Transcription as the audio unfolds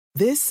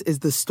This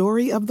is the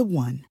story of the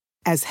one.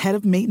 As head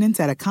of maintenance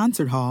at a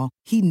concert hall,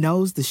 he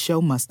knows the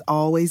show must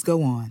always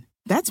go on.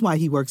 That's why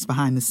he works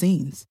behind the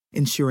scenes,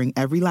 ensuring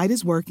every light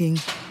is working,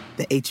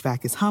 the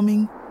HVAC is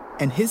humming,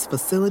 and his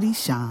facility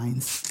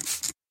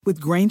shines. With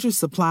Grainger's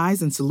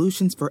supplies and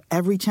solutions for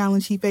every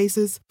challenge he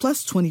faces,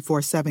 plus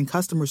 24/7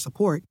 customer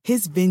support,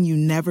 his venue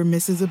never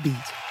misses a beat.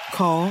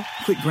 Call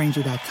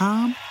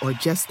quickgrainger.com or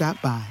just stop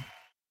by.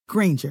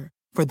 Grainger,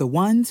 for the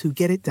ones who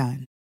get it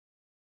done.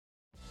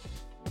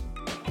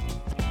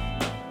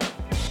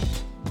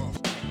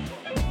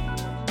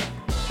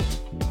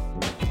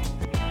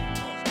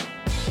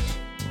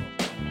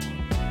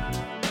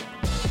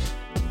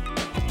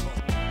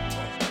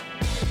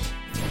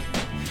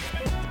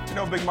 You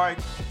know, Big Mike,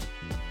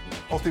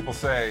 most people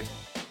say,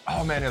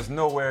 oh man, there's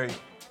nowhere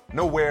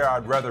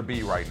I'd rather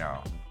be right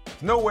now.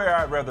 There's nowhere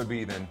I'd rather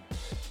be than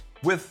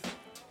with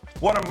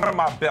one of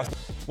my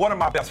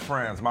best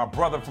friends, my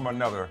brother from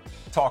another,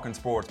 talking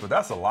sports. But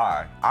that's a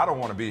lie. I don't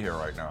want to be here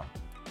right now.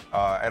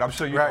 And I'm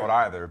sure you don't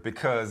either,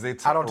 because they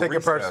took I don't take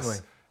it personally.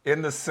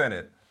 In the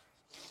Senate.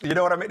 You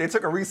know what I mean? They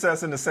took a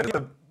recess in the Senate.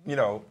 You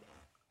know,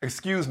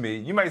 excuse me,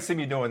 you might see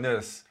me doing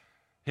this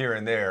here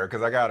and there,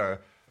 because I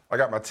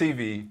got my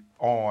TV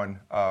on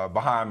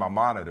behind my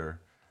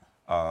monitor,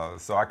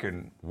 so I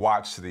can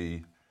watch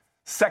the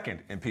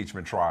second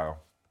impeachment trial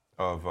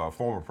of now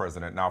former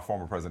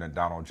President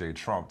Donald J.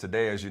 Trump.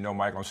 Today, as you know,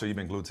 Mike, I'm sure you've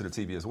been glued to the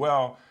TV as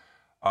well.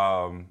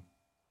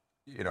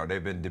 You know,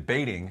 they've been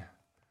debating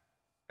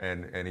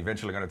and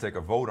eventually going to take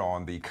a vote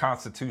on the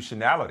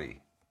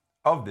constitutionality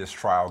of this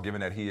trial, given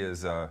that he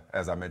is,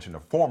 as I mentioned, a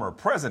former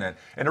president.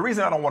 And the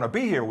reason I don't want to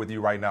be here with you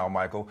right now,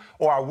 Michael,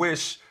 or I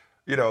wish,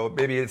 you know,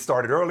 maybe it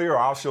started earlier or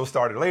I'll show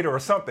started later or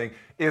something,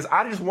 is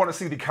I just want to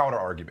see the counter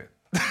argument.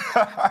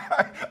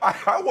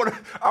 I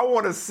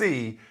want to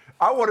see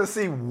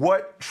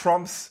what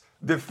Trump's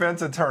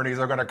defense attorneys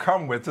are going to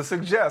come with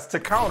to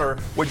counter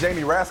what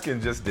Jamie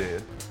Raskin just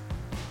did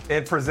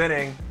in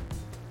presenting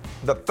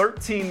the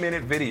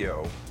 13-minute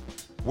video,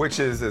 which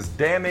is as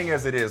damning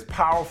as it is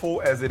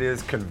powerful as it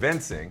is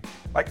convincing.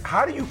 Like,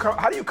 how do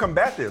you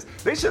combat this?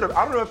 They should have.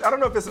 I don't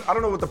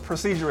know what the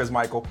procedure is,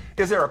 Michael.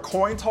 Is there a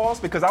coin toss?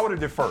 Because I would have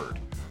deferred.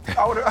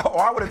 I would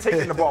have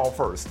taken the ball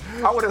first.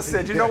 I would have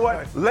said, you know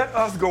what? Let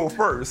us go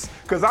first,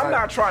 because I'm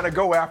not trying to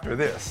go after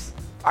this.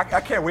 I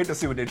can't wait to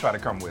see what they try to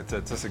come with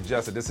to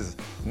suggest that this is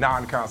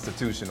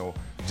non-constitutional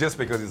just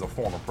because he's a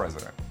former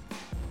president.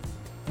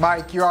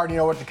 Mike, you already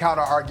know what the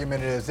counter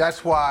argument is.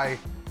 That's why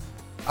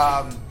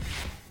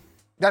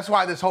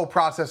this whole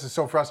process is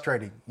so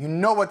frustrating. You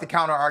know what the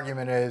counter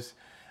argument is.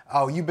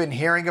 Oh, you've been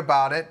hearing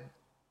about it.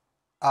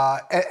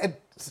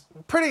 It's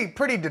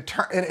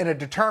in a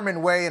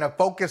determined way, in a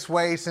focused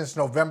way since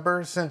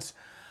November, since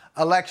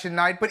election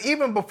night, but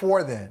even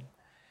before then.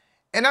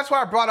 And that's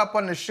why I brought up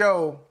on the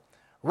show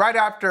right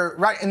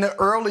in the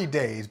early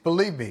days,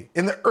 believe me,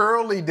 in the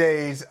early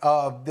days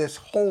of this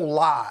whole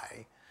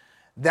lie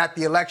that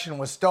the election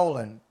was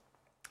stolen,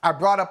 I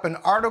brought up an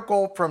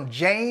article from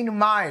Jane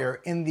Meyer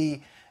in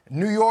the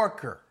New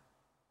Yorker.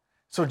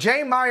 So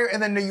Jane Meyer in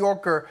the New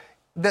Yorker,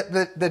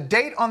 the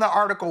date on the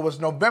article was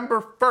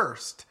November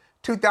 1st,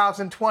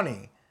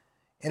 2020.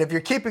 And if you're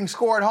keeping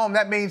score at home,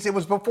 that means it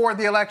was before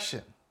the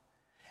election.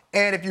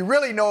 And if you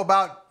really know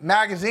about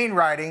magazine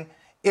writing,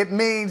 it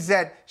means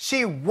that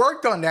she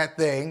worked on that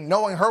thing,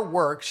 knowing her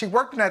work. She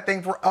worked on that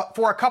thing for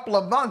a couple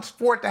of months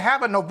for it to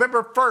have a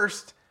November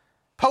 1st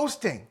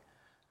posting.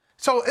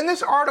 So in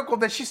this article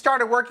that she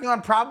started working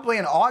on probably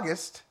in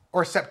August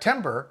or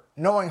September,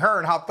 knowing her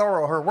and how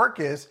thorough her work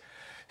is,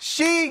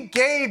 she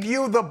gave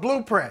you the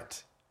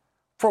blueprint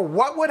for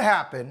what would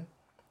happen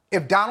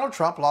if Donald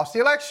Trump lost the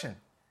election.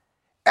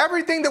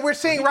 Everything that we're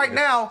seeing right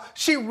now,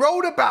 she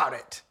wrote about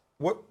it.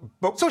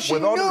 So she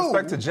with all due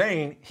respect to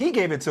Jane, he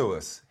gave it to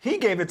us. He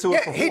gave it to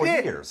us for 4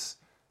 years.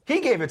 He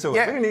gave it to us.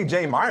 We didn't need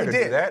Jane Meyer to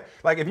do that.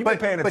 Like, if you've been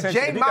paying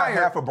attention, if you got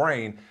half a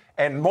brain,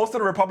 and most of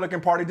the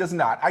Republican Party does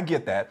not, I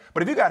get that.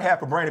 But if you got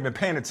half a brain and been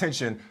paying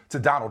attention to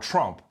Donald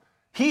Trump,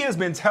 he has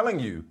been telling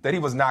you that he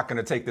was not going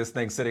to take this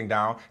thing sitting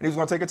down, and he was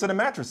going to take it to the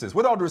mattresses.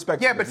 With all due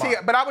respect. Yeah,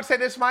 but I would say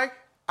this, Mike.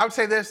 I would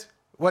say this.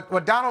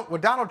 What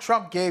Donald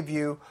Trump gave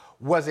you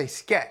was a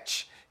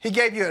sketch. He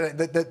gave you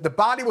the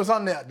body was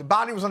on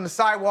the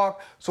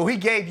sidewalk, so he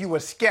gave you a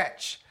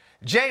sketch.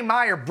 Jay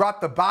Meyer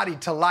brought the body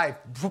to life,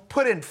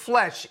 put in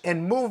flesh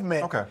and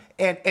movement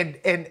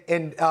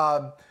and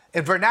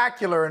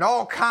vernacular and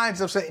all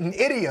kinds of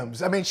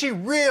idioms. I mean, she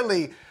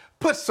really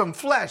put some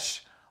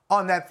flesh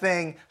on that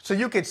thing so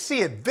you could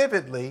see it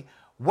vividly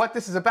what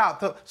this is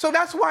about. So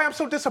that's why I'm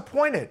so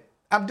disappointed.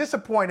 I'm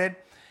disappointed,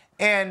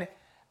 and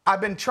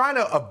I've been trying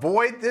to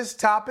avoid this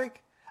topic.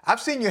 I've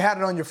seen you had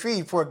it on your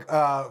feed for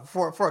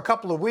a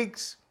couple of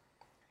weeks,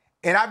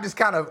 and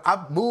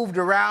I've moved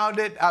around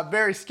it. I've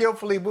very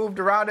skillfully moved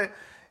around it,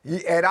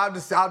 and I'll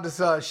just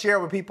share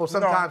with people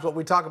sometimes what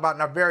we talk about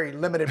in our very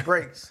limited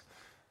breaks.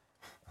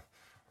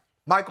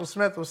 Michael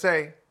Smith will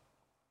say,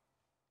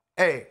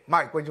 "Hey,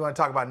 Mike, what do you want to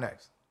talk about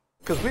next?"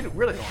 Because we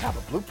really don't have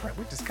a blueprint.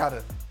 We just kind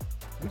of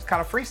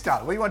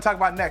freestyle. What do you want to talk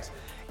about next?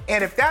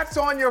 And if that's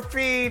on your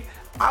feed,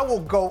 I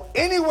will go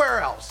anywhere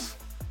else.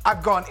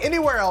 I've gone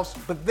anywhere else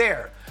but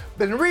there.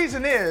 But the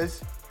reason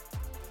is,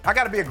 I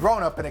got to be a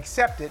grown-up and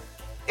accept it.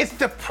 It's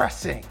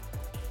depressing.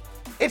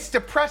 It's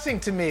depressing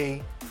to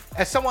me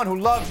as someone who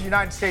loves the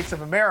United States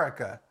of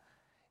America.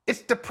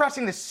 It's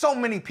depressing that so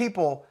many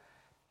people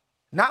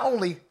not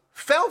only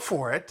fell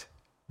for it,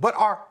 but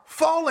are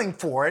falling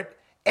for it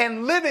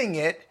and living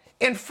it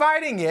and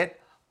fighting it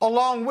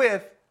along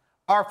with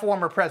our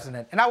former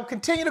president. And I will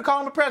continue to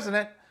call him a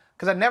president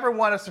because I never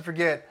want us to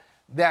forget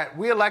that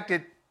we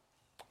elected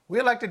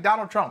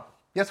Donald Trump.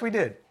 Yes, we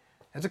did.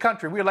 As a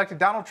country, we elected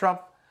Donald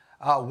Trump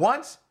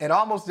once and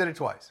almost did it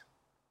twice.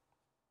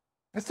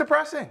 It's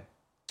depressing.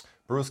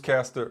 Bruce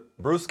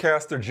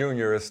Castor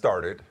Jr. has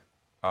started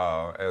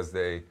as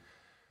they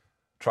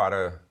try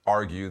to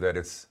argue that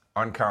it's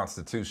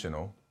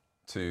unconstitutional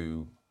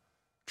to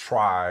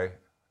try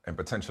and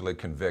potentially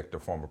convict a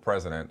former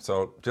president.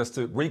 So just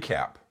to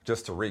recap,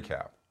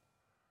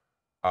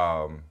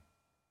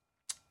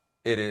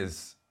 it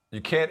is,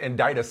 you can't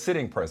indict a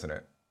sitting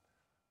president.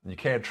 You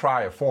can't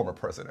try a former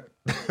president.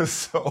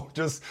 So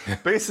just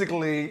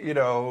basically, you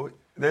know,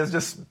 there's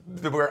just,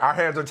 our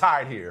hands are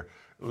tied here.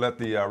 Let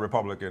the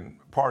Republican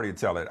Party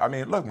tell it. I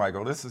mean, look,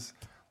 Michael,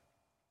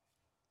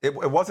 it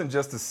wasn't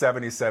just the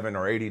 77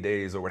 or 80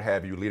 days or what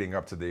have you leading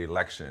up to the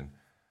election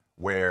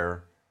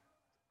where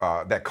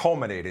that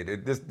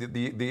culminated.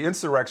 The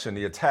insurrection,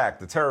 the attack,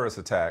 the terrorist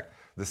attack,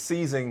 the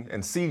seizing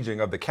and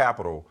sieging of the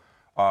Capitol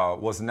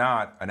was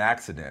not an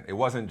accident. It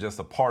wasn't just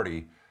a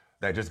party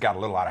that just got a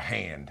little out of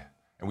hand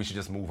and we should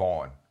just move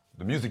on.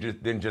 The music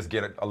didn't just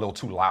get a little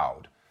too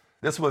loud.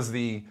 This was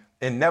the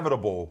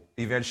inevitable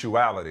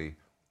eventuality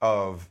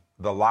of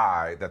the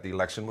lie that the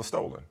election was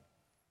stolen.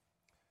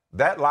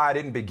 That lie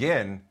didn't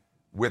begin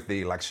with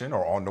the election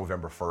or on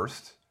November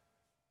 1st.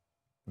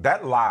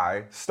 That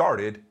lie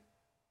started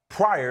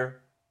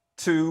prior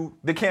to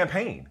the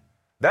campaign.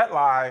 That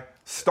lie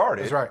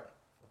started, that's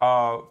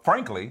right.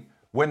 Frankly,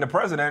 when the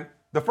president,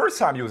 the first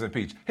time he was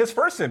impeached, his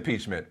first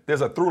impeachment,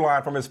 there's a through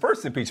line from his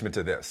first impeachment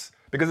to this,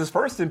 because his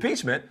first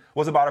impeachment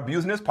was about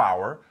abusing his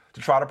power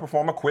to try to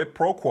perform a quid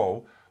pro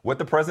quo with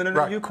the president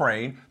of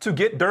Ukraine to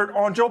get dirt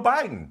on Joe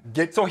Biden.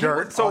 This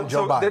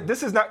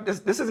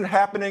isn't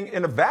happening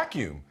in a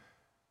vacuum.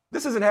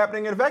 This isn't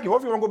happening in a vacuum. Or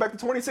if you want to go back to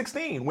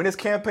 2016, when his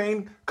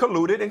campaign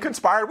colluded and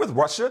conspired with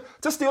Russia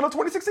to steal the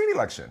 2016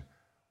 election.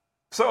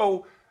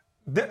 So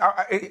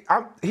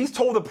he's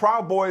told the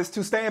Proud Boys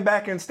to stand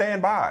back and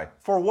stand by.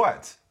 For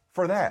what?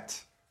 For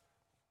that.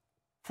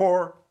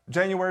 For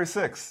January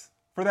 6th.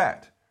 For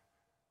that.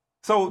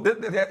 So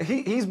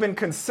he's been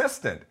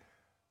consistent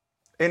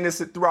in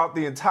this throughout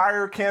the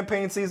entire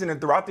campaign season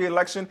and throughout the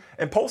election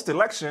and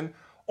post-election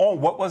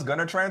on what was going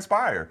to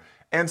transpire.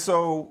 And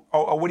so,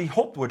 or what he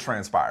hoped would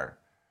transpire.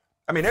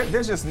 I mean,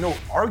 there's just no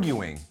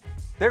arguing.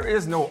 There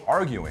is no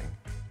arguing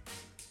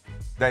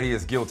that he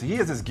is guilty. He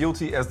is as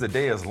guilty as the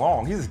day is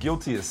long. He's as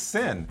guilty as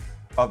sin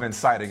of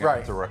inciting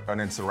an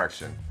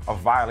insurrection,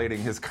 of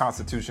violating his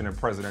constitution and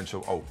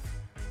presidential oath.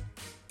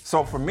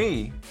 So for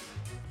me,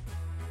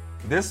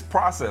 this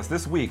process,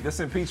 this week,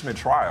 this impeachment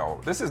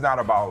trial, this is not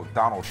about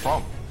Donald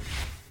Trump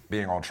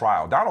being on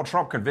trial. Donald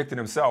Trump convicted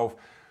himself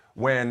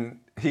when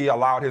he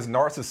allowed his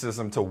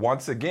narcissism to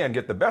once again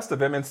get the best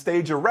of him and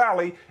stage a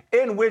rally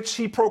in which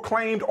he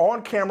proclaimed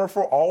on camera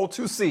for all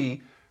to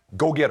see,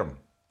 go get him,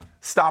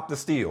 stop the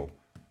steal,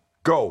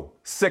 go,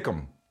 sick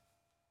him.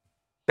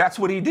 That's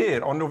what he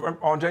did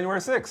on January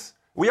 6th.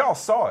 We all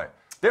saw it.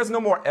 There's no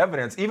more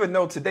evidence, even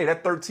though today,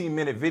 that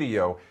 13-minute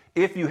video,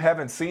 if you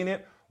haven't seen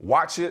it,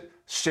 watch it,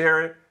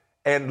 share it,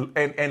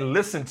 and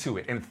listen to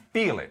it and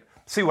feel it.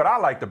 See, what I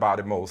liked about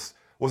it most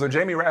was when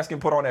Jamie Raskin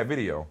put on that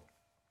video,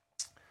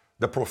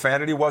 the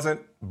profanity wasn't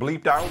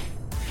bleeped out.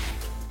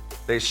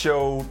 They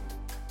showed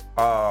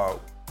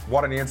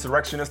one of the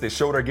insurrectionists, they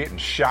showed her getting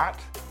shot.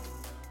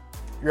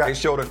 Yeah. They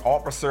showed an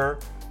officer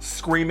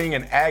screaming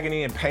in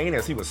agony and pain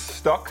as he was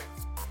stuck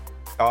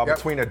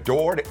between a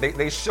door.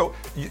 They showed,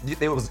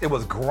 it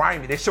was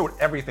grimy. They showed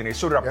everything. They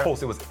showed it up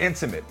close. It was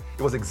intimate.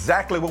 It was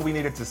exactly what we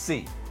needed to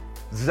see.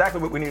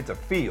 Exactly what we needed to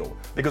feel,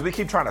 because we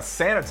keep trying to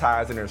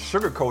sanitize it and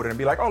sugarcoat it and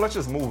be like, oh, let's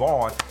just move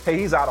on. Hey,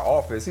 he's out of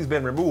office. He's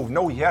been removed.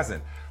 No, he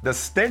hasn't. The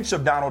stench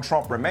of Donald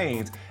Trump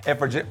remains. And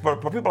for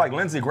people like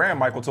Lindsey Graham,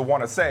 Michael, to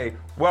want to say,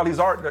 well,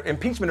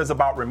 impeachment is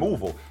about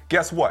removal.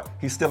 Guess what?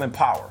 He's still in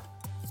power.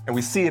 And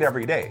we see it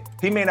every day.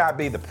 He may not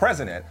be the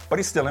president, but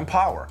he's still in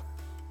power.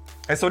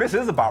 And so this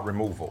is about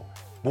removal.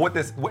 But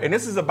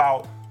this is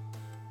about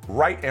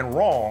right and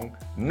wrong,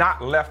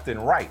 not left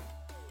and right.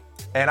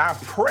 And I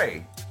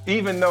pray,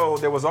 even though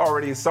there was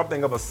already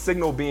something of a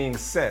signal being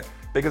sent,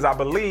 because I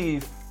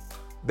believe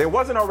there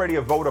wasn't already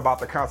a vote about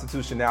the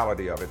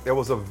constitutionality of it. There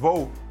was a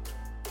vote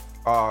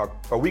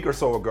a week or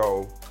so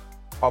ago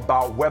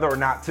about whether or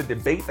not to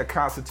debate the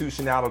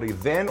constitutionality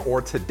then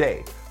or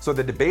today. So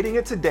they're debating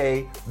it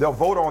today. They'll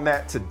vote on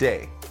that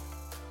today.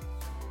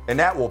 And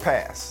that will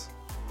pass.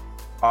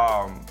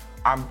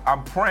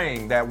 I'm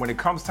praying that when it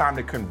comes time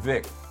to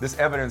convict, this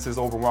evidence is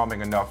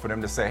overwhelming enough for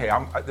them to say, hey,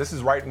 this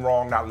is right and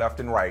wrong, not left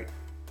and right.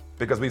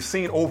 because we've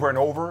seen over and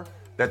over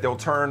that they'll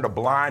turn a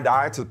blind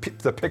eye to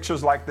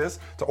pictures like this,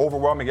 to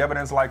overwhelming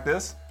evidence like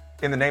this,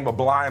 in the name of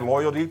blind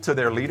loyalty to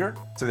their leader,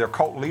 to their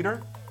cult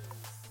leader.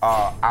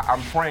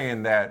 I'm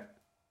praying that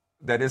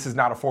this is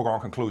not a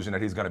foregone conclusion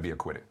that he's going to be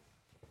acquitted.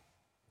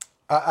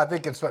 I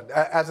think it's,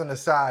 as an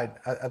aside,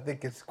 I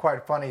think it's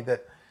quite funny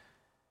that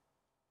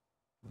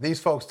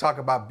these folks talk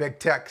about big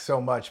tech so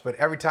much, but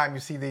every time you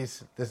see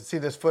this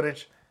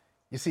footage,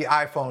 you see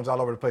iPhones all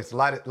over the place,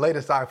 the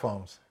latest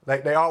iPhones.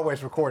 They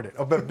always record it.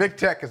 Oh, but big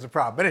tech is a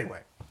problem. But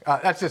anyway,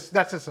 that's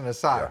just an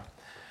aside.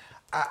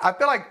 Yeah. I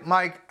feel like,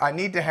 Mike, I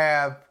need to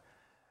have,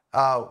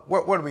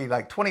 what are we,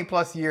 like 20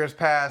 plus years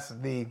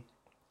past the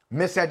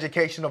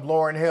miseducation of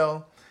Lauryn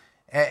Hill?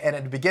 And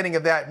at the beginning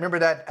of that, remember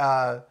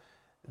that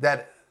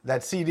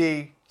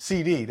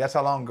CD, that's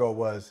how long ago it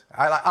was.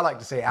 I like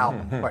to say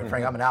album, quite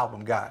frankly. I'm an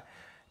album guy.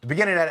 At the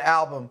beginning of that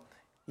album,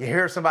 you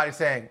hear somebody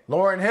saying,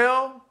 Lauryn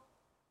Hill,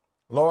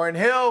 Lauryn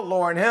Hill,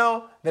 Lauryn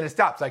Hill. Then it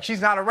stops. Like,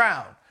 she's not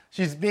around.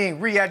 She's being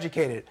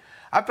re-educated.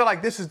 I feel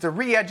like this is the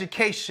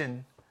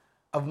re-education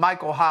of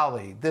Michael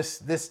Holley,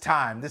 this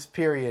time, this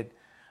period,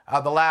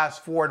 the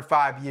last 4 to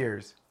 5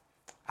 years.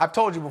 I've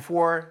told you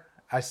before,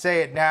 I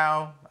say it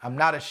now, I'm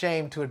not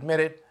ashamed to admit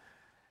it,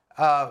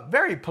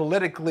 very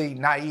politically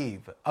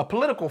naive. A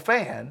political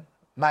fan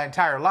my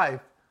entire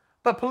life,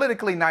 but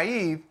politically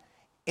naive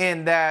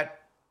in that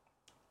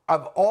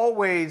I've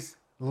always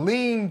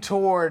leaned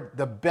toward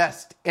the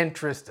best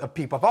interest of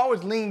people. I've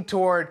always leaned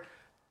toward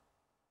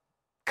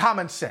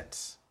common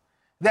sense.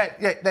 That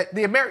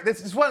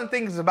this is one of the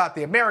things about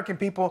the American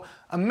people.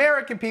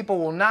 American people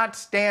will not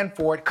stand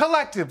for it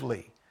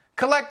collectively.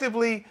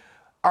 Collectively,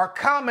 our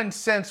common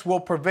sense will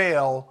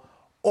prevail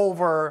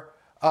over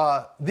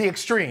the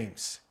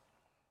extremes.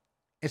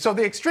 And so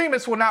the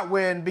extremists will not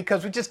win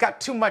because we just got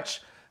too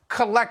much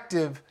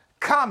collective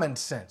common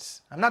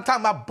sense. I'm not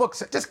talking about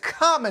books, just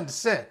common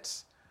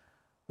sense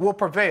will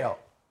prevail.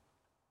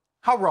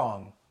 How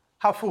wrong,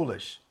 how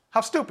foolish,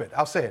 how stupid,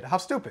 I'll say it, how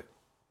stupid.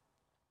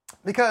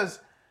 Because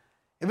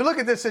if you look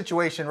at this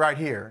situation right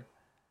here,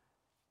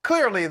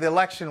 clearly the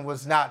election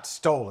was not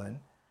stolen.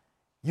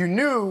 You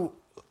knew,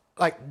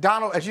 like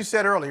Donald, as you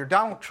said earlier,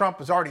 Donald Trump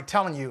is already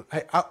telling you,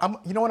 hey,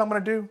 you know what I'm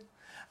going to do?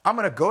 I'm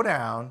going to go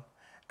down.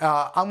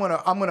 I'm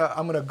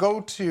gonna go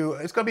to.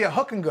 It's going to be a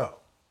hook and go.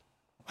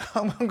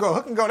 I'm going to go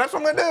hook and go. That's what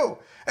I'm going to do.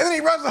 And then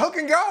he runs the hook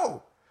and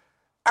go.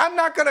 I'm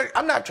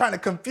not trying to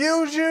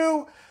confuse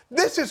you.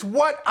 This is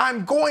what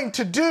I'm going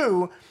to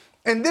do,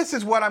 and this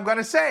is what I'm going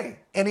to say.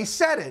 And he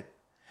said it.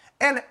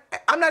 And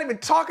I'm not even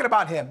talking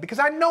about him because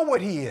I know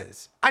what he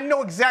is. I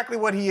know exactly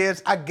what he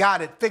is. I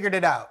got it, figured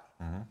it out.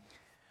 Mm-hmm.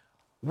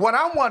 What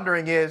I'm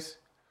wondering is,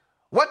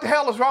 what the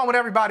hell is wrong with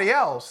everybody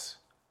else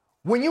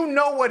when you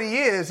know what he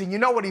is and you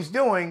know what he's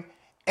doing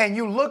and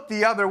you look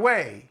the other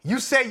way? You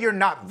say you're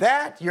not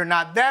that,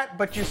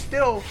 but you're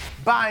still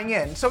buying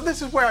in. So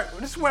this is where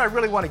I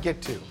really want to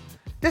get to.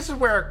 This is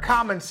where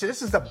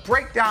this is the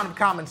breakdown of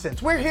common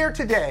sense. We're here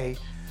today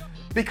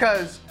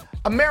because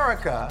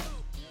America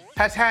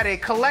has had a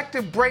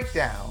collective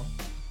breakdown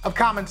of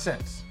common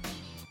sense.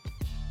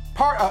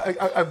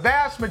 A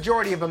vast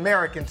majority of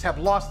Americans have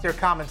lost their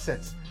common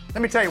sense.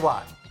 Let me tell you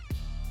why.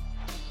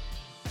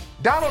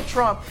 Donald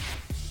Trump,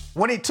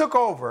 when he took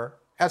over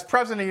as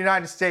president of the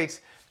United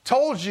States,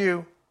 told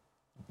you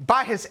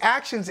by his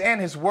actions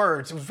and his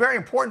words, it was very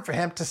important for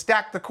him to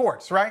stack the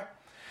courts, right?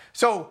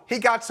 So he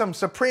got some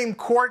Supreme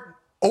Court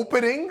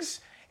openings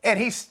and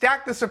he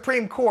stacked the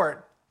Supreme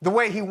Court the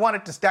way he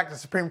wanted to stack the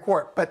Supreme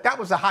Court. But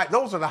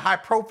those are the high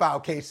profile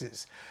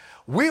cases.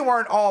 We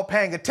weren't all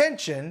paying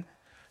attention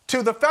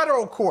to the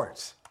federal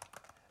courts,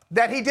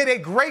 that he did a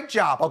great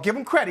job. I'll give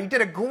him credit. He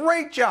did a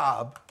great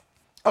job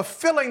of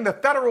filling the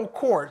federal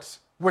courts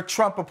with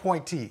Trump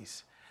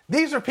appointees.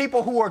 These are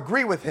people who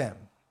agree with him.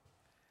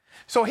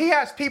 So he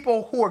has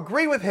people who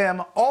agree with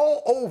him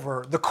all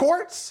over the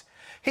courts.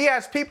 He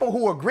has people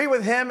who agree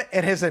with him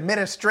in his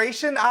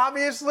administration,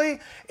 obviously,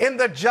 in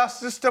the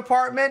Justice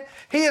Department.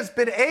 He has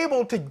been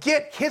able to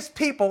get his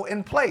people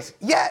in place.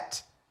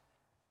 Yet,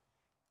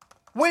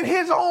 when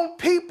his own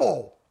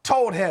people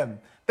told him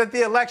that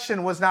the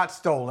election was not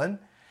stolen,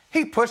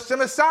 he pushed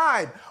them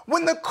aside.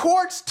 When the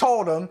courts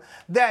told him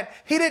that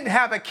he didn't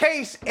have a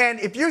case, and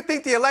if you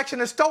think the election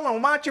is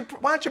stolen, why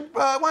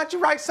don't you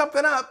write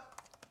something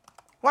up?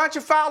 Why don't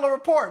you file a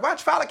report? Why don't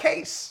you file a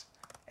case?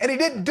 And he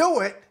didn't do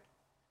it.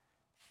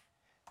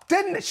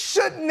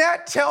 Shouldn't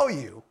that tell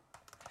you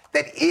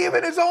that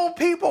even his own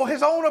people,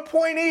 his own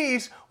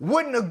appointees,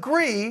 wouldn't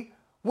agree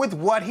with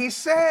what he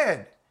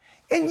said?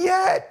 And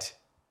yet,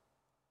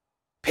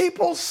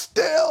 people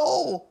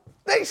still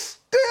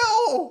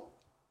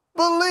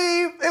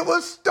believe it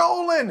was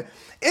stolen.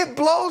 It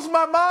blows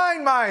my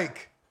mind,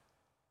 Mike.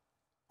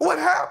 What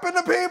happened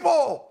to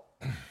people?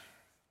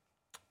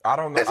 I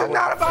don't know. This is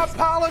not about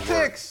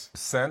politics.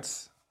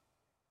 Sense?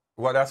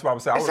 Well, that's what I'm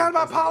saying. It's not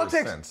about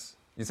politics. Sense.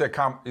 You said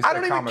you I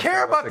don't even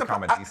care about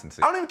common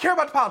decency. I don't even care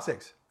about the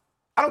politics.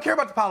 I don't care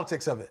about the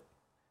politics of it.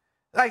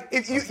 Like,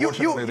 if you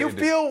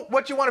feel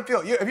what you want to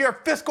feel. If you're a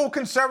fiscal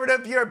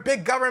conservative, you're a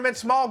big government,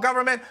 small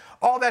government,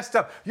 all that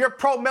stuff. You're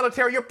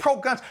pro-military, you're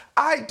pro-guns.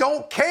 I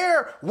don't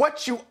care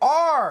what you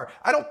are.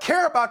 I don't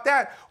care about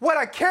that. What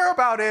I care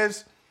about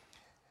is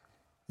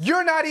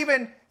you're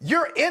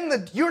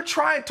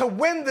trying to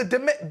win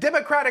the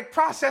democratic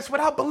process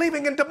without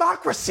believing in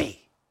democracy.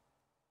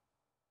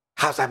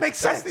 How's that make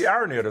sense? That's the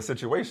irony of the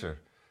situation.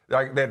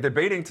 Like, they're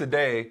debating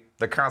today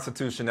the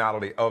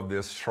constitutionality of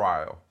this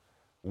trial.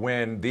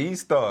 When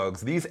these thugs,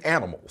 these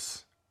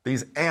animals,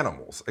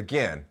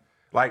 again,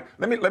 like,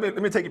 let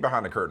me take you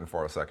behind the curtain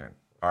for a second,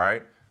 all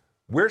right?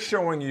 We're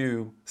showing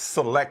you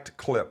select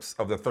clips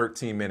of the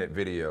 13-minute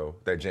video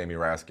that Jamie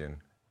Raskin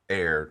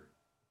aired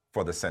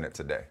for the Senate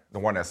today, the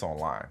one that's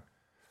online.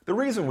 The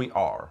reason we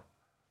are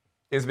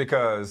is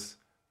because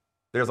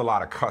there's a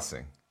lot of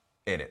cussing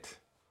in it.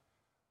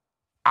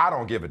 I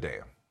don't give a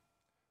damn.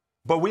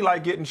 But we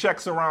like getting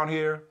checks around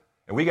here.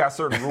 And we got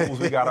certain rules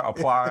we got to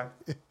apply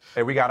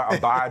and we got to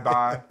abide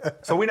by.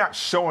 So we're not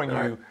showing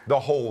you the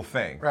whole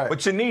thing. Right.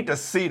 But you need to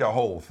see the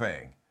whole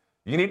thing.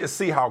 You need to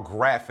see how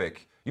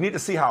graphic, you need to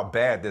see how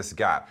bad this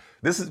got.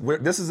 This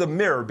is a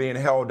mirror being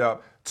held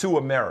up to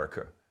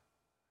America.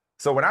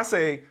 So when I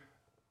say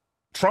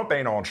Trump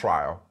ain't on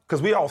trial,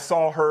 because we all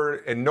saw,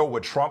 heard, and know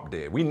what Trump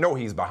did. We know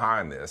he's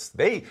behind this.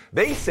 They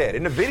said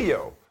in the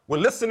video, we're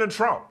listening to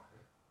Trump.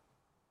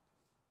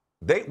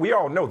 We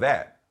all know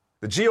that.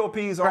 The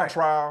GOP's on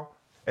trial,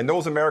 and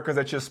those Americans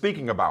that you're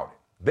speaking about,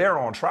 they're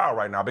on trial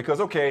right now because,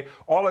 okay,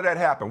 all of that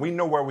happened. We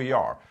know where we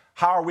are.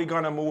 How are we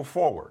going to move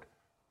forward?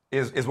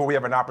 Is where we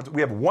have an opportunity.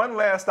 We have one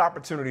last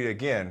opportunity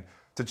again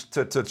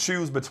to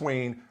choose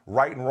between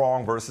right and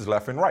wrong versus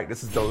left and right.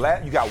 This is the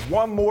last. You got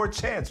one more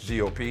chance,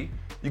 GOP.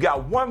 You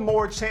got one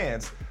more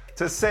chance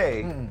to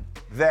say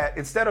that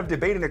instead of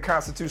debating the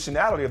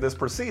constitutionality of this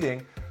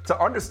proceeding, to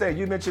understand.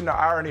 You mentioned the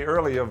irony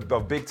earlier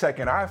of big tech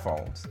and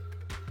iPhones.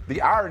 The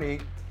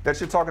irony that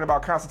you're talking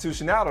about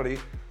constitutionality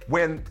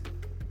when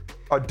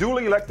a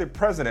duly elected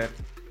president,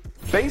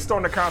 based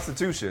on the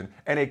Constitution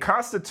and a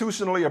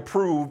constitutionally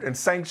approved and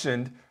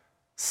sanctioned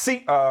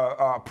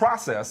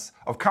process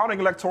of counting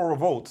electoral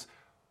votes,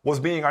 was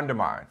being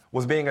undermined,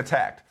 was being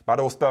attacked by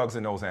those thugs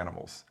and those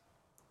animals.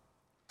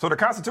 So the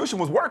Constitution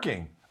was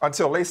working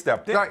until they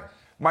stepped in. Right.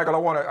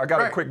 Michael, I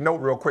got a quick note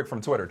real quick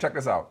from Twitter. Check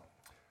this out.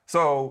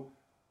 So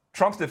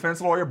Trump's defense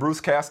lawyer, Bruce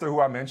Castor,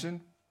 who I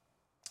mentioned,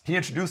 he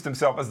introduced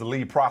himself as the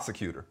lead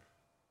prosecutor.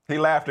 He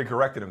laughed and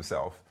corrected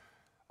himself.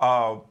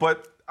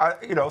 But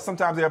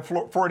sometimes they have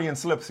Freudian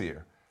slips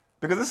here.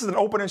 Because this is an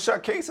open and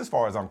shut case as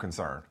far as I'm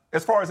concerned.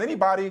 As far as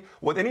anybody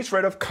with any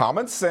shred of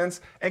common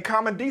sense and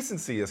common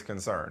decency is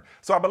concerned.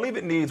 So I believe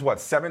it needs,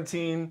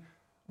 17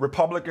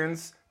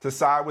 Republicans to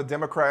side with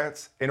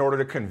Democrats in order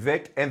to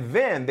convict, and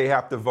then they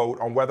have to vote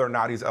on whether or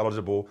not he's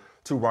eligible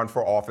to run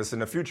for office in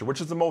the future,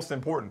 which is the most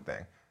important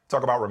thing.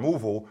 Talk about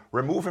removal,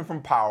 remove him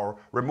from power,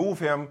 remove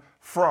him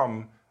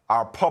from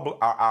our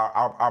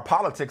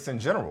politics in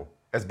general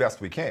as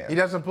best we can. He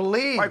doesn't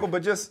believe. Michael,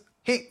 but just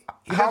he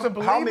doesn't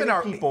believe in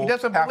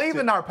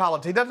our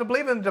politics. He doesn't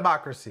believe in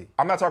democracy.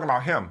 I'm not talking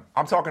about him.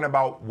 I'm talking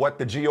about what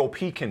the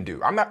GOP can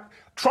do.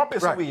 Trump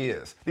is who he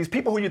is. These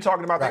people who you're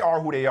talking about, they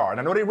are who they are. And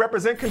I know they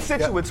represent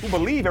constituents who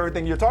believe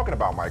everything you're talking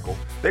about, Michael.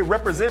 They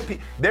represent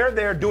they're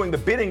there doing the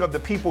bidding of the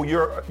people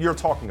you're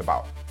talking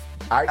about.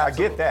 I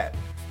get that.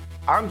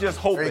 I'm just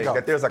hoping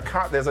that there's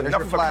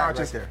enough of a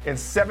conscience in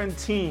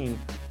 17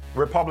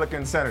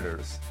 Republican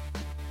senators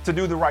to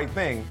do the right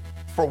thing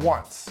for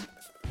once.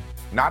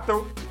 Not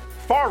the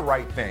far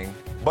right thing,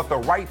 but the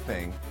right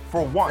thing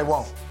for once. They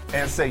won't.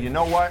 And say, you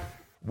know what?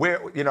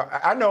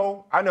 I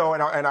know, and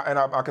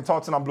I can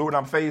talk till I'm blue in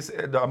the face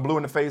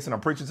and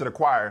I'm preaching to the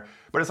choir.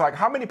 But it's like,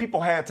 how many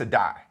people had to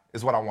die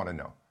is what I want to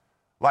know.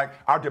 Like,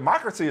 our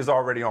democracy is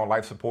already on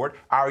life support.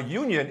 Our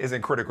union is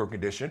in critical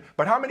condition.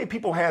 But how many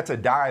people had to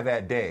die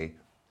that day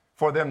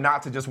for them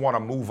not to just want to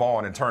move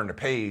on and turn the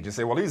page and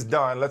say, well, he's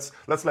done. Let's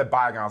let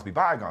bygones be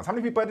bygones. How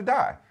many people had to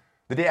die?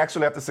 Did they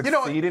actually have to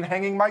succeed in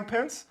hanging Mike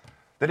Pence?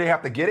 Did they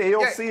have to get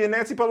AOC and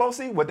Nancy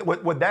Pelosi?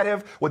 Would that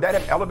have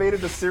elevated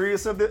the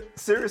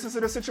seriousness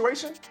of the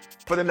situation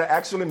for them to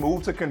actually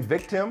move to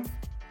convict him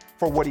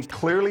for what he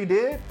clearly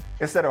did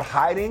instead of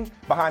hiding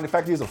behind the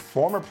fact that he's a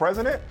former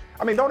president?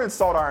 I mean, don't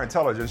insult our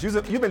intelligence.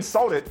 You've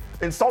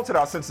insulted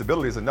our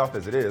sensibilities enough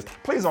as it is.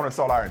 Please don't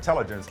insult our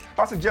intelligence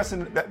by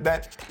suggesting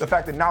that the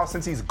fact that now,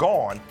 since he's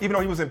gone, even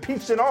though he was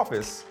impeached in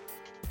office,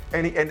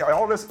 and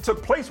all this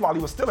took place while he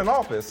was still in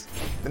office,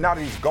 then now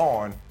that he's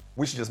gone,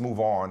 we should just move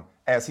on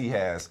as he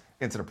has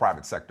into the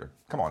private sector.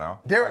 Come on now.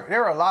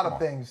 There are a lot of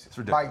things,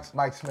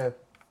 Mike Smith.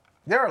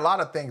 There are a lot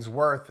of things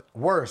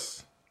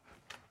worse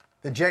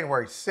than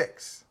January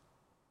 6th.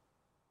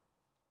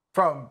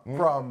 From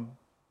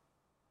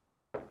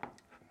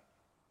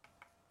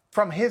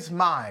his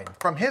mind,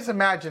 from his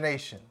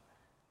imagination.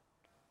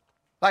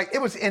 Like,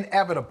 it was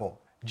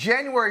inevitable.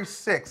 January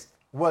 6th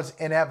was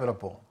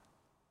inevitable.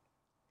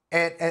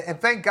 And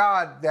thank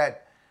God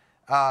that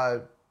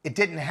it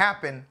didn't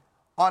happen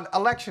on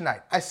election night.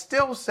 I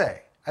still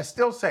say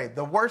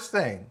the worst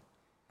thing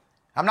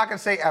I'm not going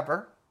to say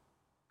ever,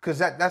 because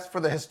that's for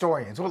the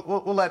historians.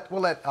 We'll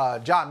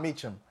let John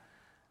Meacham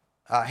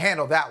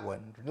handle that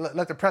one.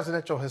 Let the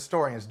presidential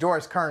historians,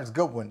 Doris Kearns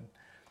Goodwin,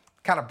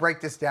 kind of break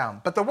this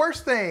down. But the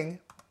worst thing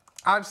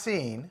I've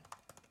seen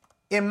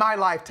in my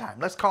lifetime,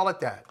 let's call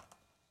it that,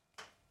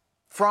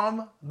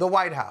 from the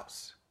White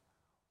House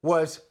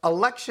was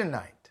election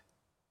night.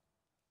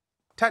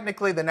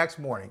 Technically the next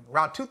morning,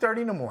 around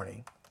 2:30 in the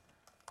morning,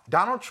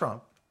 Donald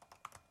Trump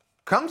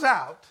comes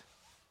out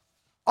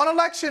on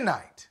election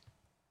night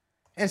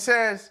and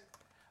says,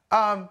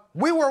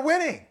 we were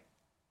winning.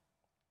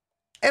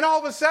 And all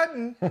of a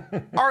sudden,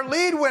 our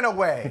lead went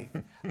away.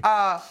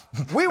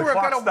 We were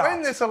going to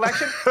win this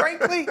election.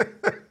 Frankly,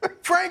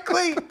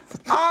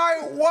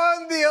 I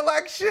won the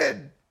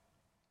election.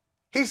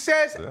 He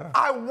says,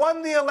 I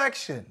won the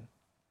election.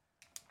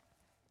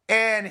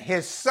 And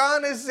his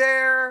son is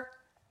there.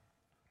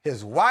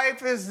 His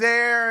wife is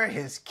there.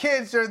 His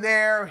kids are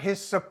there. His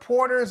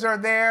supporters are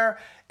there.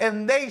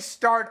 And they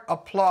start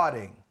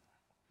applauding.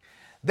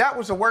 That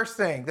was the worst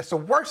thing. That's the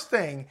worst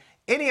thing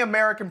any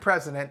American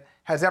president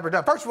has ever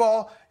done. First of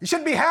all, you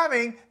shouldn't be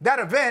having that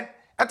event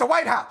at the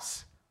White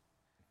House.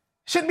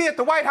 Shouldn't be at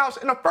the White House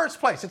in the first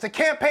place. It's a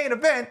campaign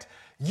event.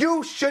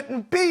 You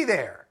shouldn't be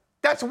there.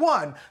 That's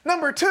one.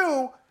 Number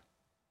two,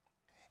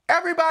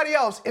 everybody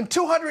else in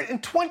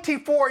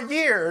 224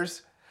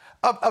 years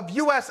of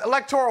U.S.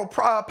 electoral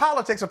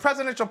politics, of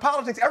presidential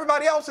politics,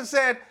 everybody else has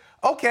said,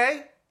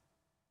 okay,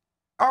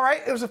 all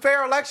right, it was a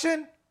fair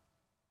election.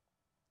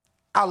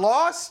 I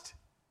lost.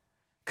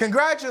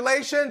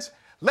 Congratulations.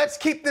 Let's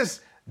keep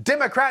this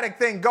Democratic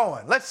thing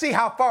going. Let's see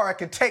how far it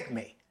can take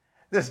me,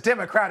 this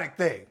Democratic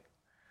thing.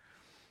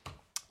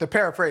 To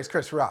paraphrase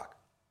Chris Rock.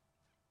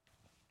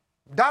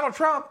 Donald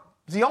Trump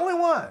is the only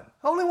one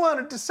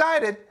who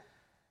decided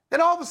that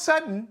all of a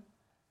sudden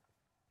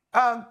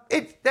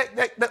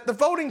the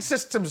voting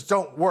systems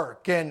don't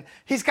work, and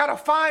he's got to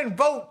find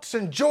votes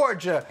in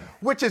Georgia,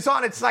 which is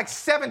on its like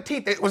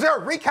 17th. Was there a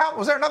recount?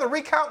 Was there another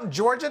recount in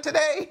Georgia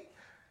today?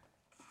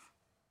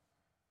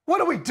 What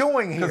are we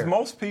doing here? Because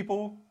most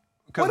people,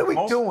 what are we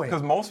doing?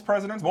 Because most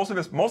presidents, most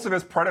of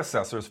his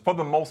predecessors, for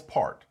the most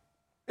part,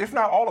 if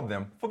not all of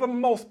them, for the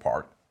most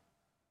part,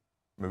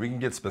 I mean, we can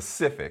get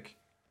specific,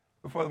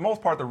 but for the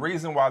most part, the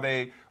reason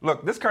why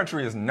this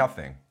country is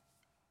nothing.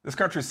 This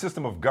country's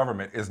system of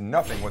government is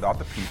nothing without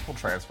the peaceful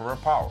transfer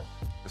of power.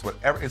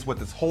 It's what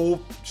this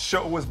whole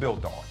show was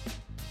built on.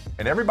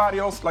 And everybody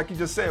else, like you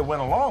just said,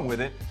 went along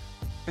with it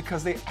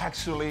because they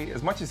actually,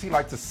 as much as he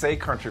liked to say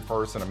country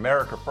first and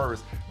America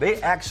first, they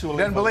actually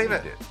doesn't believe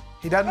it.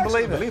 He doesn't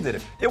believe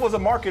it. It was a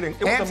marketing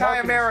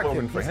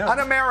slogan for him.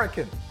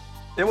 Un-American.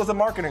 It was a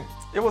marketing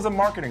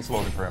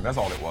slogan for him. That's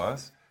all it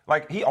was.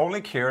 Like, he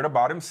only cared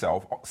about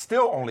himself,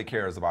 still only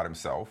cares about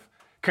himself,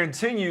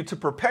 continued to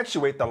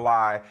perpetuate the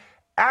lie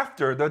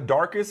after the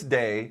darkest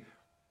day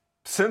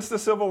since the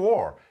Civil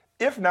War,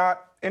 if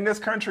not in this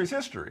country's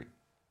history.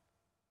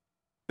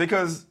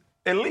 Because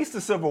at least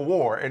the Civil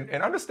War, and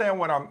understand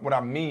what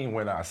I mean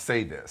when I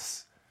say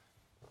this,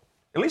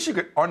 at least you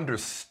could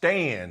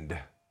understand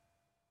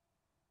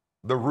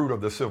the root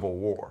of the Civil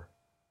War.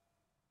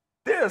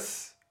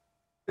 This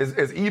is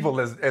as evil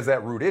as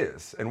that root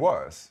is and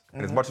was,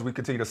 and as much as we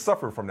continue to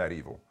suffer from that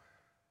evil.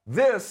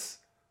 This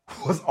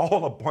was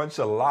all a bunch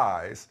of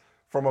lies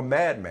from a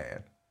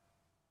madman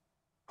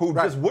who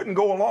just wouldn't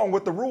go along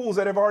with the rules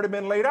that have already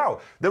been laid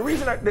out. The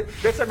reason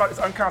they said it's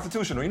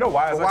unconstitutional. You know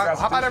why it's unconstitutional?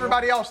 How about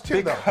everybody else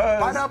too, though?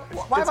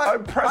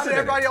 Why did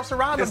everybody else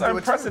around him do it? It's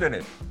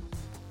unprecedented.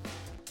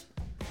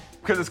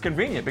 Because it's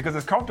convenient, because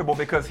it's comfortable,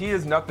 because he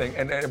is nothing.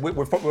 And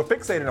we're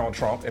fixated on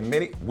Trump, and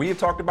we have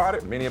talked about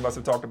it. Many of us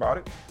have talked about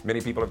it.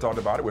 Many people have talked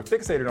about it. We're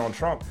fixated on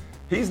Trump.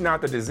 He's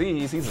not the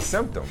disease. He's a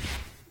symptom.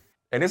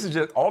 And this is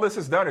just, all this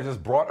has done is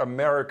just brought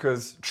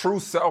America's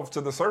true self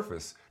to the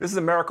surface. This is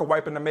America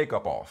wiping the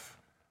makeup off.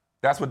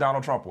 That's what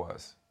Donald Trump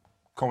was,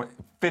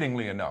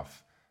 fittingly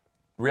enough.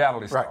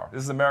 Reality star. Right.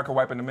 This is America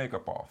wiping the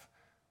makeup off.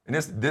 And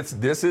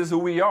this is who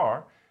we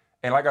are.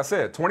 And like I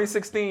said,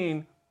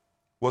 2016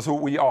 was who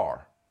we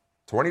are.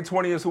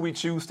 2020 is who we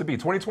choose to be.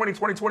 2020,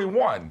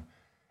 2021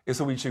 is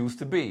who we choose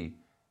to be.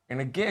 And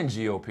again,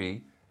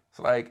 GOP, it's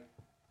like,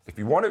 if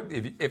you want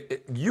to, if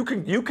you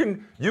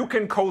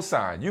can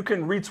co-sign, you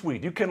can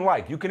retweet, you can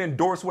like, you can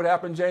endorse what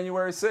happened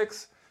January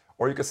 6th,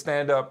 or you can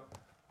stand up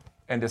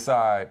and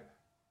decide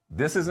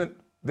this isn't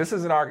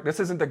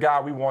the guy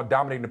we want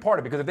dominating the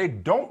party. Because if they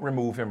don't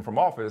remove him from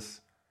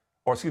office,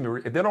 or excuse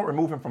me, if they don't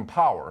remove him from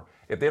power,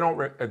 if they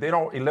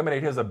don't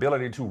eliminate his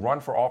ability to run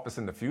for office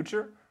in the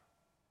future,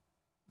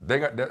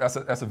 that's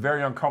a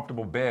very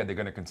uncomfortable bed they're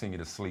going to continue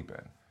to sleep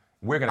in.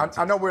 We're going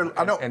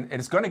to. And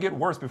it's going to get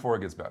worse before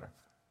it gets better.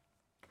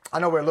 I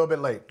know we're a little bit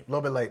late.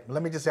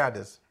 Let me just add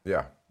this.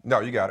 Yeah.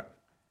 No, you got it.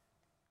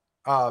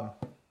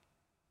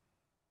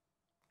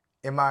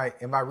 In my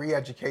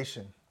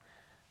re-education,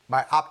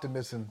 my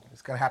optimism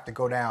is going to have to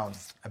go down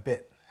a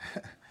bit.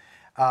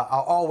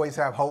 I'll always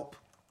have hope,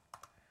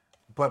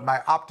 but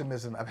my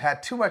optimism, I've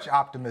had too much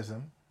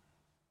optimism.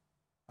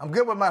 I'm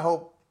good with my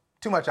hope,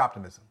 too much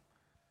optimism.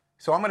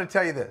 So I'm going to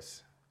tell you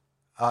this.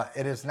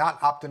 It is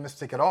not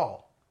optimistic at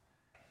all.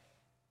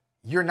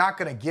 You're not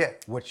going to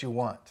get what you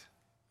want.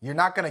 You're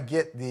not going to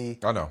get the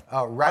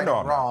right and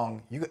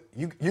wrong.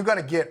 You're going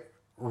to get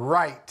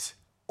right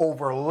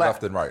over left.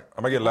 Left and right.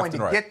 I'm going to get left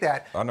and right. Get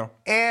that. I know.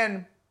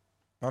 And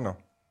I know.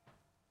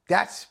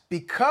 That's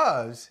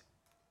because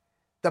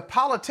the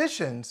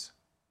politicians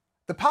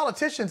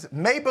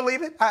may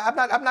believe it. I'm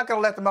not going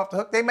to let them off the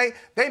hook. They may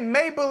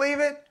believe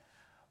it,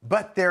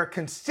 but their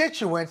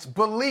constituents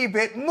believe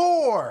it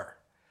more.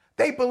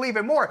 They believe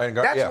it more.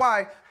 That's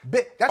why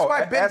Ben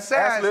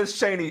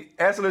Sasse.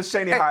 Ask Liz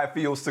Cheney how it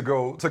feels to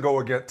go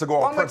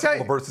on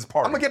principle versus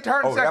party. I'm gonna get to her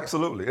in a second.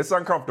 Absolutely, it's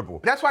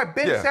uncomfortable. That's why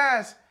Ben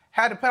Sasse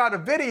had to put out a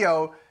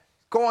video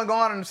going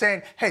on and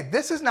saying, "Hey,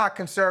 this is not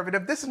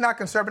conservative. This is not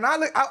conservative."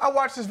 I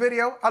watched this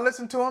video. I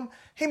listened to him.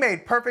 He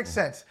made perfect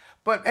sense.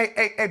 But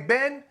hey,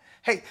 Ben.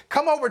 Hey,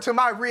 come over to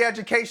my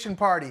re-education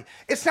party.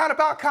 It's not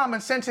about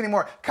common sense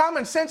anymore.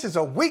 Common sense is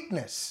a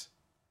weakness.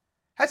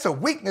 That's a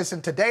weakness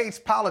in today's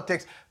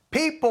politics.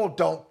 People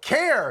don't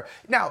care.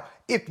 Now,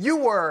 if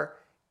you're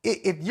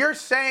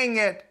saying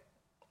it,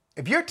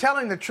 if you're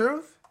telling the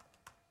truth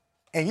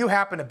and you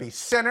happen to be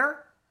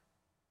center,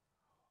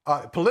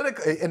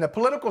 in the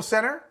political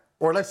center,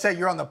 or let's say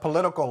you're on the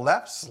political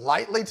left,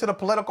 slightly to the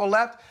political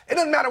left, it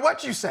doesn't matter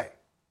what you say.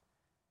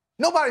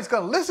 Nobody's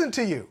going to listen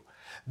to you.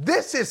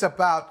 This is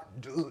about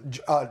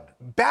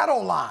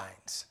battle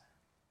lines.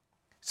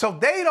 So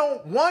they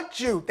don't want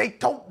you. They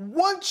don't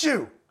want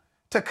you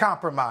to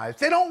compromise.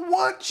 They don't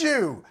want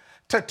you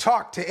to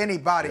talk to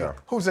anybody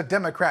who's a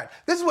Democrat.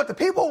 This is what the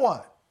people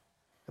want.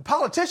 The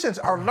politicians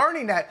are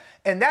learning that,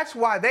 and that's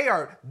why they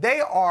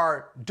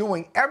are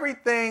doing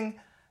everything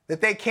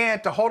that they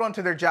can to hold on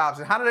to their jobs.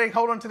 And how do they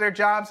hold on to their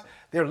jobs?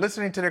 They're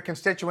listening to their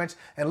constituents.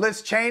 And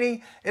Liz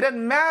Cheney, it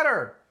doesn't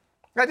matter.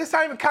 Like, there's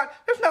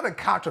nothing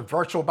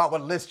controversial about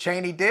what Liz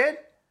Cheney did.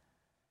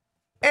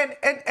 And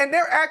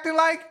they're acting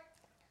like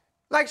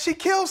she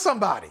killed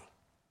somebody.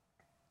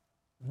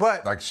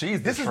 But like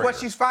she's this the is traitor. what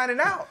she's finding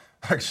out.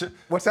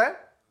 What's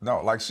that?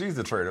 No, like she's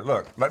the traitor.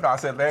 Look, I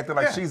said they acting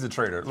like she's the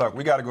traitor. Look,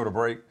 we got to go to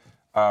break.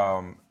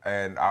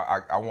 And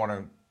I want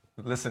to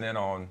listen in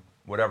on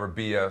whatever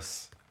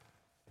BS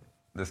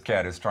this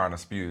cat is trying to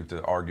spew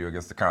to argue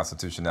against the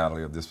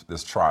constitutionality of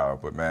this trial.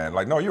 But man,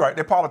 no, you're right.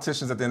 They're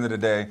politicians at the end of the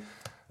day.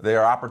 They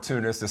are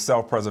opportunists. They're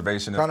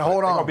self-preservationists. Trying to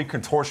hold on. They're going to be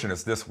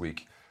contortionists this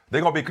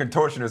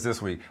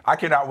week. I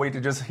cannot wait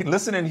to just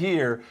listen in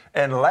here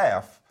and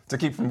laugh to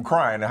keep from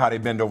crying at how they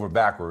bend over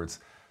backwards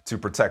to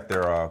protect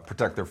their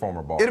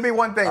former boss. It'll be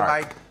one thing,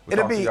 right. Mike.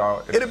 It'll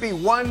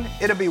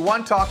be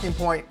one talking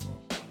point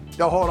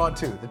they'll hold on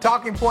to. The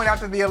talking point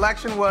after the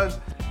election was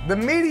the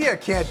media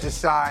can't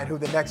decide who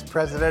the next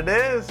president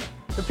is.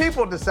 The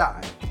people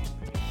decide.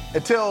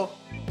 Until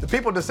the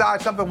people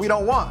decide something we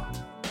don't want,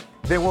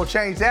 then we'll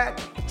change that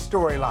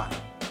storyline.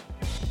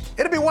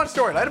 It'll be one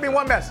storyline. It'll be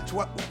one message.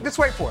 Just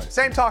wait for it.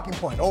 Same talking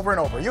point over and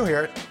over. You'll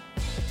hear it.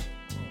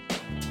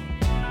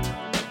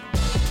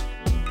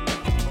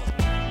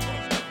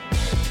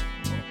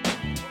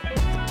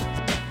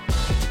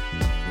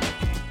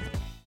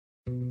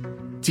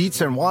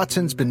 Dietz &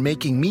 Watson's been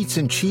making meats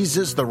and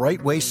cheeses the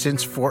right way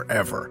since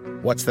forever.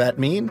 What's that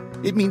mean?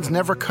 It means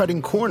never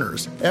cutting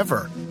corners,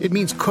 ever. It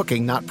means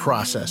cooking, not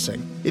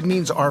processing. It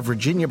means our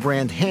Virginia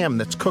brand ham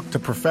that's cooked to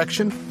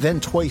perfection,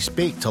 then twice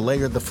baked to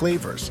layer the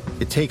flavors.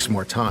 It takes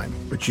more time,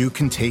 but you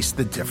can taste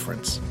the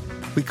difference.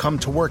 We come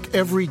to work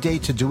every day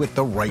to do it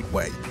the right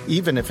way,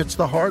 even if it's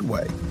the hard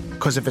way.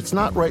 Because if it's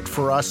not right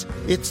for us,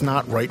 it's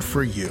not right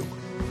for you.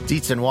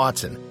 Dietz &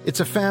 Watson, it's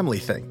a family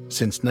thing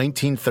since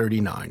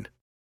 1939.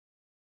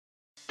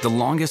 The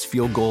longest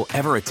field goal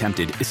ever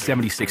attempted is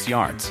 76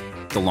 yards.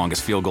 The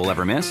longest field goal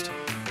ever missed?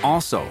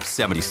 Also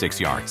 76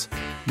 yards.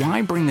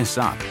 Why bring this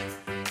up?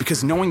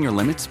 Because knowing your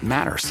limits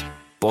matters,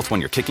 both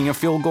when you're kicking a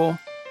field goal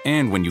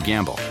and when you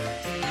gamble.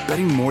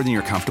 Betting more than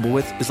you're comfortable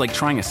with is like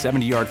trying a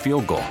 70-yard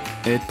field goal.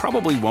 It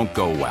probably won't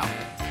go well.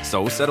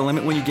 So set a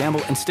limit when you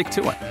gamble and stick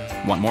to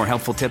it. Want more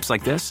helpful tips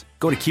like this?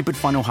 Go to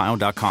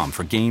keepitfunohio.com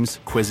for games,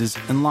 quizzes,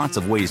 and lots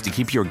of ways to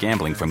keep your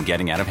gambling from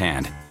getting out of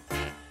hand.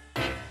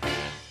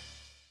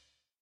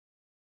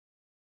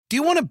 Do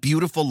you want a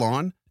beautiful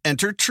lawn?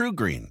 Enter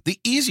TruGreen, the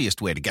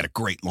easiest way to get a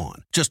great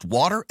lawn. Just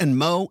water and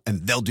mow,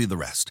 and they'll do the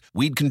rest.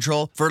 Weed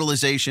control,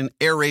 fertilization,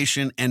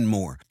 aeration, and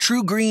more.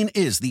 TruGreen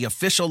is the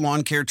official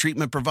lawn care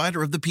treatment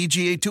provider of the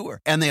PGA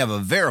Tour, and they have a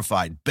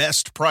verified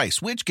best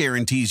price, which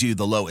guarantees you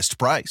the lowest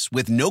price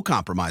with no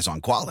compromise on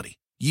quality.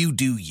 You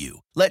do you.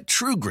 Let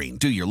TruGreen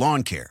do your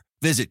lawn care.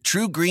 Visit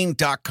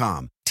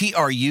TruGreen.com,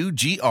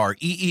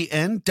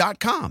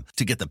 TruGreen.com,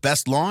 to get the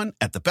best lawn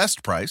at the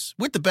best price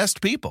with the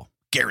best people.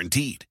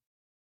 Guaranteed.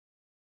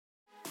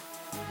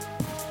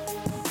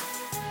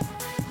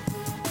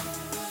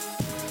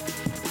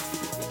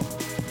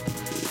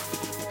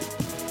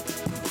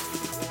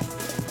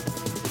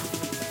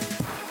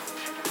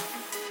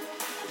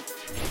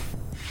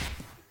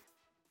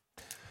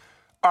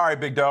 All right,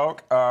 big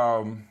dog.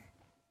 I'm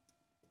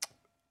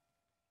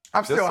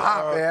still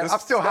hot, man. I'm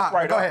still hot.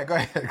 Go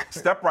ahead.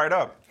 Step right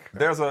up.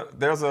 We're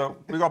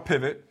gonna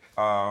pivot.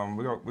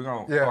 We're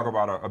gonna talk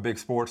about a big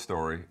sports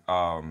story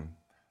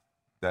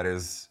that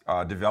is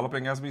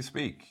developing as we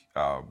speak.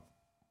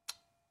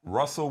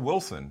 Russell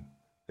Wilson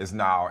is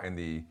now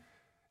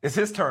it's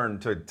his turn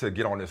to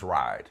get on this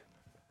ride.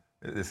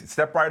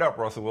 Step right up,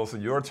 Russell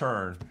Wilson. Your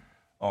turn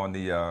on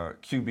the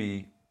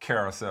QB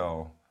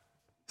carousel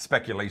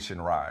speculation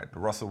ride. The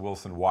Russell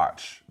Wilson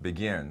watch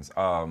begins.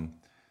 And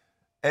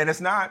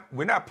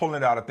we're not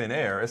pulling it out of thin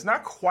air. It's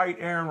not quite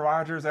Aaron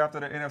Rodgers after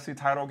the NFC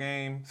title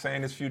game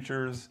saying his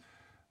future's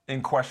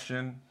in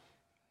question.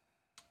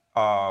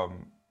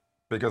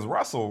 Because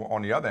Russell,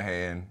 on the other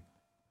hand,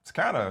 is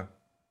kind of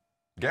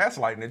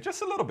gaslighting it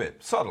just a little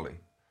bit, subtly.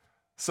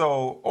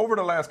 So over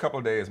the last couple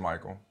of days,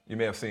 Michael, you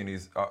may have seen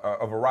these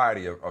a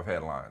variety of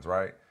headlines,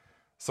 right?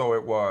 So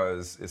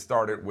it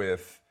started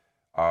with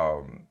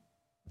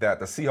that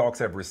the Seahawks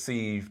have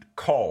received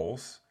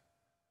calls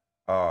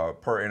per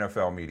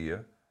NFL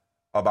media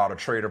about a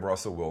trade of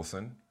Russell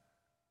Wilson.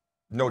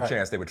 No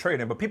chance they would trade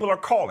him, but people are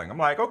calling. I'm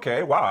like,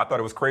 okay, wow, I thought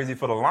it was crazy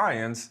for the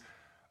Lions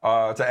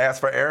to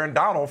ask for Aaron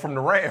Donald from the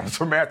Rams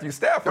for Matthew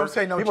Stafford. Don't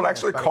say no people chance,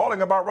 actually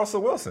calling about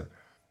Russell Wilson.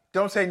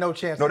 Don't say no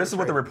chance. No, this is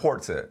what the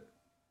report said.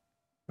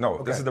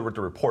 No, this is what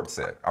the report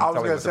said. I'm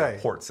telling you what the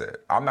report said.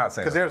 I'm not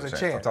saying there's a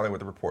chance. I'm telling you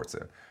what the report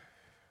said.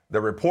 The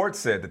report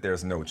said that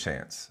there's no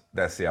chance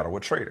that Seattle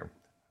would trade him.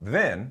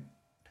 Then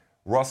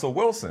Russell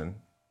Wilson,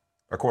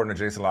 according to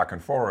Jason La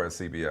Canfora at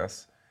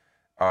CBS,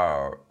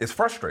 is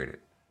frustrated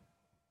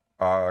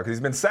because he's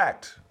been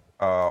sacked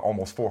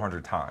almost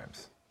 400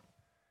 times.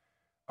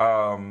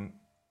 And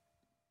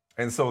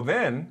so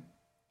then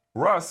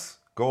Russ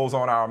goes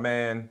on our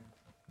man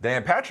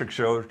Dan Patrick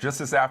show just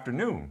this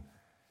afternoon.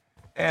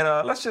 And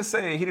let's just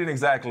say he didn't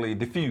exactly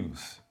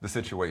diffuse the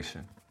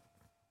situation.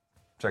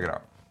 Check it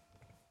out.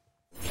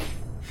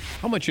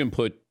 How much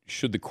input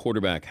should the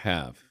quarterback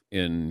have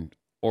in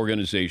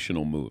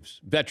organizational moves?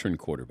 Veteran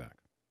quarterback.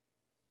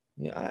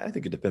 Yeah, I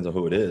think it depends on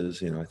who it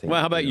is. I think. Well,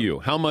 how about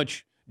you? How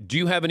much do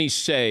you have any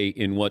say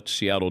in what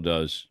Seattle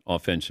does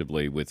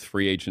offensively with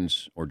free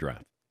agents or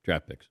draft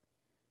picks?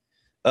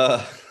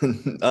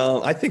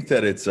 I think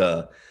that it's,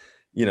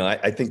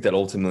 I think that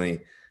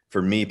ultimately,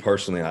 for me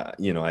personally,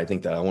 I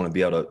think that I want to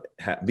be able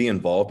to be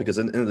involved because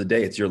at the end of the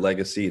day, it's your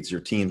legacy, it's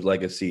your team's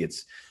legacy,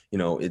 it's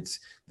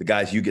the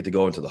guys you get to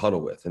go into the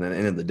huddle with, and at the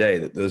end of the day,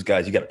 those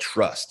guys you got to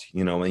trust.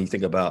 When you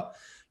think about,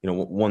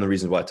 one of the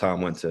reasons why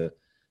Tom went to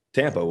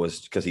Tampa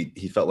was because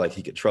he felt like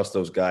he could trust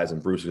those guys,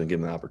 and Bruce was going to give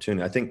him an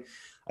opportunity.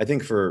 I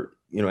think for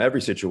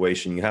every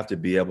situation, you have to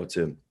be able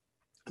to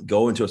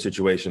go into a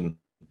situation.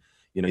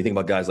 You think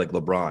about guys like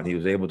LeBron; he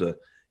was able to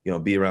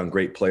be around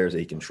great players that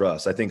he can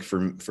trust. I think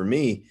for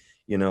me,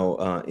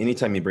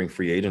 anytime you bring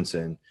free agents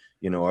in,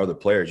 other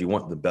players, you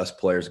want the best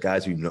players,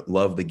 guys who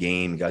love the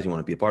game, guys who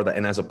want to be a part of that.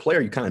 And as a player,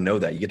 you kind of know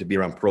that. You get to be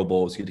around Pro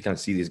Bowls, you get to kind of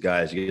see these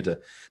guys, you get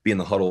to be in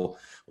the huddle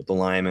with the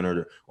linemen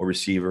or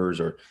receivers,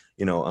 or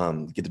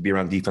get to be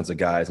around defensive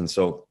guys. And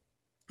so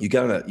you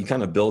kind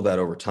of build that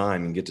over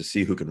time and get to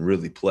see who can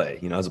really play.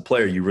 As a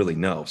player, you really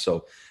know.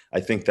 So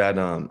I think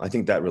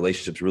that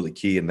relationship's really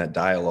key, and that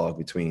dialogue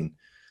between,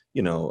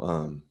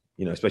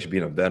 especially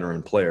being a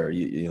veteran player,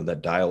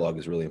 that dialogue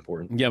is really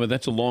important. Yeah, but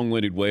that's a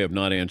long-winded way of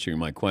not answering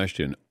my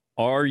question.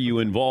 Are you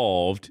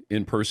involved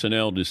in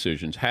personnel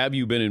decisions? Have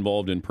you been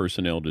involved in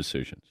personnel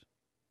decisions?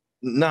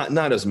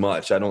 Not as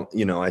much. I don't.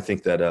 I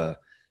think that.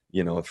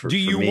 Do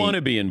you want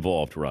to be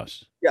involved,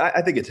 Russ? Yeah,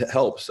 I think it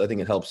helps. I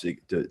think it helps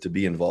to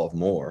be involved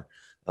more.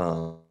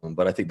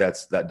 But I think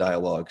that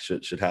dialogue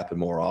should happen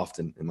more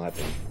often, in my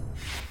opinion.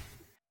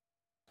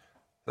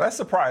 That's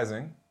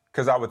surprising,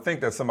 because I would think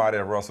that somebody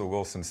of Russell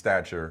Wilson's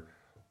stature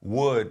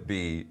would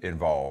be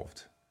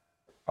involved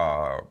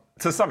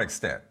to some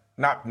extent.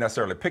 Not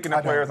necessarily picking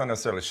the players, not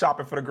necessarily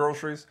shopping for the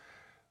groceries,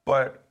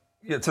 but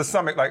to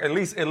some, like at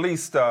least in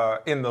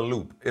the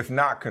loop, if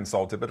not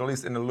consulted, but at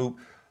least in the loop,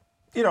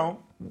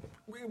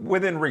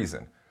 within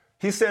reason.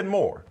 He said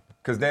more,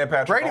 because Dan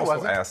Patrick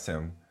asked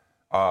him.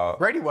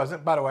 Brady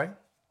wasn't, by the way.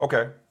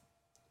 Okay.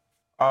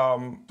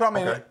 You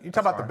talk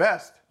about the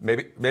best.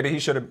 Maybe he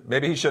should have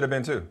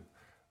been too.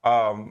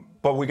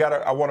 But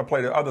I want to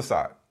play the other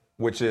side,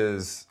 which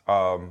is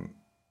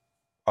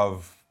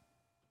of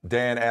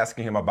Dan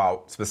asking him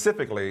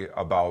specifically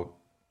about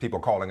people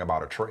calling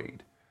about a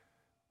trade.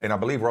 And I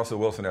believe Russell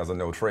Wilson has a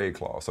no trade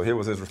clause. So here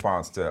was his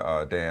response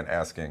to Dan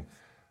asking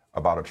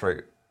about a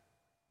trade.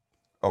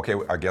 Okay,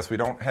 I guess we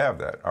don't have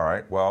that. All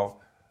right. Well,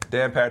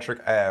 Dan Patrick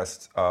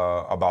asked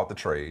about the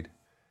trade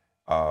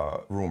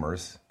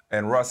rumors,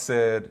 and Russ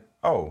said,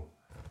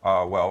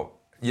 well,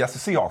 yes, the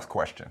Seahawks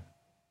question.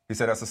 He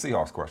said that's the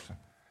Seahawks question.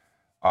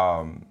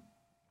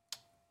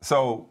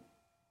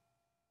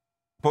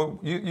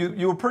 But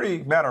you were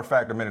pretty matter of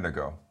fact a minute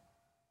ago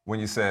when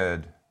you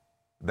said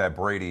that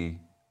Brady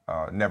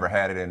never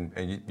had it,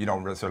 and you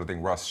don't necessarily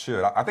think Russ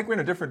should. I think we're in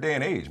a different day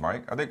and age,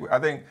 Mike. I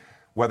think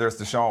whether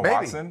it's Deshaun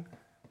Watson,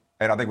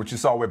 and I think what you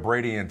saw with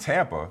Brady in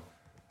Tampa,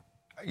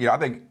 I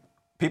think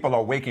people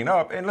are waking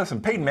up. And listen,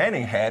 Peyton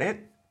Manning had it.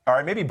 All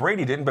right, maybe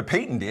Brady didn't, but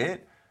Peyton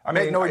did. I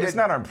mean, it's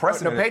not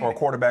unprecedented for a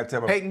quarterback to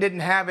have Peyton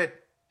didn't have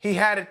it. He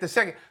had it the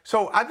second.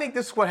 So I think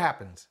this is what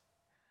happens.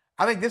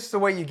 I think this is the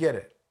way you get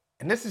it.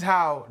 And this is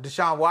how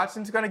Deshaun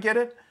Watson's going to get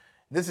it.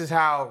 This is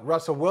how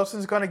Russell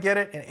Wilson's going to get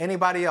it, and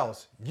anybody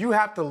else. You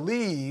have to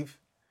leave.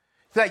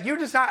 That you're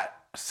just not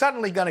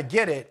suddenly going to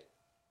get it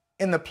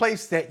in the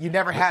place that you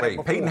never had it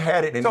before. Peyton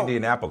had it in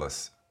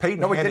Indianapolis.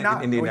 Peyton had it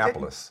in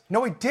Indianapolis.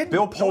 No, he didn't.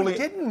 Bill Polian, no, he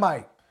didn't,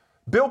 Mike.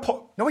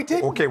 No, he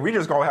didn't. Okay, we're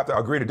just going to have to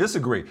agree to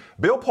disagree.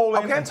 Bill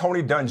Polian and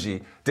Tony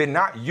Dungy did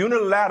not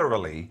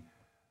unilaterally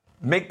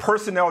make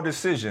personnel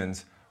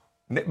decisions.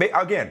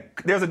 Again,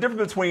 there's a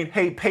difference between,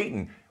 hey,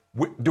 Peyton,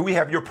 do we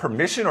have your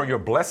permission or your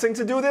blessing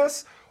to do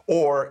this?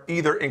 Or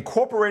either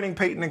incorporating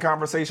Peyton in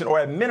conversation or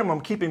at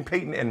minimum keeping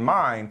Peyton in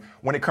mind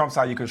when it comes to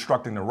how you're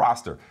constructing the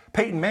roster.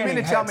 Peyton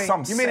Manning had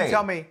some say. You mean to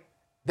tell me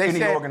they in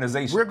said, the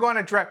organization. We're going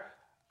to draft.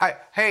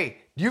 Hey,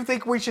 do you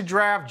think we should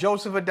draft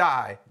Joseph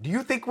Adai? Do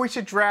you think we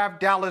should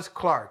draft Dallas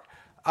Clark?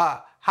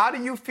 How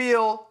do you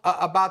feel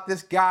about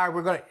this guy?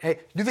 Hey, do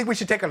you think we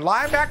should take a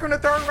linebacker in the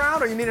third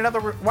round, or you need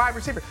another wide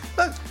receiver?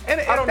 Look,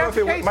 I don't know if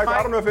it went, Michael.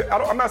 I don't know if it.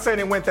 I'm not saying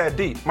it went that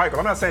deep, Michael.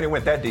 I'm not saying it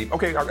went that deep.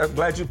 Okay, I'm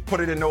glad you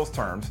put it in those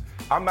terms.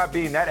 I'm not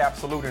being that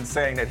absolute in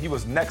saying that he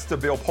was next to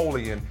Bill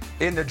Polian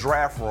in the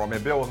draft room,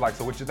 and Bill was like,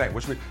 "So what you think?"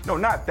 No,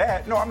 not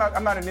that. No, I'm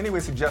not in any way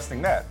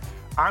suggesting that.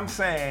 I'm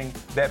saying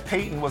that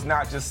Peyton was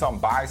not just some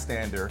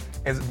bystander.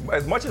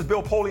 As much as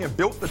Bill Polian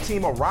built the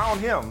team around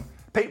him,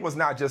 Peyton was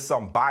not just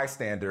some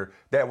bystander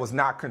that was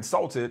not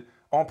consulted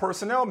on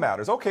personnel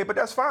matters. Okay, but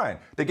that's fine.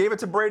 They gave it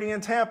to Brady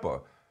in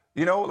Tampa.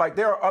 You know, like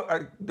there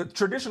are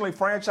traditionally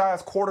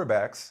franchise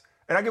quarterbacks,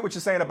 and I get what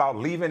you're saying about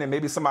leaving and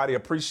maybe somebody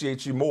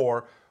appreciates you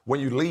more when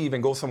you leave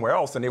and go somewhere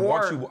else, and they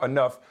want you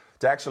enough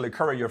to actually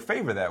curry your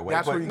favor that way.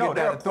 That's but where you no, get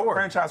there that are authority.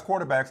 franchise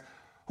quarterbacks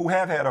who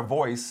have had a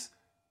voice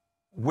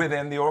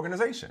within the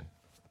organization.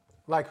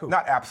 Like who?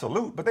 Not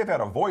absolute, but they've had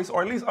a voice,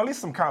 or at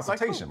least some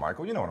consultation, like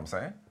Michael. You know what I'm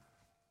saying?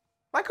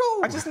 Like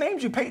who? I just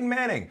named you Peyton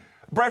Manning,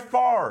 Brett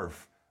Favre,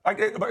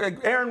 like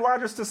Aaron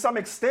Rodgers to some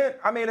extent.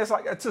 I mean, it's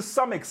like to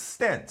some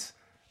extent.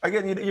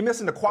 Again, you're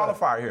missing the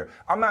qualifier here.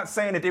 I'm not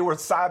saying that they were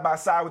side by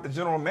side with the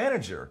general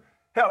manager.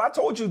 Hell, I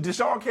told you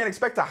Deshaun can't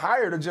expect to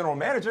hire the general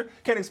manager,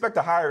 can't expect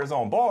to hire his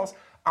own boss.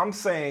 I'm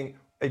saying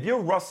if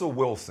you're Russell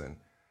Wilson,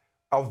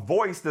 a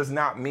voice does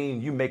not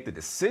mean you make the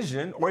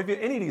decision, or if you're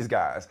any of these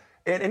guys.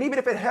 And even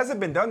if it hasn't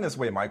been done this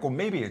way, Michael,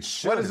 maybe it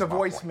should. What does a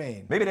voice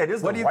mean? Maybe that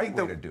is the right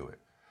way to do it.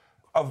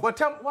 I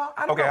don't know.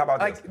 Okay, how about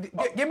this?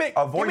 Give me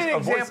an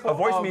example. A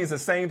voice means the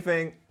same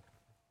thing.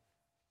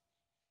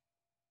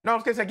 No, I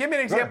was going to say, give me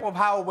an example of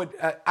how it would,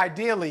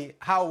 ideally,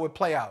 how it would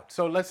play out.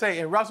 So let's say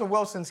in Russell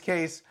Wilson's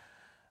case,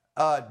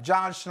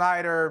 John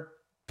Schneider,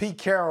 Pete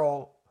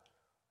Carroll,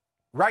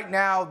 right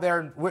now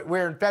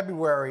we're in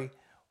February.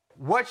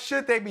 What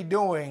should they be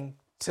doing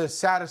to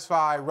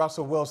satisfy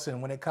Russell Wilson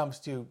when it comes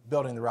to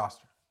building the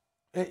roster?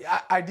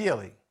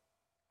 Ideally.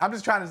 I'm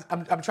trying to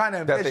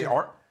envision. That they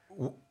aren't.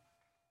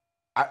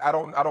 I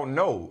don't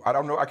know.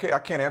 I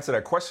can't answer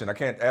that question. I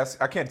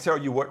can't tell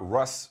you what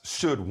Russ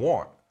should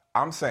want.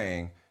 I'm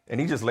saying, and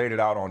he just laid it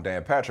out on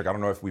Dan Patrick. I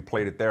don't know if we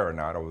played it there or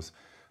not.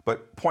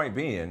 But point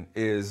being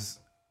is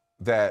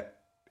that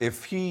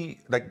if he's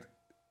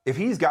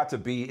got to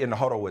be in the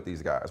huddle with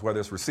these guys, whether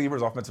it's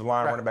receivers, offensive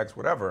line, running backs,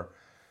 whatever,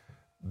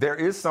 there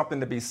is something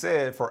to be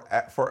said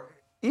for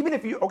even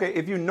if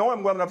you know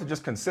him well enough to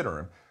just consider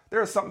him,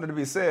 there is something to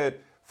be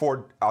said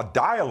for a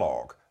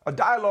dialogue. A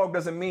dialogue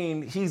doesn't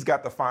mean he's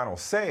got the final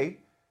say.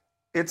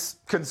 It's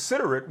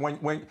considerate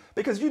when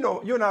because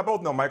you and I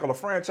both know, Michael, a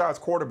franchise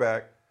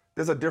quarterback,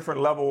 there's a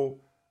different level.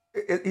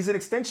 He's an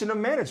extension of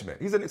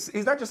management.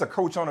 He's not just a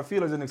coach on the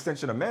field, he's an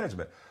extension of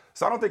management.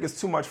 So I don't think it's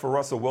too much for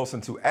Russell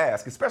Wilson to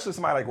ask, especially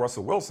somebody like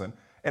Russell Wilson.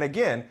 And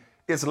again,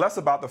 it's less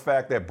about the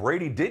fact that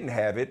Brady didn't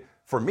have it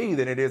for me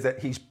than it is that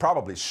he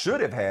probably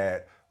should have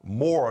had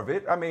more of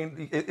it. I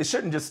mean, it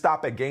shouldn't just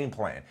stop at game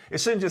plan.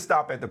 It shouldn't just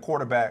stop at the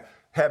quarterback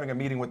having a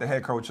meeting with the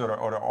head coach or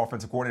the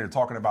offensive coordinator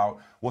talking about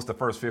what's the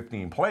first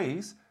 15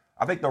 plays.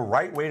 I think the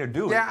right way to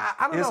do it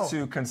is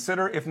to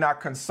consider, if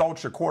not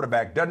consult your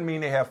quarterback. Doesn't mean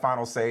they have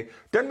final say.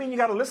 Doesn't mean you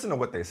got to listen to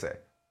what they say.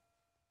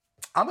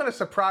 I'm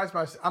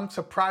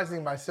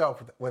surprising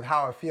myself with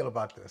how I feel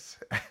about this.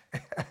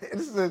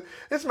 This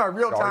is my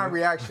real-time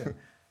reaction.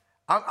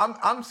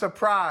 I'm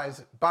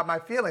surprised by my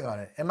feeling on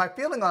it. And my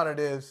feeling on it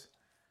is,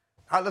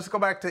 let's go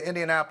back to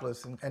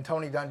Indianapolis and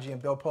Tony Dungy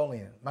and Bill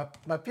Polian.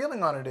 My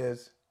feeling on it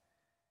is,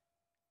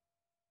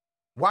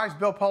 why is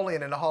Bill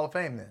Polian in the Hall of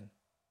Fame then?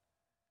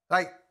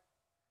 Like,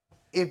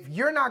 if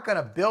you're not going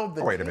to build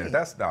the team... Wait a minute,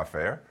 that's not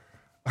fair.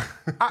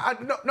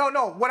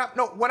 No.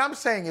 What I'm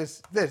saying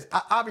is this.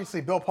 Obviously,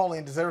 Bill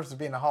Polian deserves to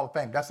be in the Hall of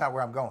Fame. That's not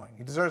where I'm going.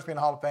 He deserves to be in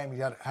the Hall of Fame. He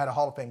had a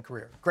Hall of Fame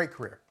career. Great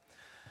career.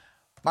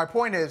 My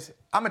point is,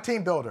 I'm a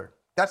team builder.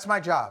 That's my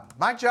job.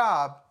 My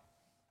job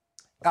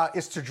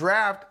is to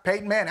draft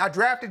Peyton Manning. I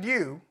drafted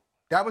you.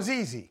 That was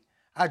easy.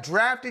 I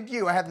drafted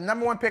you. I had the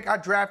number one pick. I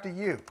drafted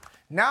you.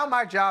 Now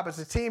my job as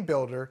a team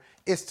builder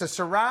is to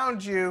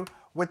surround you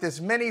with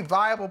as many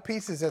viable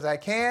pieces as I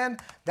can.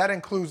 That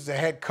includes the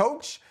head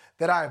coach.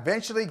 that I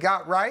eventually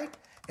got right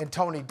in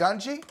Tony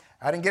Dungy.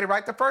 I didn't get it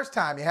right the first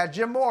time. You had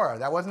Jim Mora.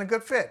 That wasn't a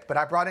good fit, but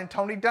I brought in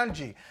Tony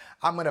Dungy.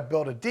 I'm going to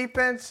build a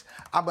defense.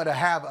 I'm going to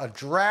have a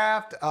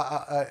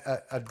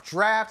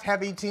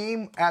draft-heavy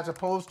team as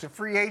opposed to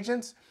free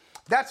agents.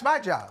 That's my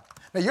job.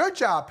 Now, your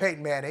job,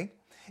 Peyton Manning,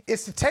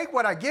 is to take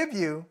what I give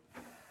you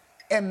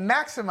and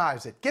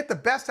maximize it. Get the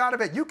best out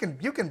of it. You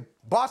can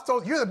boss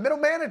those. You're the middle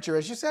manager,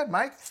 as you said,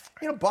 Mike.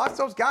 Boss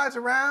those guys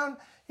around.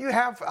 You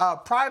have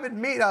private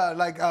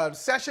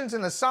sessions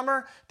in the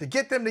summer to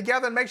get them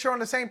together and make sure on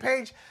the same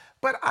page.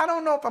 But I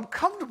don't know if I'm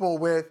comfortable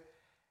with,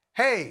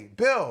 hey,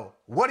 Bill,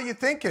 what are you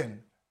thinking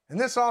in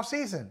this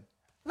offseason?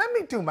 Let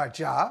me do my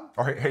job.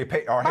 Hey,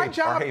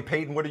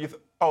 Peyton, what do you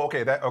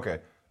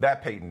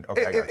that Peyton.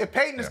 Okay. If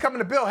Peyton is coming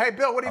to Bill, hey,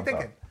 Bill, what are you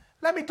thinking? Sorry.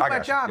 Let me do my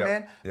job,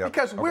 man.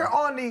 Because we're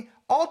on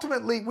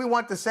ultimately, we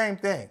want the same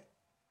thing.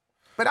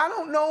 But I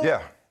don't know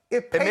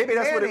if Peyton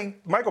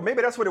Manning... Michael,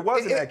 maybe that's what it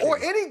was in that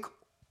case.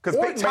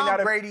 Because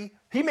Tom Brady...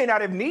 He may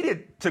not have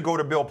needed to go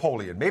to Bill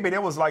Polian. Maybe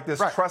there was like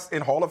this trust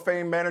in Hall of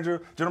Fame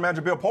general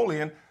manager Bill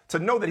Polian to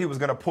know that he was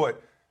going to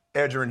put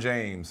Edgerrin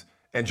James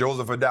and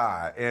Joseph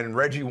Adai and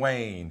Reggie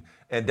Wayne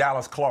and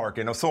Dallas Clark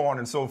and so on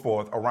and so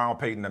forth around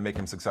Peyton to make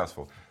him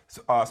successful.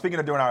 So, speaking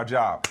of doing our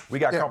job, we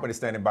got company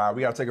standing by.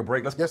 We got to take a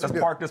break. Let's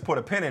park this, put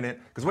a pin in it,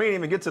 because we didn't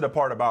even get to the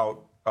part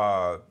about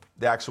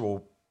the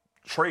actual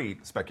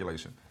trade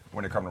speculation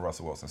when it comes to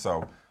Russell Wilson.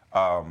 So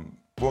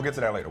we'll get to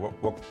that later.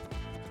 We'll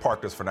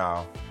park this for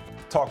now.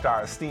 Talk to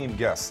our esteemed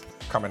guests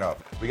coming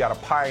up. We got a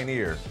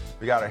pioneer.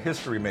 We got a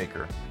history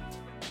maker.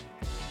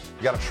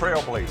 We got a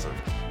trailblazer.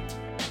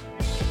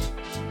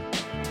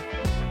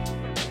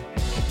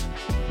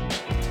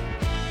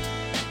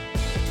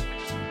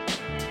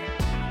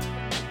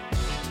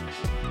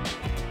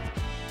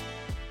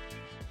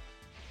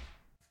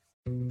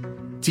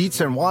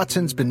 Dietz &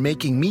 Watson's been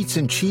making meats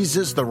and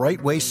cheeses the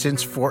right way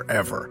since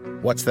forever.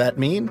 What's that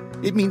mean?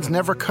 It means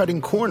never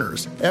cutting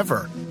corners,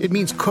 ever. It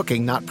means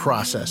cooking, not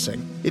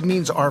processing. It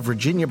means our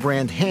Virginia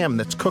brand ham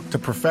that's cooked to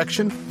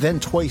perfection, then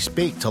twice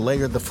baked to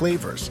layer the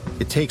flavors.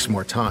 It takes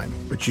more time,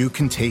 but you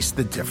can taste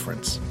the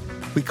difference.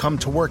 We come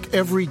to work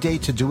every day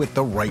to do it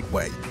the right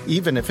way,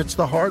 even if it's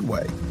the hard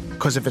way.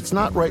 Because if it's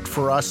not right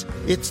for us,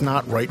 it's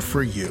not right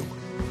for you.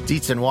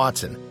 Dietz &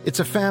 Watson, it's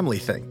a family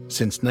thing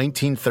since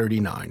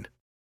 1939.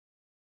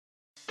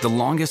 The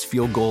longest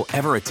field goal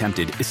ever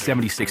attempted is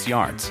 76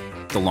 yards.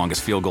 The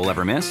longest field goal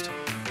ever missed?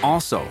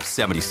 Also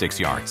 76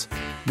 yards.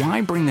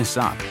 Why bring this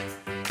up?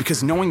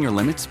 Because knowing your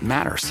limits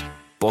matters,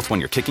 both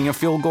when you're kicking a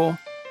field goal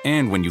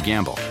and when you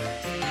gamble.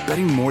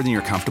 Betting more than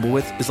you're comfortable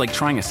with is like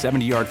trying a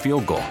 70-yard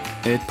field goal.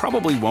 It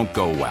probably won't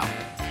go well.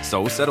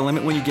 So set a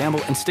limit when you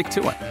gamble and stick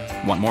to it.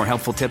 Want more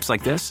helpful tips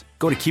like this?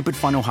 Go to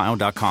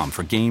keepitfunohio.com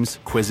for games,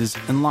 quizzes,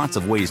 and lots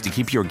of ways to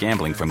keep your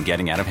gambling from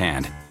getting out of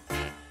hand.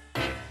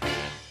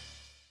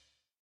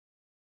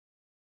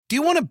 Do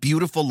you want a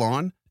beautiful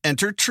lawn?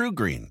 Enter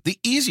TruGreen, the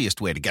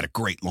easiest way to get a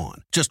great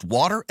lawn. Just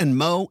water and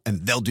mow,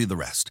 and they'll do the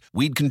rest.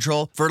 Weed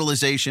control,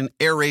 fertilization,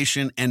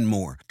 aeration, and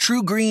more.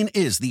 TruGreen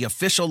is the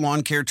official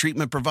lawn care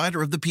treatment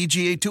provider of the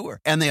PGA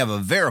Tour, and they have a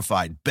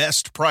verified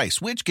best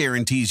price, which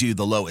guarantees you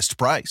the lowest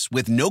price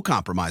with no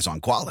compromise on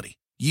quality.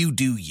 You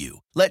do you.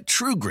 Let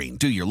TruGreen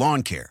do your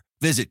lawn care.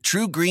 Visit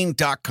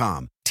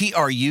TruGreen.com,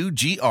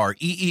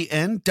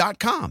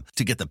 TruGreen.com,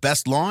 to get the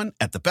best lawn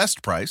at the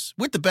best price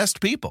with the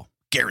best people.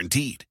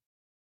 Guaranteed.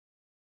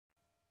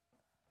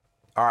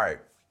 All right.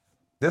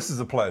 This is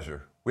a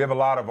pleasure. We have a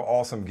lot of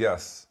awesome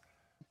guests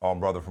on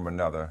Brother from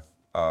Another.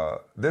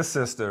 This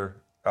sister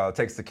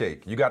takes the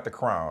cake. You got the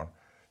crown.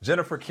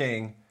 Jennifer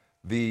King,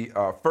 the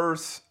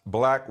first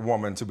black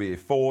woman to be a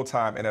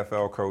full-time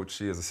NFL coach.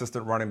 She is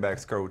assistant running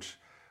backs coach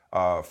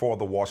for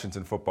the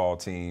Washington football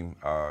team.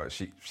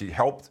 She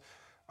helped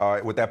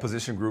with that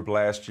position group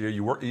last year.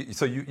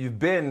 You've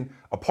been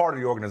a part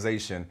of the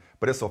organization,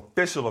 but it's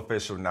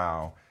official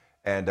now.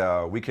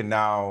 And we can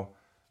now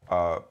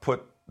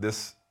put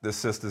this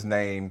sister's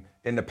name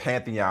in the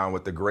pantheon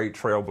with the great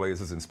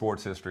trailblazers in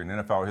sports history and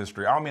NFL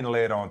history. I don't mean to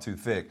lay it on too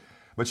thick,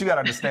 but you got to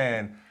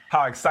understand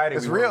how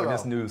excited we were when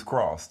this news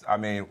crossed. I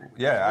mean,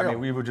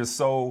 we were just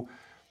so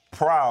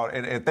proud,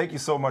 and thank you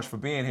so much for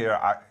being here.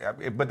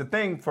 But the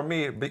thing for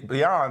me,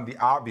 beyond the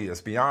obvious,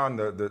 beyond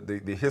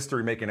the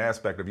history-making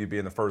aspect of you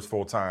being the first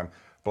full-time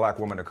black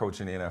woman to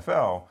coach in the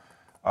NFL,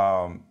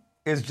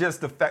 is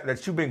just the fact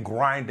that you've been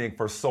grinding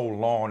for so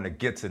long to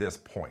get to this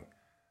point.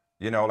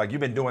 You know, like you've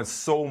been doing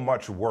so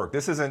much work.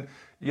 This isn't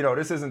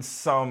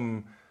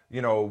some,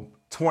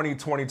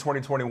 2020,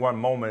 2021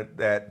 moment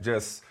that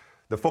just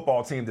the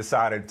football team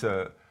decided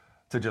to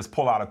just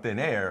pull out of thin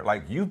air.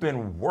 Like, you've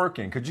been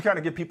working. Could you kind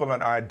of give people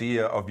an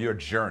idea of your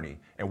journey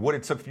and what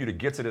it took for you to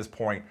get to this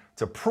point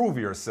to prove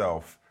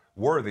yourself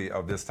worthy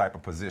of this type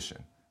of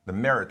position, the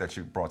merit that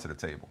you brought to the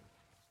table?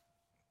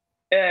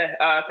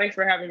 Yeah, thanks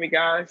for having me,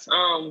 guys.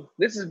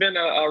 This has been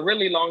a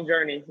really long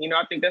journey.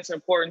 I think that's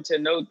important to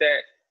note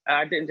that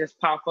I didn't just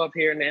pop up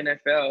here in the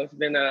NFL. It's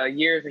been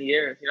years and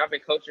years. I've been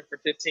coaching for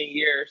 15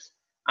 years.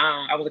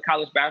 I was a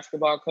college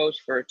basketball coach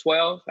for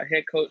 12, a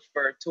head coach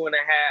for 2.5.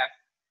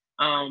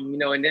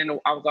 And then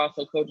I was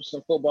also coaching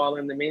some football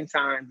in the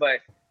meantime.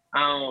 But,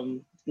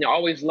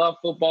 always loved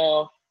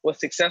football, was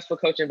successful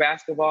coaching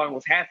basketball and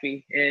was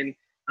happy. And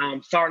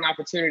saw an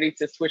opportunity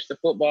to switch to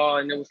football,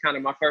 and it was kind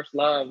of my first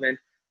love. And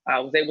I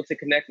was able to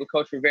connect with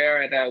Coach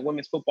Rivera at a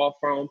women's football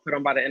forum put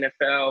on by the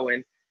NFL,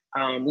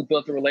 and we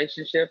built a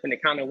relationship, and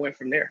it kind of went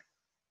from there.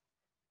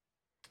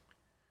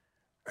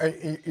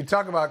 You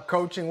talk about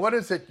coaching. What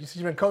is it?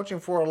 You've been coaching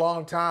for a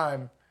long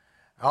time.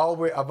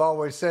 I've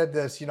always said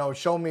this,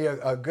 show me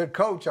a good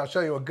coach, I'll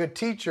show you a good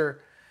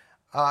teacher.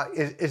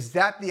 Is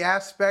that the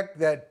aspect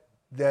that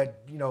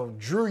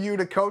drew you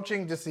to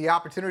coaching, just the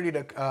opportunity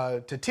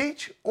to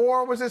teach?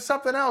 Or was it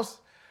something else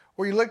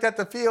where you looked at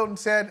the field and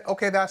said,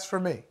 okay, that's for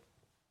me?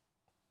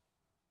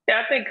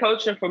 Yeah, I think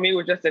coaching for me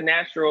was just a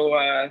natural,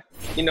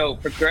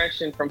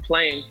 progression from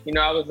playing.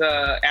 I was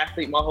an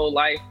athlete my whole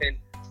life, and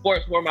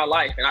sports were my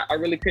life. And I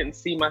really couldn't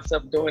see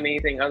myself doing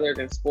anything other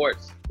than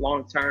sports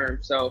long term.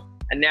 So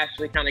I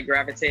naturally kind of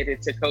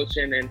gravitated to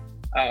coaching, and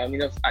I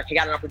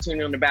got an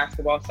opportunity on the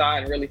basketball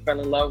side and really fell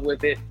in love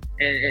with it,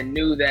 and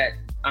knew that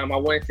I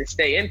wanted to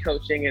stay in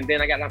coaching. And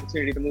then I got an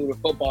opportunity to move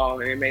to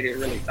football, and it made it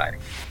really exciting.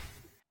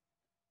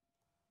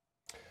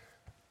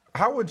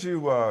 How would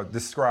you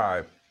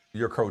describe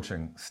your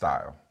coaching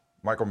style?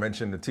 Michael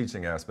mentioned the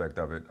teaching aspect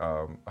of it.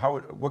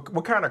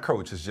 What kind of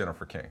coach is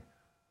Jennifer King?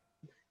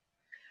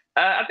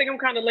 I think I'm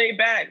kind of laid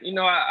back.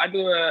 I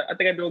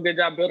think I do a good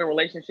job building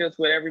relationships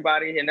with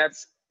everybody, and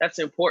that's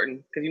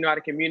important because you know how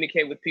to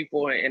communicate with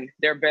people and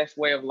their best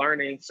way of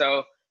learning.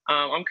 So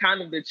I'm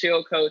kind of the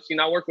chill coach.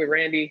 I work with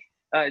Randy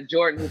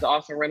Jordan, who's an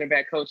awesome running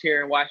back coach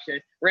here in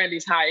Washington.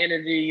 Randy's high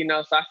energy,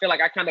 so I feel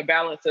like I kind of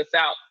balance us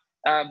out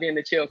being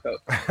the chill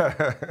coach.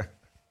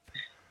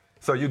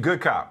 So you good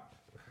cop.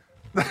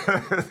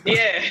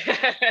 Yeah.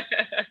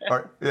 All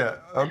right. Yeah.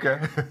 Okay.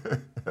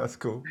 That's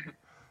cool.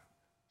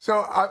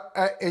 So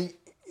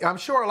I'm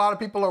sure a lot of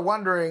people are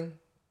wondering,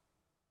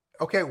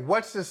 okay,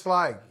 what's this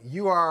like?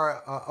 You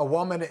are a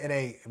woman in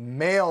a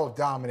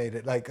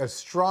male-dominated, like a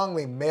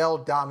strongly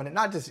male-dominant,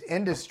 not just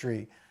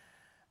industry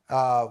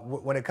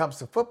when it comes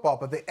to football,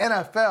 but the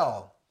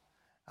NFL,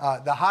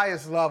 the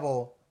highest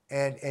level,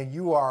 and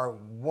you are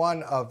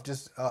one of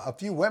just a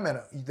few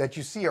women that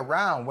you see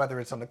around, whether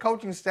it's on the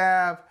coaching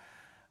staff,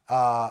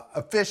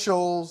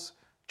 officials,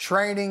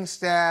 training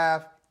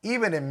staff,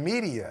 even in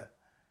media.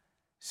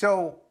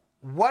 So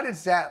what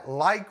is that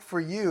like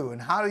for you,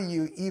 and how do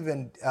you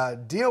even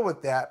deal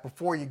with that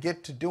before you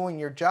get to doing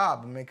your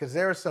job? I mean, because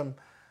there are some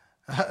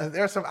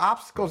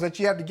obstacles that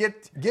you have to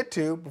get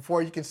to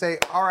before you can say,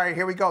 all right,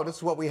 here we go. This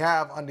is what we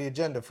have on the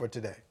agenda for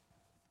today.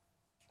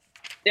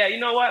 Yeah,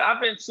 you know what?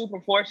 I've been super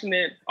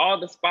fortunate. All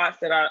the spots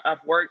that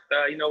I've worked,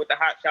 with the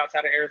hot shots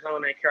out of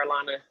Arizona and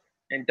Carolina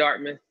and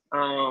Dartmouth,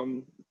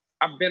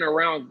 I've been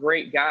around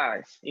great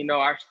guys.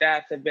 Our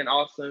staffs have been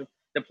awesome.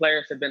 The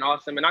players have been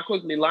awesome. And I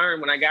quickly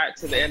learned when I got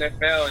to the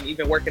NFL and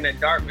even working at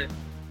Dartmouth,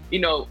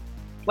 good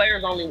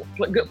players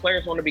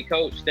want to be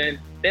coached, and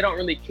they don't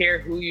really care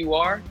who you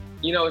are,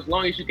 as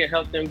long as you can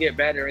help them get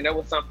better. And that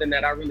was something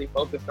that I really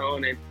focused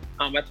on. And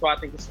that's why I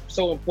think it's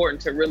so important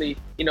to really,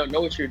 know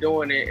what you're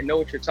doing and know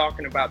what you're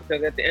talking about,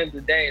 because at the end of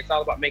the day, it's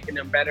all about making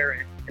them better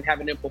and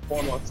having them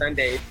perform on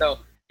Sundays. So,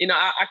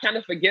 I kind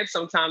of forget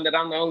sometimes that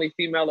I'm the only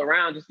female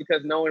around just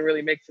because no one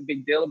really makes a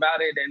big deal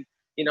about it. And,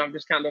 I'm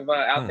just kind of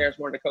out there as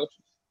one of the coaches.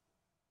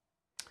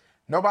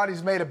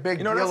 Nobody's made a big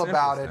deal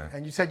about it.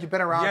 And you said you've been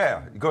around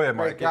go ahead,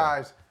 great Mike.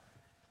 guys.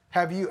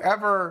 Yeah. Have you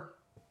ever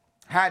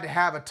had to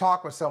have a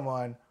talk with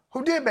someone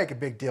who did make a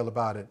big deal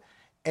about it?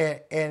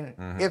 And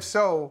if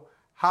so,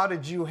 how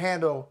did you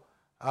handle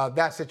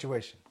that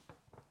situation?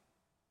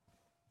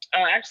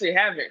 I actually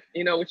haven't,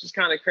 which is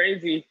kind of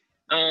crazy.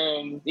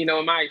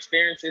 In my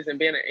experiences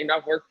and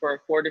I've worked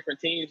for 4 different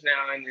teams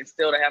now, and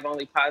still to have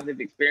only positive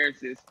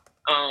experiences.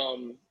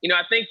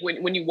 I think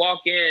when you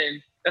walk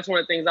in, that's one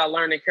of the things I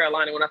learned in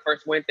Carolina when I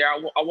first went there.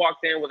 I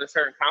walked in with a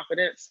certain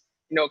confidence,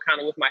 kind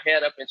of with my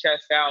head up and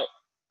chest out.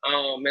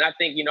 And I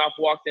think, I've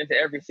walked into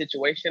every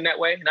situation that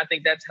way. And I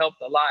think that's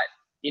helped a lot,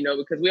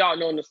 because we all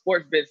know in the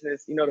sports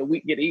business, the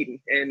weak get eaten.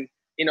 And,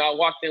 I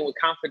walked in with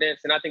confidence,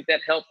 and I think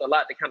that helped a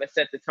lot to kind of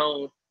set the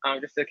tone,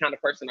 just the kind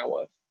of person I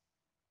was.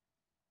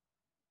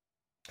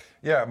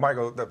 Yeah,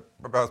 Michael, that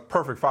was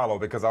perfect follow,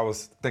 because I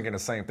was thinking the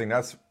same thing.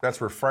 That's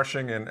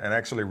refreshing and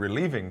actually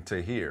relieving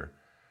to hear,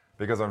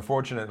 because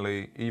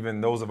unfortunately, even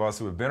those of us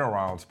who have been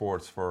around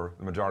sports for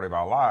the majority of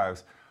our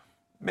lives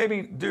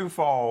maybe do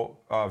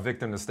fall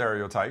victim to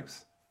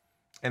stereotypes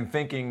and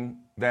thinking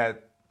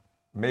that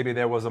maybe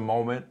there was a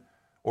moment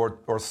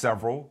or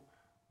several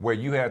where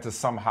you had to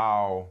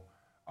somehow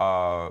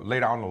lay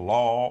down the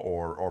law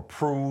or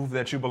prove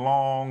that you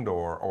belonged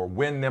or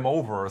win them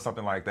over or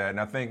something like that. And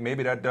I think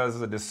maybe that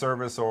does a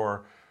disservice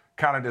or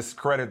kind of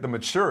discredit the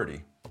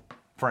maturity,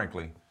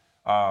 frankly.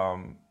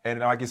 And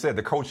like you said,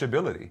 the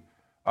coachability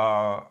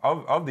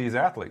of these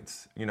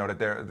athletes, even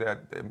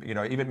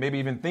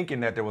thinking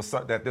that there was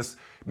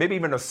maybe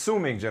even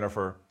assuming,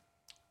 Jennifer,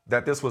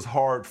 that this was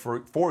hard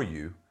for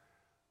you,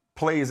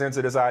 plays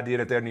into this idea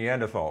that they're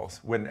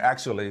Neanderthals when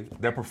actually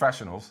they're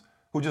professionals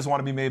who just want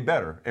to be made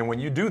better. And when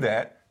you do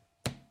that,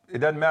 it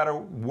doesn't matter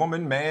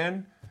woman,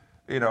 man,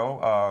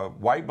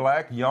 white,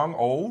 black, young,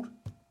 old.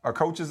 A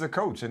coach is a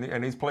coach,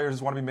 and these players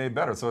just want to be made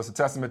better. So it's a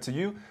testament to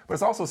you, but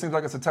it also seems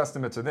like it's a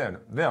testament to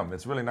them.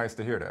 It's really nice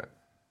to hear that.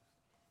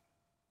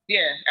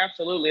 Yeah,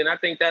 absolutely. And I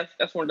think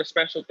that's one of the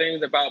special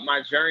things about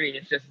my journey.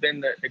 It's just been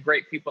the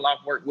great people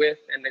I've worked with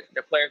and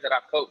the players that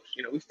I've coached.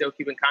 We still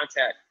keep in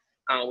contact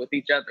with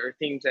each other.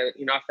 Teams that,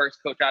 I first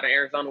coached out in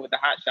Arizona with the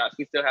Hot Shots.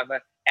 We still have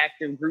an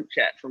active group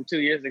chat from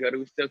 2 years ago that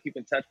we still keep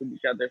in touch with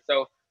each other.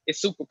 So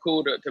it's super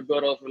cool to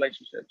build those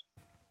relationships.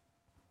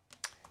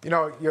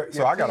 Your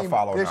so I got to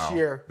follow this now.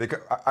 year.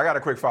 Because I got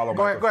a quick follow.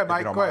 Go ahead,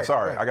 Mike. Go ahead.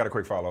 Sorry, I got a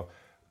quick follow.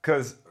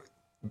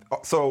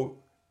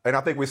 And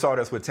I think we saw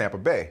this with Tampa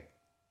Bay.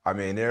 I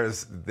mean,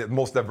 there's the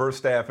most diverse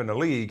staff in the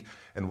league,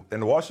 and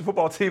the Washington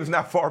football team is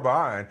not far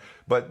behind.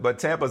 But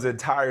Tampa's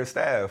entire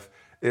staff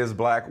is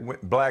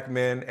black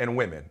men and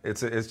women.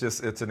 It's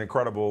an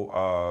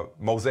incredible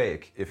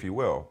mosaic, if you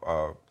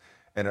will,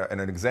 and an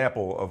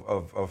example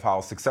of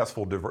how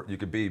successful you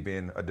could be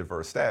being a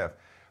diverse staff.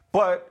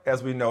 But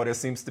as we know, there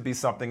seems to be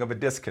something of a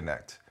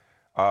disconnect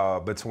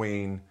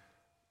between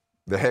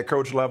the head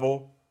coach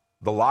level,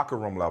 the locker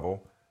room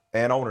level,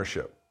 and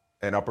ownership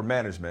and upper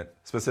management,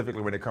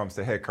 specifically when it comes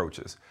to head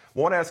coaches. I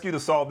won't ask you to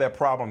solve that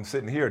problem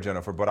sitting here,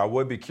 Jennifer, but I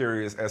would be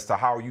curious as to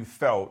how you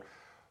felt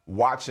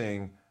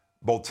watching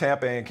both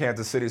Tampa and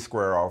Kansas City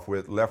square off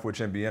with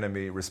Leftwich and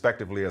Bieniemy,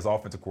 respectively, as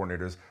offensive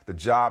coordinators, the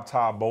job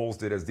Todd Bowles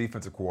did as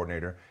defensive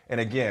coordinator, and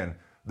again,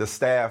 the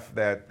staff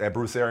that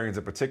Bruce Arians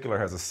in particular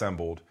has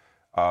assembled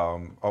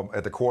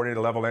at the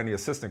coordinator level and the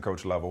assistant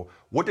coach level.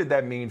 What did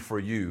that mean for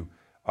you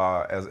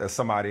as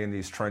somebody in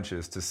these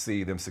trenches to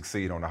see them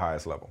succeed on the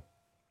highest level?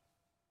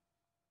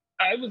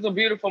 It was a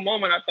beautiful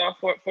moment, I thought,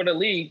 for the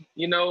league.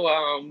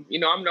 I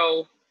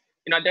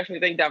definitely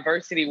think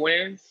diversity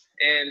wins,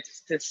 and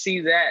to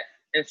see that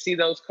and see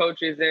those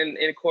coaches in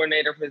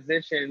coordinator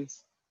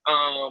positions,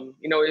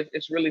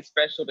 it's really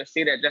special to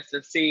see that, just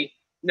to see,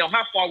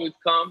 how far we've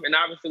come. And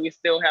obviously we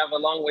still have a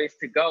long ways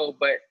to go,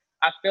 but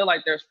I feel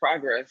like there's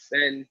progress.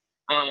 And,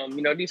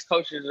 these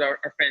coaches are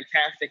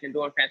fantastic and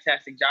doing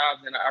fantastic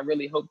jobs. And I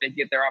really hope they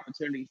get their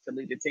opportunities to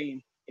lead the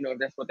team, if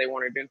that's what they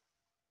want to do.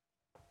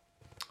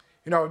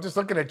 Just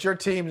looking at your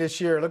team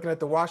this year, looking at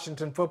the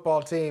Washington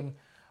football team,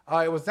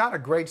 it was not a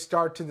great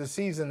start to the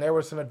season. There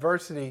was some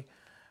adversity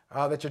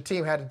that your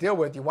team had to deal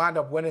with. You wound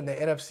up winning the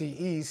NFC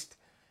East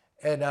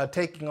and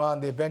taking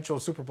on the eventual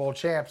Super Bowl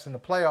champs in the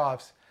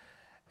playoffs.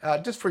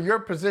 Just for your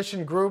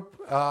position group,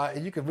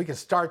 we can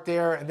start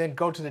there and then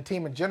go to the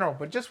team in general.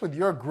 But just with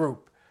your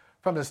group,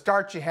 from the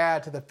start you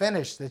had to the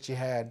finish that you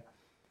had,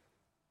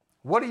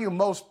 what are you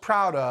most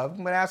proud of? I'm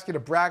going to ask you to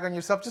brag on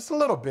yourself just a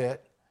little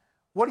bit.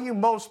 What are you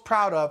most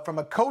proud of from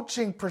a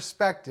coaching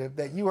perspective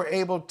that you were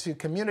able to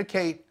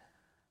communicate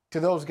to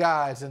those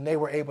guys and they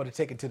were able to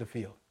take it to the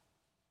field?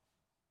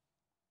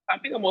 I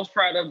think I'm most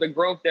proud of the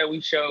growth that we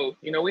showed.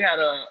 We had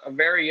a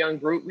very young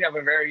group. We have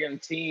a very young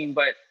team,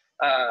 but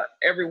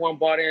everyone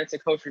bought into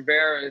Coach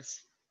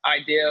Rivera's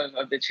idea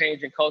of the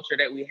change in culture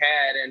that we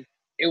had. And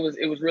it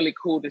was really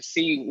cool to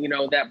see,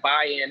 that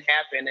buy-in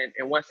happen.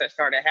 And once that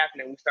started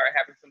happening, we started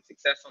having some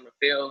success on the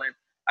field. And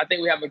I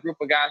think we have a group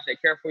of guys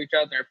that care for each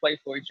other and play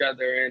for each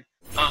other. And,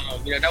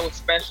 that was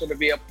special to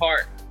be a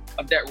part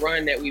of that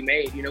run that we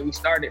made. We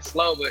started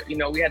slow, but,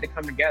 we had to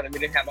come together. We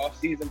didn't have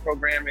off-season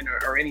programming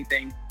or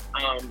anything,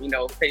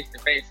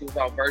 face-to-face. It was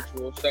all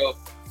virtual. So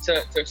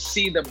to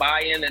see the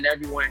buy-in that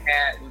everyone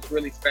had was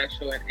really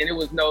special. And it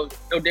was no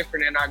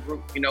different in our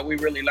group. We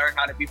really learned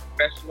how to be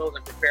professionals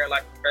and prepare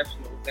like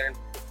professionals. And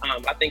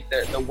I think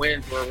the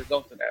wins were a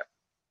result of that.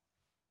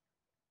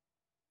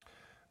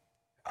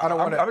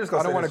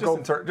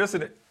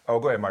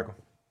 Go ahead, Michael.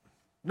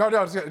 No,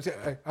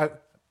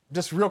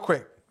 just real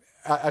quick.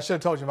 I should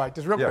have told you, Mike,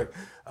 just real quick.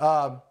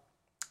 I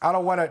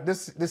don't want to,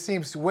 this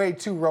seems way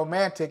too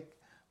romantic,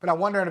 but I'm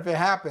wondering if it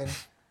happened,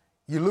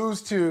 you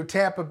lose to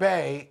Tampa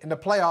Bay in the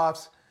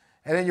playoffs,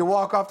 and then you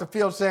walk off the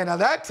field saying, now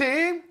that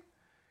team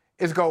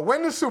is going to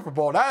win the Super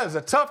Bowl. That is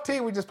a tough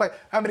team we just played.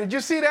 Did you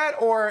see that,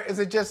 or is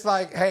it just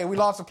like, hey, we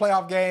lost a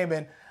playoff game,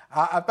 and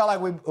I felt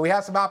like we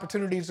had some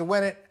opportunities to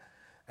win it,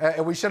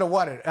 and we should have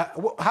won it.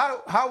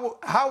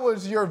 How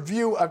was your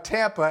view of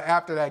Tampa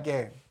after that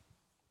game?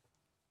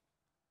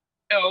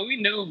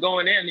 We knew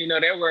going in,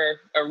 they were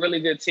a really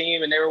good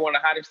team, and they were one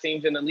of the hottest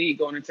teams in the league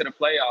going into the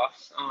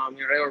playoffs.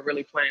 They were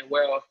really playing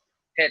well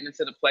heading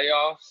into the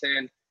playoffs,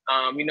 and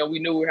we knew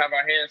we would have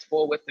our hands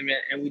full with them,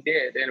 and we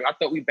did. And I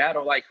thought we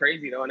battled like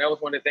crazy, though, and that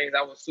was one of the things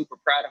I was super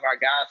proud of our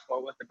guys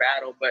for, was the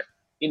battle. But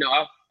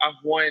I've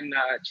won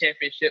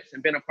championships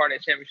and been a part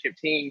of championship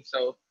teams,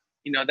 so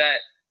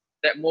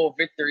that more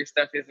victory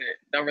stuff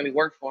don't really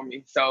work for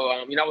me. So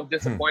I was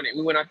disappointed.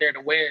 We went out there to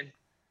win.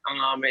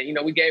 And,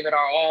 we gave it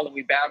our all and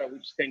we battled. We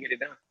just couldn't get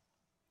it done.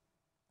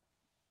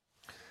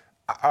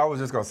 I was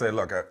just going to say,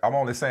 look, I'm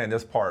only saying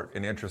this part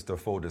in the interest of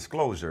full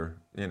disclosure,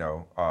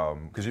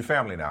 because you're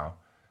family now.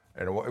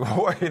 And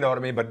you know what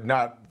I mean? But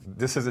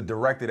this isn't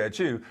directed at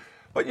you.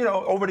 But,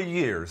 over the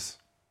years,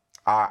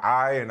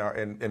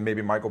 and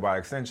maybe Michael by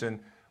extension,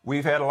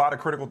 we've had a lot of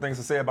critical things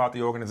to say about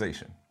the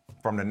organization,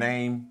 from the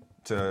name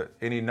to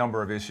any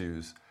number of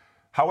issues.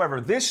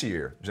 However, this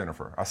year,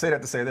 Jennifer, I say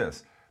that to say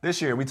this.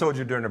 This year, we told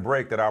you during the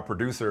break that our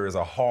producer is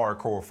a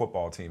hardcore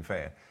football team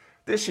fan.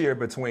 This year,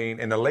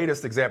 and the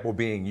latest example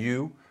being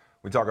you,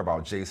 we talk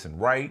about Jason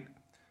Wright.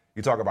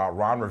 You talk about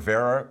Ron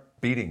Rivera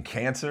beating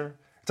cancer.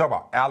 You talk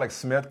about Alex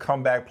Smith,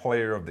 comeback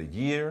player of the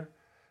year.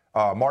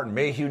 Martin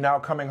Mayhew now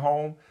coming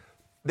home.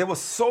 There was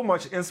so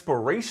much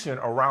inspiration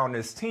around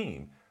this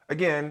team.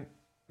 Again,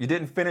 you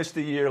didn't finish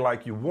the year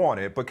like you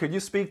wanted, but could you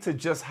speak to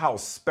just how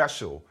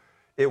special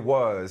it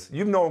was?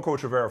 You've known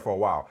Coach Rivera for a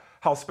while.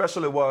 How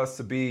special it was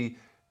to be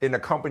in the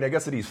company, I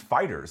guess, of these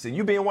fighters, and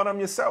you being one of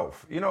them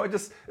yourself.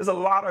 There's a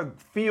lot of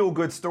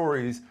feel-good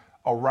stories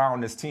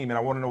around this team, and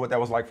I want to know what that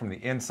was like from the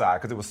inside,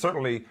 because it was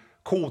certainly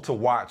cool to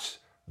watch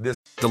this.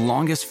 The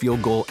longest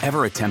field goal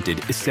ever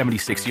attempted is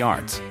 76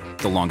 yards.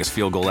 The longest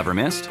field goal ever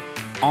missed?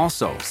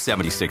 Also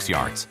 76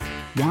 yards.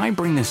 Why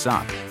bring this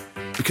up?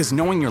 Because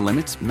knowing your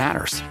limits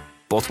matters,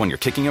 both when you're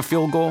kicking a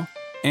field goal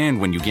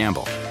and when you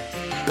gamble.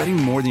 Betting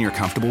more than you're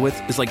comfortable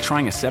with is like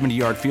trying a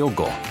 70-yard field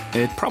goal.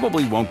 It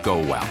probably won't go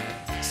well.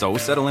 So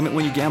set a limit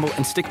when you gamble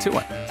and stick to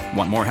it.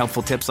 Want more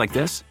helpful tips like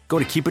this? Go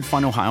to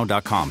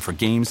keepitfunohio.com for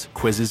games,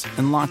 quizzes,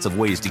 and lots of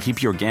ways to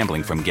keep your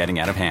gambling from getting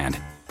out of hand.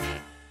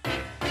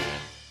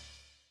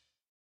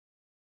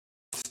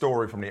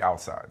 Story from the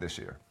outside this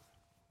year.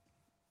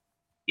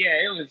 Yeah,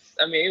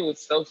 it was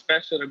so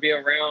special to be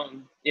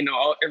around,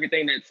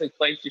 everything that took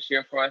place this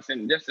year for us.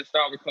 And just to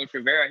start with Coach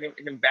Rivera,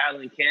 him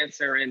battling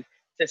cancer, and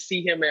to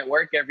see him at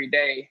work every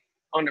day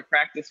on the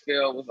practice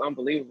field was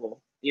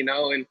unbelievable,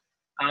 and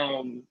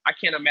I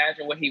can't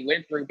imagine what he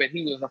went through, but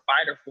he was a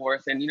fighter for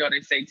us. And,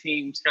 they say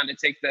teams kind of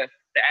take the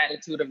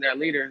attitude of their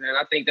leaders. And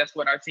I think that's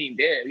what our team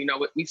did.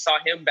 We saw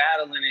him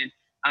battling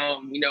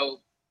and,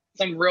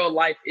 some real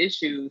life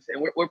issues,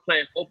 and we're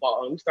playing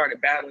football, and we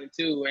started battling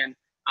too. And,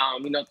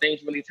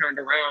 things really turned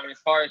around as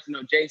far as,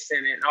 Jason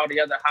and all the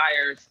other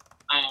hires.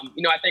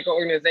 I think our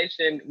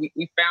organization,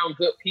 we found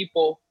good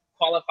people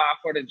qualify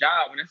for the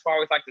job. And that's why I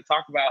always like to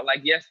talk about,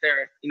 like, yes,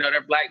 they're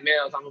black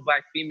males. I'm a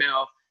black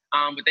female.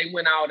 But they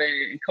went out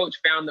and Coach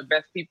found the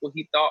best people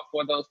he thought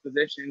for those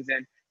positions,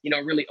 and,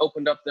 really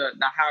opened up the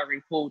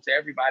hiring pool to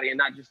everybody and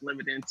not just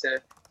limited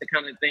to the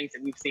kind of things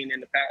that we've seen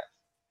in the past.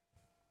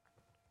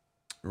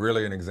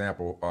 Really an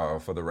example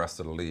for the rest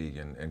of the league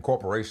and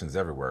corporations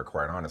everywhere,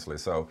 quite honestly.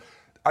 So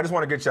I just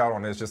want to get you out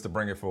on this just to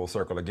bring it full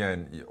circle.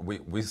 Again,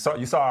 you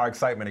saw our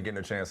excitement in getting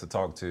a chance to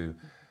talk to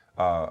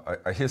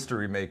a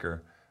history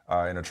maker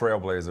and a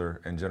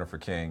trailblazer in Jennifer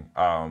King.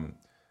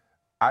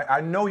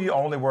 I know you're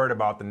only worried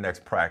about the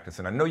next practice,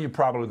 and I know you're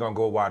probably going to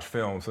go watch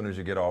film as soon as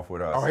you get off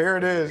with us. Oh, here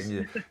it is.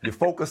 And you're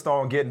focused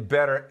on getting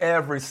better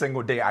every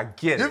single day. I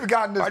get it. You've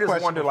gotten this question. I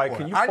just wonder,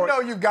 I know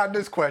you've gotten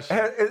this question.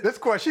 This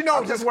question.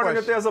 I'm just wondering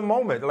if there's a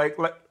moment,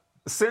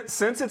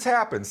 since it's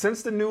happened,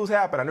 since the news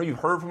happened. I know you've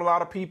heard from a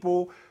lot of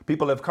people.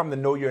 People have come to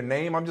know your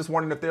name. I'm just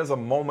wondering if there's a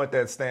moment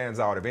that stands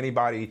out. If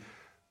anybody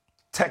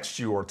text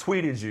you or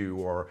tweeted you,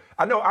 or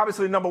I know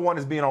obviously number one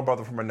is being on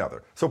Brother from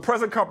Another. So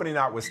present company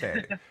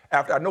notwithstanding.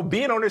 I know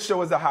being on this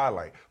show is the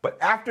highlight, but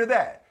after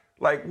that,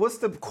 what's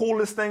the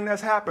coolest thing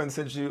that's happened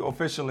since you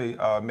officially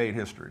made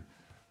history?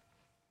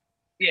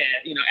 Yeah,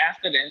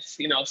 after this,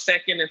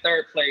 second and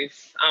third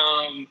place,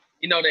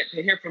 that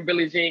to hear from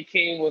Billie Jean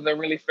King was a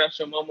really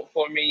special moment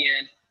for me,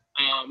 and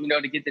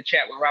to get to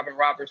chat with Robin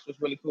Roberts was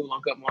really cool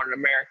on Good Morning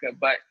America.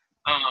 But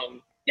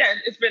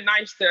it's been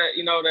nice to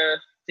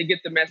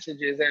get the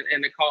messages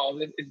and the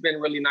calls. It's been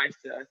really nice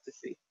to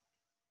see.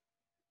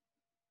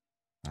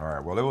 All right.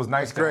 Well, it was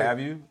nice to have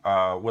you.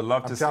 Would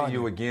love to see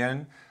you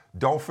again.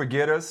 Don't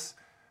forget us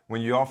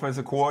when you're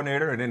offensive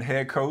coordinator and then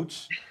head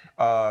coach.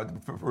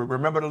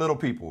 Remember the little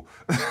people.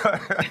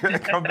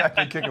 Come back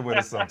and kick it with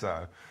us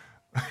sometime.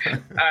 All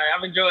right.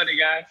 I've enjoyed it,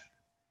 guys.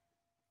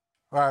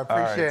 All right.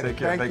 Appreciate it. Take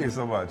care. Thank you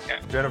so much. Yeah.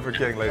 Jennifer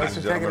King, ladies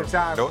and gentlemen. Taking the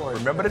time for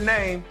remember the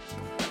name.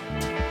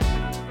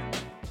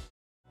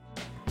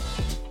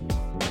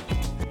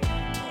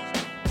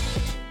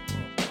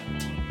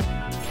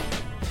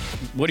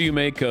 What do you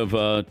make of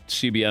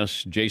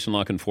CBS Jason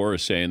La Canfora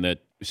saying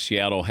that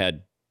Seattle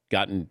had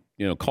gotten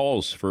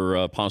calls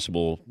for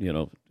possible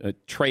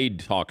trade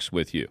talks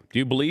with you? Do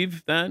you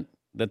believe that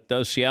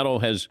Seattle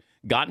has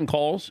gotten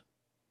calls?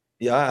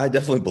 Yeah, I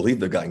definitely believe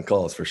they've gotten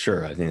calls for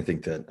sure. I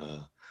think that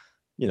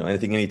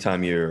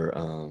anytime you're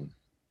a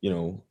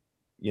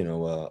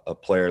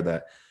player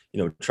that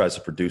tries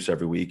to produce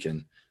every week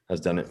and has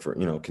done it for,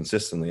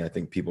 consistently, I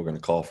think people are going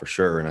to call for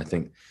sure. And I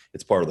think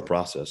it's part of the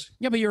process.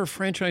 Yeah, but you're a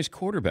franchise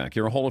quarterback.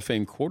 You're a Hall of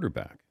Fame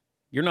quarterback.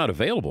 You're not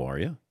available, are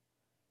you?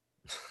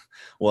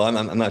 Well,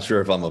 I'm not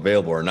sure if I'm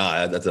available or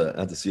not. That's a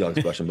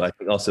Seahawks question. But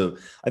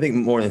I think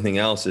more than anything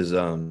else is,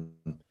 I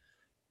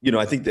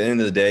think at the end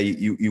of the day,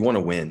 you want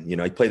to win. You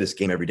play this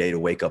game every day to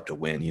wake up to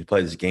win. You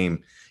play this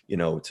game,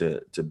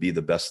 to be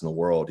the best in the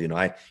world.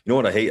 I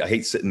hate? I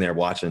hate sitting there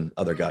watching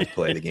other guys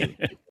play the game.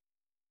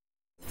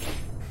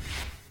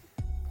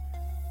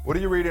 What do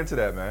you read into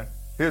that, man?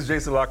 Here's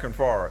Jason La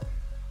Canfora.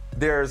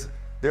 There's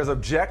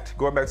object,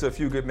 going back to A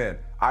Few Good Men.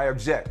 I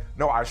object.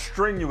 No, I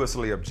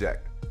strenuously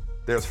object.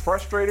 There's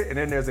frustrated, and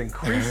then there's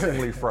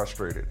increasingly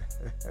frustrated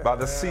by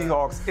the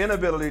Seahawks'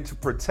 inability to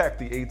protect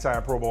the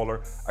 8-time Pro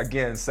Bowler.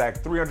 Again, sacked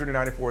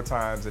 394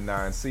 times in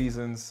 9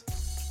 seasons.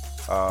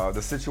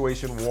 The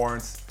situation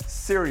warrants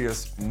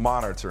serious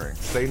monitoring.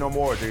 Say no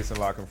more, Jason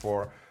La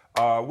Canfora.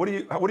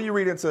 What do you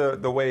read into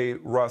the way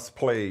Russ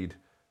played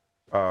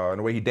and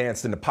the way he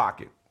danced in the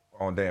pocket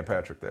on Dan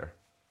Patrick there?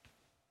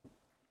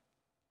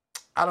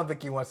 I don't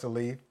think he wants to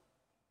leave.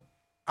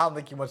 I don't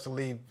think he wants to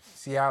leave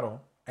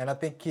Seattle. And I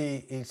think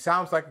he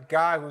sounds like a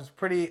guy who's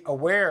pretty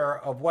aware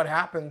of what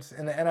happens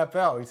in the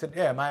NFL. He said,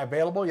 yeah, am I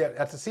available? Yeah,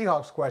 that's a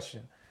Seahawks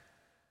question.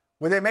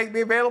 Will they make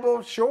me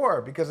available?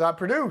 Sure, because I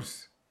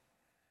produce.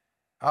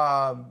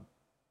 I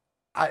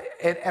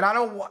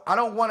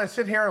don't want to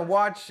sit here and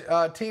watch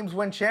teams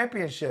win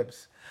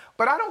championships.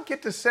 But I don't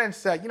get the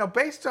sense that,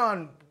 based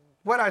on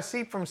what I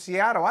see from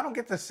Seattle, I don't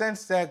get the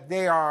sense that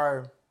they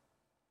are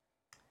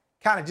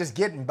kind of just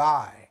getting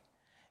by.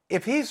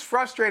 If he's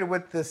frustrated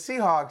with the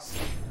Seahawks,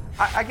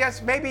 I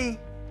guess maybe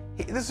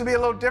this would be a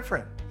little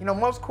different.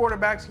 Most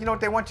quarterbacks, you know what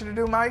they want you to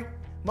do, Mike?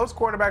 Most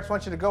quarterbacks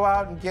want you to go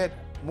out and get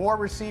more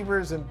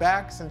receivers and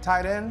backs and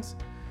tight ends.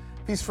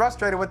 If he's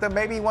frustrated with them,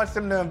 maybe he wants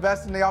them to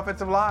invest in the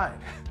offensive line.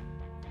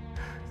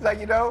 It's like,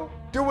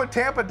 do what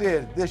Tampa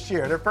did this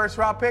year. Their first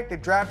round pick, they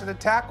drafted a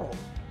tackle.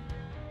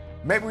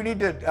 Maybe we need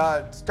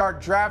to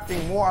start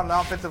drafting more on the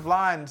offensive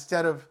line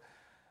instead of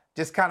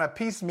just kind of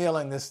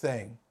piecemealing this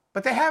thing.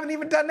 But they haven't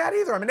even done that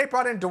either. I mean, they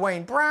brought in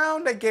Dwayne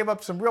Brown. They gave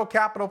up some real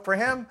capital for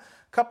him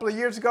a couple of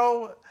years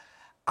ago.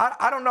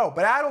 I don't know,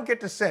 but I don't get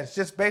the sense,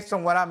 just based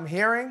on what I'm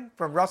hearing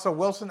from Russell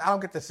Wilson, I don't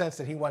get the sense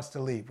that he wants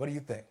to leave. What do you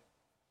think?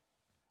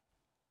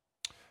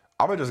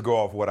 I'm going to just go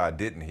off what I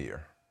didn't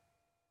hear.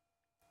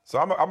 So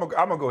I'm going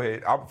to go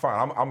ahead. I'm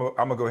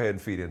going to go ahead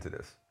and feed into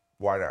this.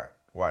 Why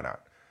not?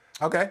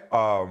 Okay.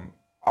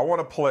 I want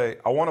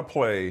to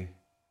play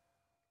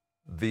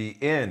the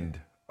end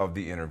of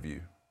the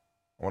interview.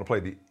 I want to play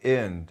the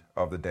end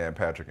of the Dan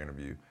Patrick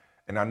interview.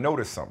 And I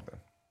noticed something.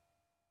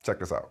 Check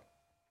this out.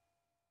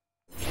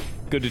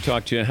 Good to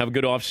talk to you. Have a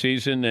good off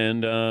season,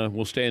 and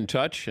we'll stay in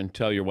touch and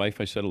tell your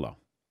wife I said hello.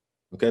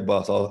 Okay,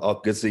 boss.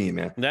 I'll good seeing you,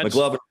 man.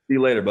 McLovin, see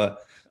you later, bud.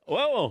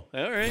 Whoa, all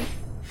right.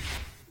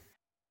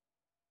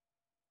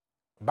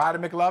 Bye to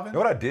McLovin. You know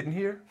what I didn't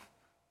hear?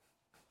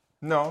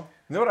 No.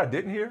 You know what I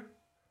didn't hear?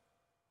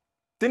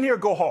 Didn't hear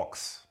Go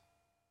Hawks.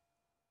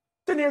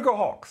 Didn't hear Go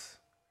Hawks.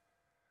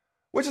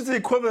 Which is the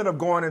equivalent of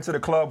going into the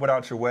club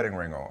without your wedding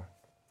ring on.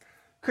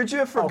 Could you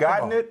have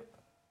forgotten it?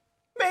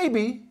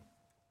 Maybe.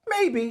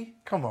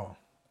 Come on.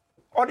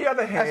 On the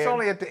other hand, that's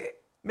only at the.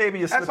 Maybe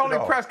you slipped That's only it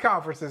off. press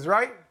conferences,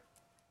 right?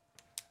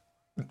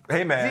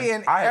 Hey man, Is he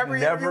in I have every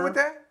never. interview with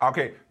that?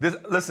 Okay,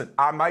 listen.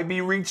 I might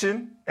be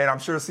reaching, and I'm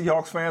sure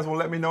Seahawks fans will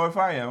let me know if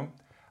I am.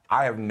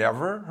 I have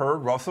never heard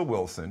Russell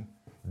Wilson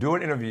do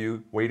an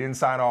interview where he didn't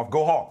sign off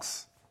 "Go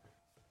Hawks."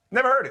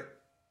 Never heard it.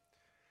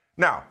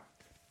 Now,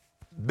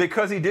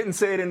 because he didn't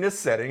say it in this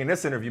setting, in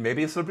this interview,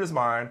 maybe it slipped his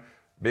mind.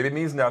 Maybe it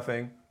means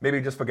nothing. Maybe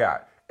he just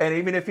forgot. And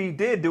even if he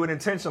did do it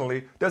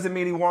intentionally, doesn't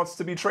mean he wants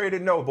to be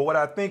traded. No. But what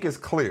I think is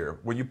clear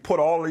when you put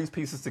all these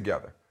pieces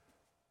together.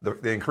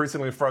 The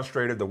increasingly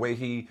frustrated, the way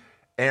he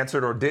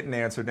answered or didn't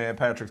answer Dan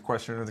Patrick's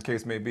question, as the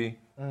case may be.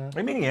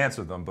 I mean, he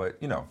answered them, but,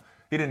 he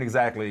didn't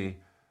exactly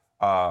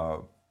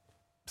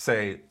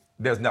say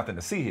there's nothing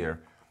to see here.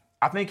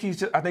 I think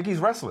he's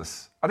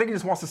restless. I think he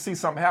just wants to see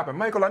something happen.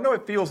 Michael, I know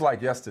it feels like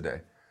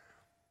yesterday,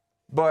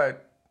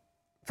 but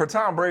for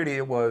Tom Brady,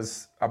 it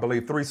was, I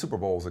believe, 3 Super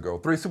Bowl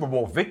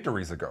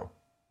victories ago.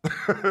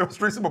 It was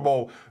 3 Super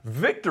Bowl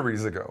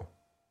victories ago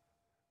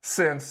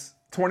since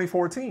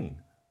 2014.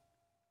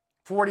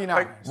 49.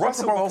 Like Russell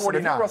Super Bowl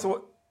Wilson, 49.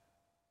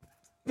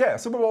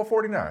 Super Bowl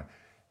 49.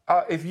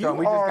 If you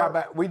we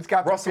just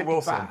got Russell 55.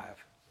 Wilson,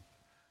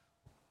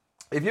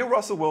 if you're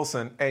Russell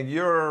Wilson and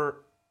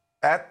you're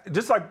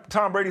just like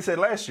Tom Brady said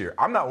last year,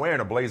 I'm not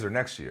wearing a blazer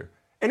next year.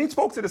 And he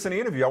spoke to this in the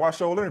interview. I watched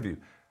the whole interview.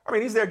 I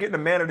mean, he's there getting the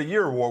Man of the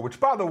Year award, which,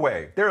 by the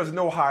way, there is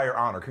no higher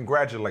honor.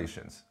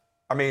 Congratulations.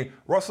 I mean,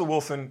 Russell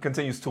Wilson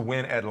continues to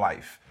win at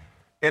life.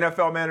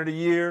 NFL Man of the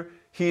Year.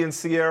 He and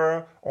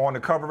Sierra on the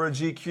cover of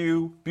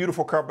GQ.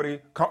 Beautiful beautiful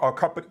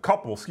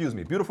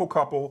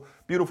couple,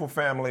 beautiful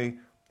family.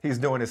 He's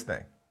doing his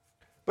thing.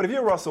 But if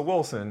you're Russell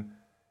Wilson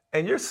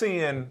and you're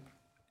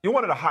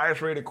one of the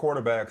highest rated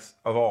quarterbacks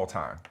of all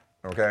time,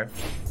 okay?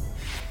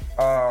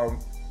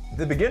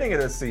 The beginning of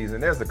this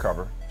season, there's the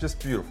cover,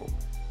 just beautiful.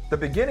 The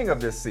beginning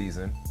of this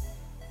season,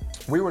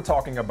 we were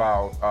talking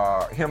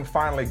about him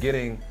finally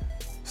getting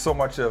so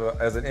much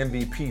as an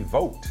MVP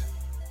vote,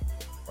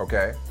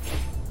 okay?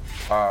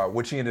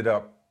 Which he ended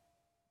up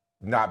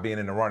not being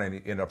in the run and he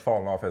ended up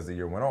falling off as the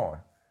year went on.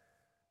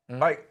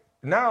 Like,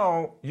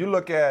 now you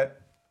look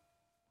at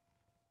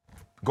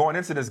going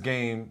into this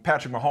game,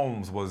 Patrick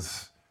Mahomes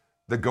was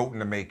the GOAT in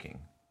the making.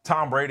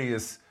 Tom Brady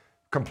has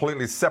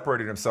completely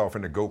separated himself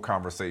in the GOAT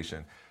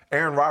conversation.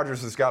 Aaron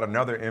Rodgers has got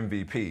another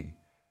MVP.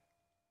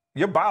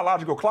 Your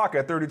biological clock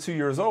at 32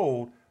 years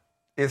old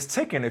is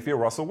ticking if you're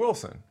Russell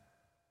Wilson.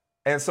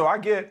 And so I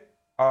get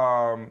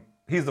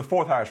he's the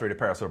 4th highest rated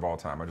passer of all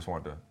time. I just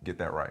wanted to get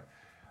that right.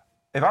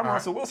 If I'm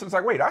Russell Wilson, it's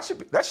like, wait,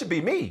 that should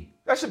be me.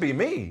 That should be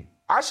me.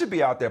 I should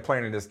be out there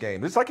playing in this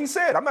game. It's like he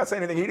said. I'm not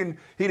saying anything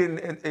he didn't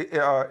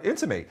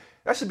intimate.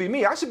 That should be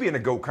me. I should be in the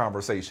GOAT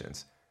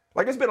conversations.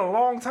 Like, it's been a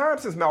long time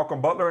since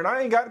Malcolm Butler, and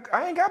I ain't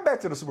got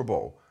back to the Super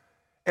Bowl.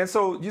 And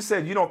so you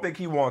said you don't think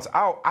he wants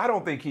out. I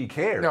don't think he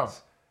cares. No.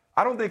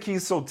 I don't think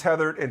he's so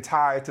tethered and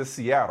tied to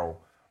Seattle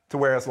to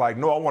where it's like,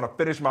 no, I want to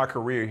finish my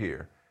career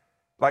here.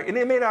 Like, and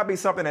it may not be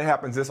something that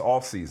happens this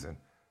offseason,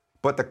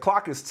 but the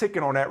clock is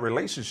ticking on that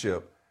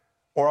relationship.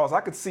 Or else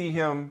I could see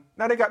him.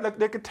 Now they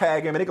could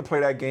tag him and they could play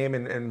that game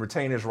and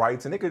retain his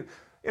rights, and they could,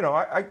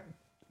 I'm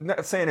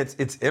not saying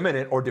it's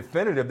imminent or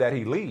definitive that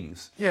he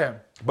leaves. Yeah.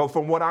 But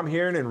from what I'm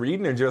hearing and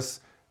reading, and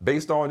just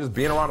based on just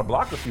being around the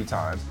block a few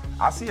times,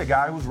 I see a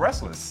guy who's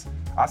restless.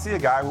 I see a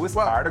guy who is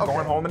tired of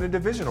going home in the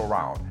divisional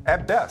round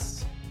at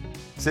best.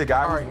 I see a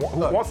guy who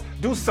wants to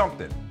do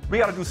something. We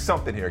got to do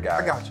something here,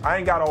 guys. I got you. I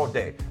ain't got all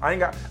day.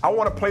 I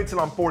want to play till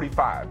I'm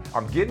 45.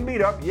 I'm getting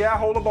beat up. Yeah, I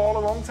hold the ball a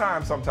long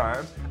time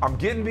sometimes. I'm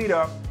getting beat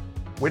up.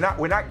 We're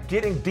not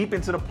getting deep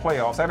into the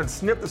playoffs. I haven't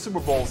sniffed the Super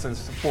Bowl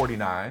since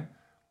 49.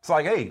 It's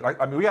like, hey,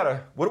 we got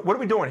to, what are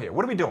we doing here?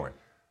 What are we doing?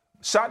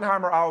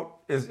 Schottenheimer out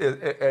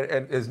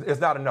is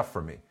not enough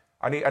for me.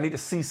 I need to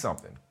see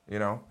something,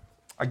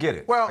 I get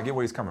it. Well, I get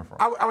where he's coming from.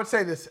 I would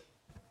say this.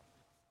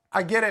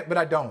 I get it, but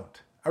I don't.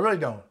 I really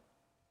don't.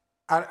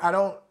 I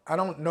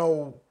don't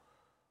know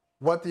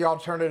what the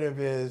alternative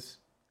is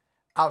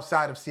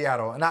outside of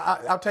Seattle. And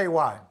I'll tell you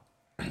why.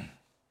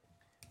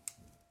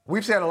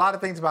 We've said a lot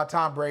of things about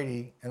Tom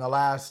Brady in the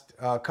last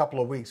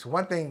couple of weeks.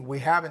 One thing we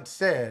haven't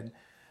said,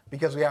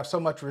 because we have so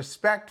much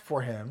respect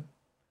for him,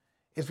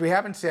 is we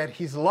haven't said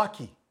he's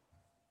lucky.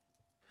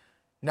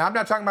 Now, I'm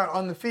not talking about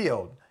on the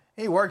field.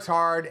 He works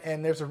hard,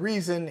 and there's a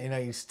reason,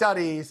 he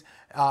studies,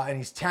 and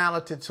he's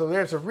talented. So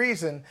there's a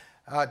reason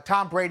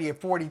Tom Brady at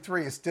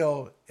 43 is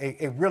still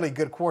a really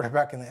good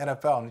quarterback in the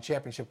NFL and a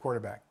championship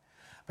quarterback.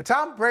 But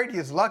Tom Brady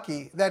is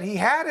lucky that he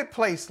had a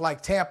place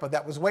like Tampa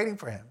that was waiting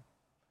for him.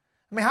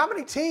 I mean, how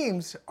many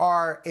teams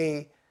are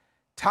a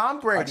Tom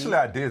Brady actually,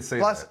 I did say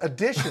plus that.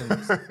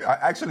 Additions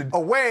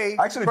away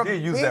I actually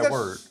did use that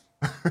word.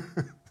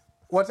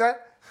 What's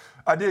that?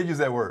 I did use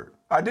that word.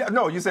 I did.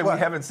 No, you said what? We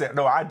haven't said.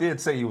 No, I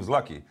did say he was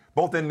lucky,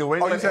 both in New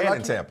England and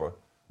in Tampa.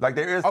 Like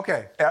there is.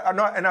 Okay.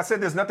 And I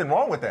said there's nothing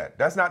wrong with that.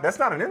 That's not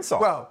an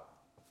insult.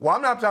 Well,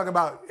 I'm not talking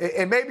about.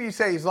 And maybe you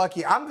say he's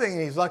lucky. I'm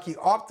thinking he's lucky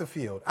off the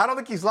field. I don't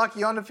think he's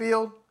lucky on the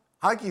field.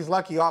 I think he's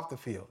lucky off the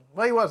field.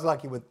 Well, he was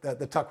lucky with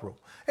the tuck rule.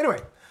 Anyway,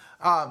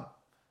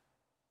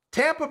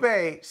 Tampa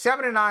Bay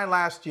 7-9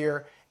 last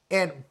year,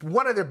 and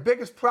one of their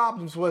biggest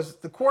problems was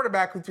the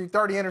quarterback who threw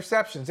 30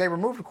 interceptions. They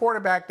removed the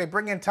quarterback. They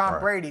bring in Tom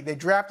Brady. They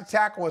draft a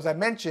tackle, as I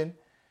mentioned.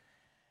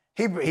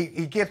 He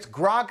gets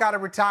Gronk out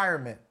of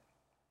retirement.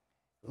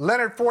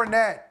 Leonard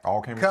Fournette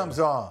comes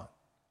on.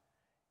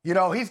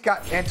 He's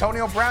got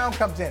Antonio Brown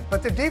comes in.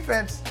 But the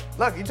defense,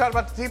 look, you talk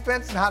about the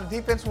defense and how the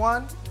defense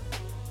won.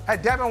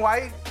 Had Devin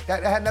White,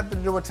 that had nothing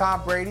to do with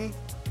Tom Brady.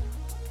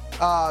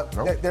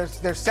 Nope.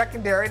 Their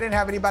secondary didn't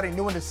have anybody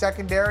new in the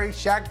secondary.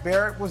 Shaq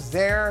Barrett was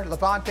there.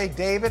 Levante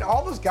David.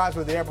 All those guys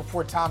were there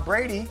before Tom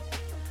Brady.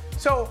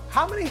 So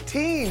how many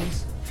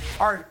teams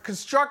are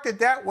constructed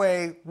that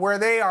way where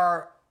they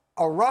are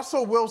a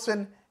Russell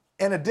Wilson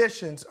in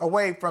additions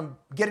away from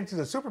getting to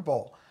the Super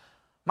Bowl?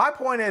 My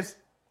point is,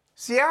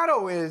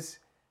 Seattle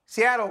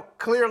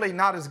clearly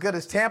not as good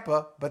as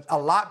Tampa, but a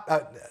lot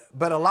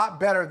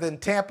better than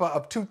Tampa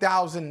of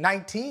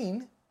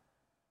 2019.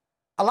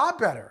 A lot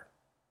better.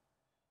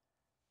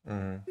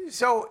 Mm-hmm.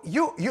 So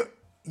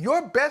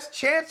your best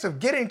chance of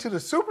getting to the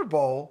Super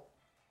Bowl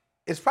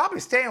is probably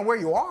staying where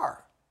you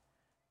are.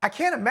 I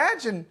can't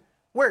imagine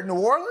where, New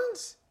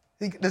Orleans?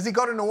 Does he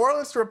go to New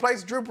Orleans to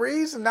replace Drew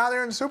Brees and now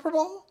they're in the Super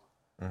Bowl?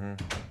 Mm-hmm.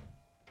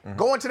 Mm-hmm.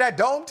 Going to that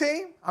dome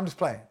team? I'm just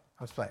playing.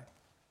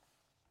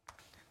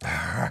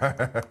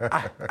 I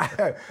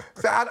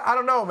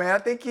don't know, man. I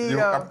think he.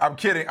 I'm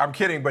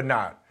kidding, but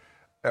not.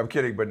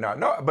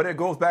 No, but it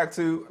goes back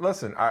to,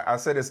 listen, I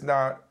said it's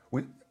not.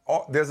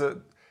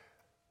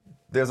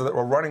 There's a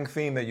running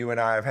theme that you and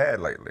I have had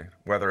lately,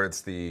 whether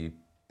it's the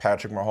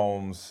Patrick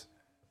Mahomes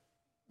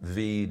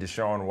v.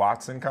 Deshaun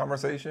Watson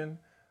conversation,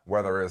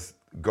 whether it's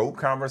GOAT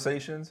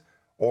conversations,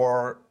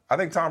 or I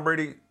think Tom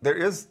Brady, there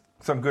is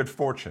some good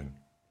fortune.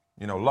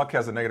 Luck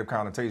has a negative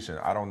connotation.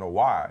 I don't know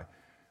why,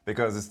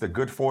 because it's the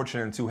good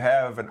fortune to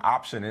have an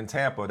option in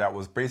Tampa that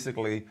was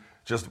basically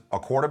just a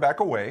quarterback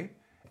away.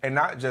 And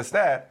not just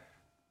that,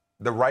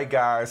 the right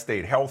guy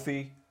stayed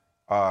healthy.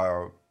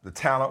 The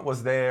talent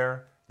was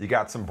there. You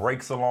got some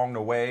breaks along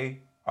the way.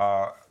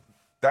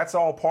 That's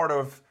all part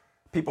of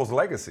people's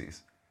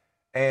legacies.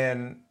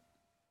 And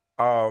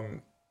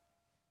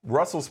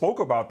Russell spoke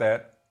about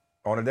that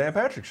on the Dan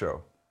Patrick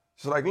Show.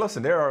 She's like,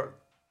 listen, there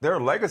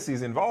are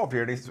legacies involved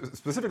here. And he's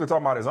specifically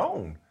talking about his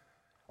own.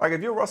 Like,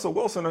 if you're Russell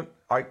Wilson,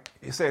 like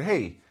he said,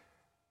 hey,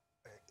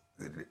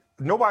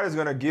 nobody's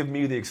going to give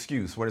me the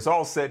excuse when it's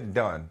all said and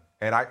done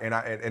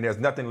and there's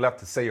nothing left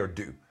to say or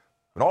do.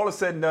 When all is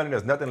said and done and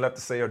there's nothing left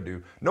to say or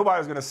do,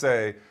 nobody's going to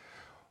say,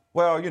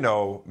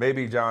 well,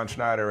 maybe John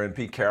Schneider and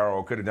Pete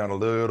Carroll could have done a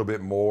little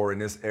bit more in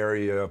this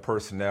area of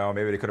personnel.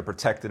 Maybe they could have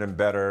protected him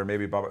better.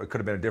 Maybe it could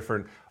have been a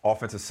different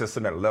offensive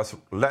system that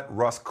let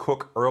Russ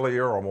cook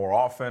earlier or more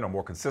often or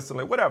more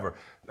consistently, whatever.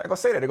 They're going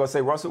to say that. They're going to say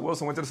Russell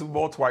Wilson went to the Super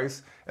Bowl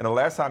twice, and the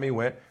last time he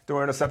went, threw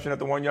an interception at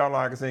the 1-yard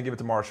line because they didn't give it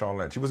to Marshawn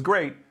Lynch. He was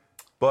great,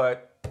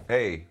 but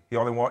hey, he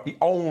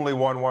only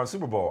won one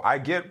Super Bowl. I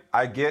get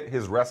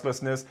his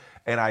restlessness,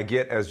 and I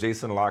get, as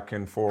Jason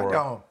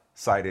Lockenfor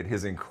cited,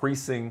 his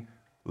increasing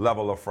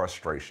level of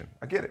frustration.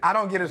 I get it. I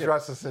don't get his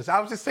restlessness. I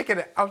was just thinking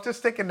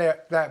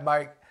that,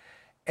 Mike.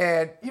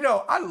 And,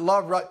 I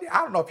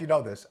don't know if you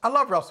know this. I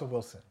love Russell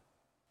Wilson.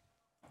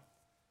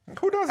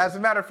 Who doesn't? As a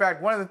matter of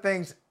fact, one of the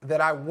things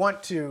that I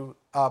want to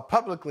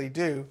publicly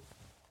do.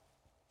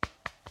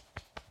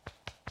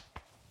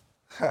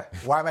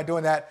 Why am I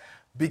doing that?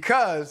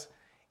 Because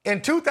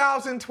in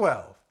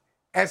 2012,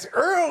 as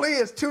early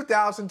as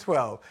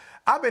 2012,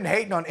 I've been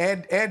hating on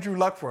Andrew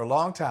Luck for a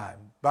long time.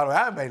 By the way,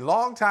 I'm a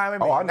long time,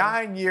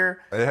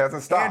 9-year it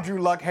hasn't stopped.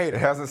 Andrew Luck hater. It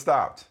hasn't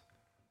stopped.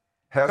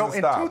 So in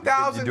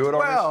 2012, you do it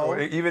on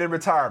this show, even in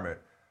retirement.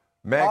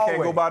 Man always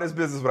can't go about his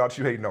business without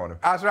you hating on him.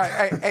 That's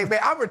right. Hey, man,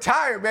 I'm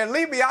retired, man.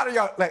 Leave me out of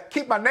your,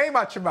 keep my name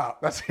out your mouth.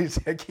 That's what he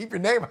said. Keep your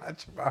name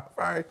out your mouth.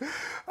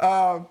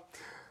 All right.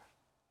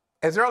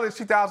 As early as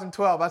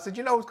 2012, I said,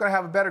 who's going to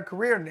have a better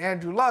career than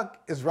Andrew Luck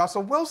is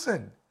Russell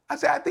Wilson. I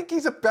said, I think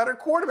he's a better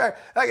quarterback.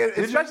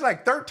 Especially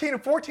like 13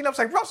 and 14, I was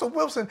like, Russell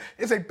Wilson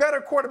is a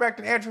better quarterback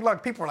than Andrew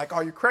Luck. People are like,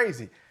 oh, you're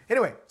crazy.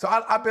 Anyway, so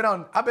I've been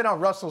on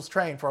Russell's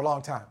train for a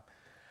long time.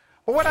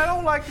 But what I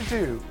don't like to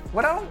do,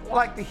 what I don't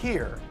like to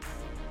hear,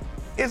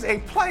 is a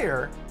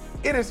player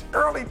in his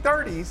early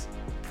 30s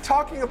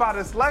talking about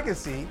his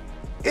legacy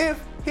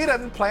if he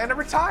doesn't plan to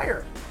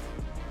retire.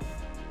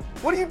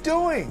 What are you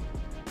doing?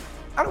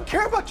 I don't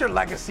care about your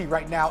legacy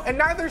right now, and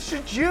neither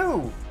should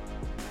you.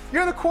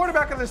 You're the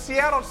quarterback of the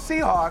Seattle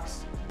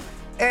Seahawks,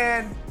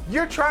 and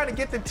you're trying to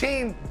get the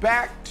team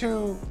back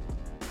to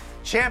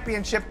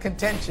championship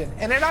contention,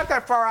 and they're not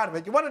that far out of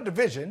it. You won a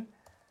division.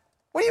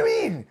 What do you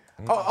mean?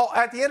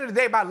 At the end of the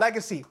day, my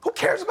legacy. Who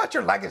cares about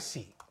your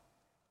legacy?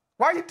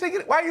 Why are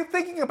you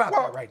thinking about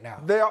that right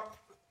now?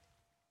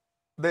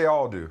 They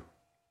all do.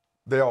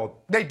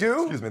 They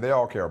do? Excuse me. They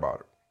all care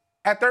about it.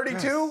 At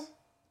 32?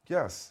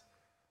 Yes.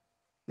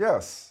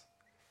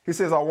 He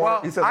says, I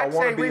want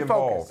to be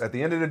involved. At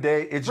the end of the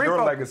day, it's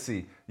your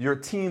legacy, your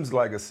team's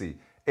legacy.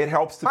 It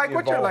helps to be involved.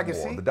 Mike, what's your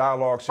legacy? More. The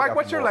dialogue should Mike,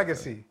 what's your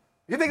legacy?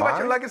 You think about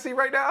your legacy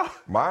right now?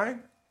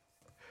 Mine?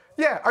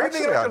 Yeah. Are you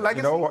thinking about your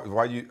legacy?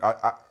 Why you?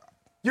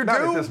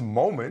 Not at this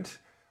moment.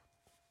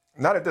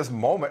 Not at this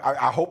moment.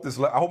 I hope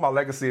my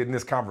legacy in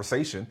this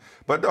conversation.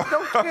 But no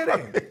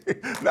kidding.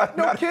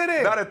 No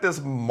kidding. Not at this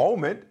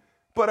moment.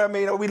 But I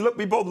mean,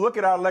 we both look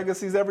at our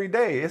legacies every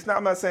day.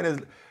 I'm not saying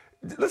it's.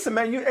 Listen,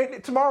 man,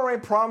 tomorrow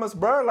ain't promised,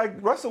 bro.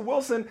 Like Russell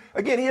Wilson,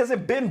 again, he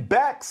hasn't been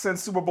back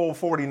since Super Bowl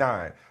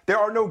 49. There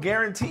are no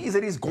guarantees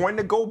that he's going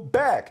to go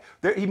back.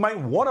 He might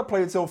want to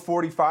play until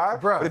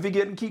 45, but if he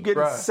keep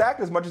getting sacked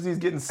as much as he's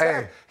getting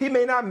sacked, he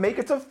may not make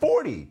it to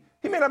 40.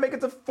 He may not make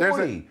it to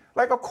 40.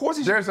 Of course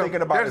he should be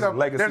thinking about his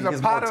legacy,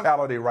 his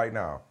mortality right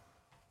now.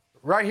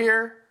 Right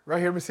here,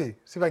 let me see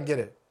if I can get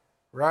it.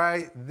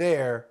 Right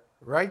there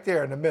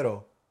in the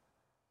middle.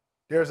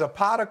 There's a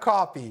pot of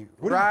coffee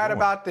right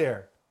about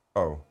there.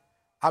 Oh.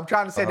 I'm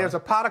trying to say there's a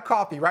pot of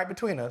coffee right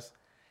between us,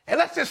 and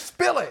let's just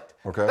spill it.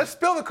 Okay. Let's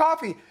spill the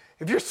coffee.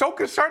 If you're so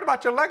concerned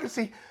about your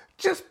legacy,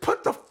 just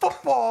put the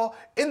football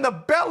in the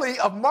belly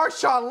of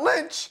Marshawn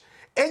Lynch,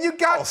 and you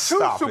got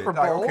two Super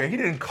Bowls. Okay, he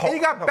didn't call. And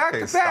you got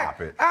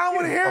back-to-back. I don't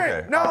want to hear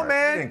it. No,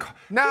 man. He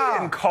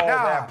didn't call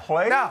that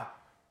play. No.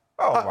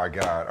 Oh, my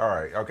God. All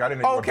right. Okay, I didn't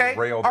even want to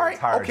derail the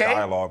entire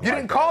dialogue. You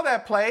didn't call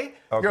that play.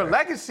 Okay. Your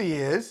legacy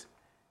is,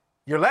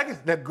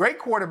 the great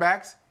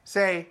quarterbacks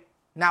say,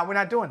 nah, we're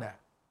not doing that.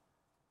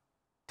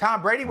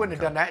 Tom Brady wouldn't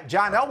have done that.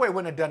 John Elway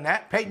wouldn't have done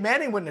that. Peyton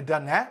Manning wouldn't have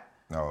done that.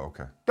 Oh,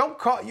 okay. Don't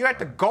call. You're at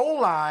the goal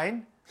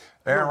line.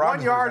 Aaron You're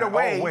 1 yard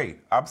away. Oh, wait.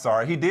 I'm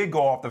sorry. He did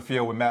go off the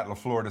field when Matt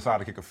LaFleur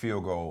decided to kick a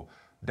field goal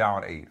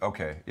down 8.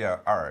 Okay. Yeah.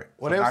 All right.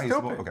 Well, so they were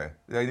stupid. Okay.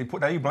 Yeah,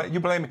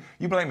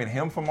 you blaming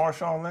him for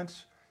Marshawn Lynch?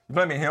 You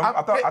blaming him?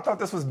 I thought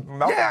this was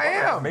Malcolm. Yeah,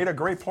 I am. Made a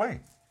great play.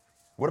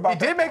 What about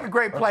that? He did make a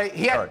great play.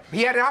 He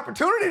had an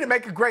opportunity to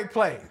make a great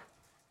play.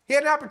 He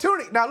had an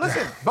opportunity. Now,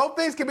 listen, both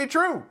things can be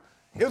true.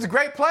 It was a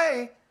great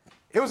play.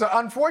 It was an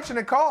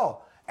unfortunate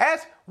call.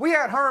 As we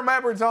had Herm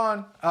Edwards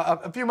on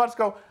a few months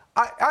ago,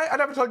 I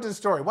never told you this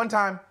story. One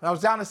time, I was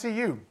down to see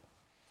you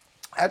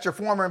at your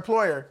former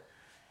employer,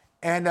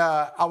 and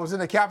I was in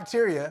the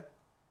cafeteria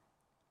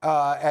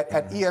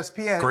at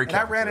ESPN, and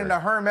I ran into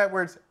Herm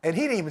Edwards, and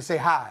he didn't even say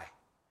hi.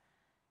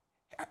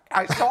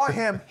 I saw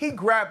him. He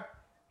grabbed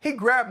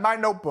my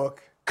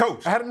notebook.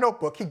 Coach. I had a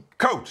notebook. He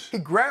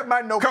grabbed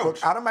my notebook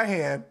out of my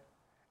hand,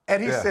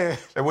 and he said...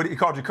 And he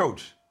called you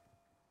coach?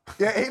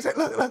 Yeah, he said,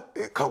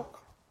 look, coach.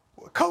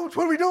 Coach,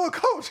 what are we doing,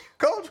 Coach?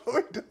 Coach, what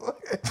are we doing?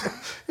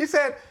 He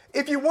said,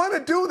 if you want to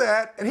do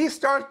that, and he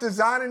starts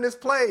designing this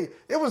play,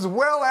 it was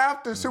well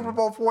after Super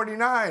Bowl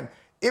 49.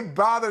 It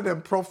bothered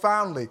him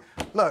profoundly.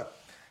 Look,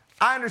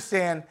 I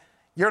understand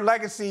your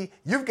legacy.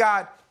 You've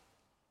got,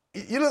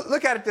 you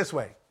look at it this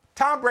way.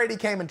 Tom Brady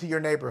came into your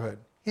neighborhood.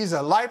 He's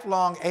a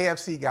lifelong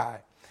AFC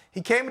guy.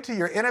 He came into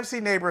your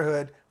NFC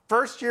neighborhood,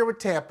 first year with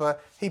Tampa.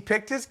 He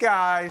picked his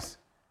guys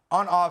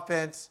on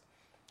offense.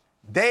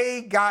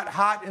 They got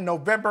hot in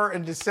November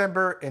and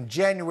December and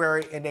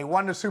January, and they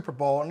won the Super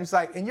Bowl. And he's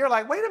like, and you're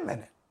like, wait a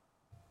minute.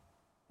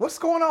 What's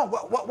going on?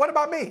 What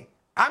about me?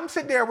 I'm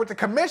sitting there with the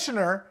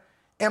commissioner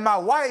and my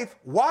wife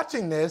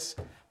watching this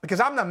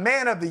because I'm the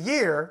man of the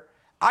year.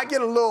 I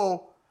get a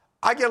little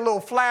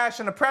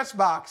flash in the press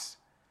box,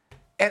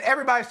 and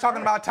everybody's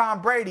talking about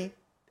Tom Brady.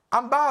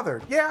 I'm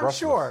bothered. Yeah, I'm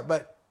sure,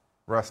 but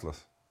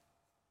restless.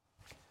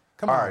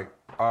 Come on.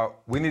 All right,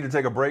 we need to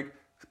take a break.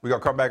 We're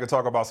going to come back and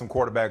talk about some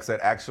quarterbacks that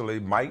actually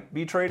might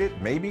be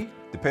traded, maybe,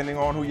 depending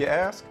on who you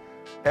ask.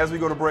 As we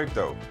go to break,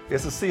 though,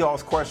 it's a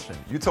Seahawks question.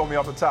 You told me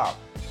off the top,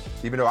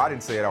 even though I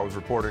didn't say it, I was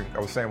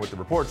saying what the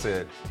report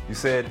said. You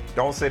said,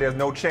 don't say there's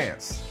no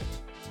chance.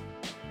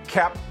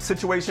 Cap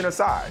situation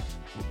aside,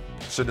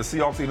 should the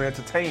Seahawks even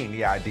entertain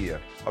the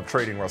idea of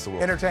trading Russell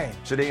Wilson? Entertain.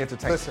 Should they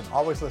entertain? Listen,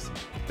 always listen.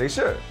 They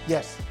should?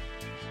 Yes.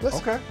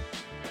 Listen. Okay.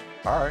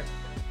 All right.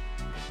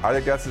 I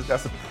think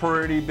that's a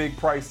pretty big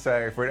price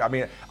tag for it. I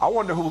mean, I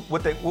wonder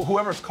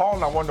whoever's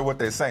calling, I wonder what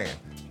they're saying.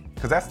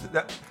 Because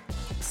that's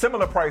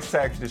similar price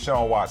tag to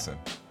Deshaun Watson.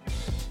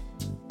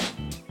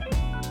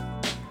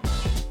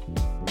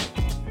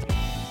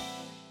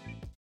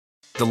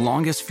 The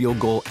longest field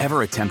goal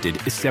ever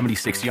attempted is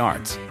 76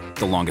 yards.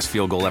 The longest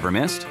field goal ever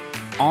missed?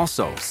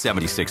 Also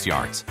 76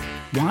 yards.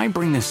 Why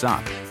bring this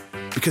up?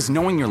 Because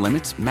knowing your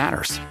limits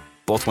matters,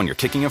 both when you're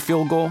kicking a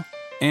field goal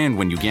and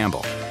when you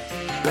gamble.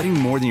 Betting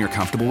more than you're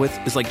comfortable with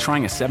is like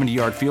trying a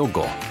 70-yard field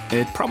goal.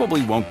 It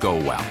probably won't go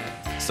well.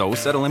 So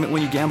set a limit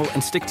when you gamble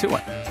and stick to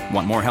it.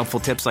 Want more helpful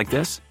tips like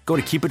this? Go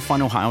to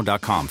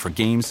keepitfunohio.com for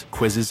games,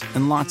 quizzes,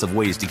 and lots of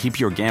ways to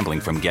keep your gambling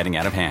from getting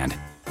out of hand.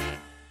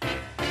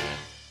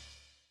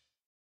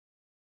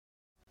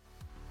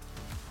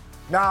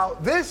 Now,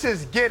 this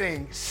is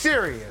getting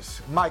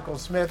serious, Michael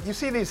Smith. You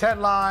see these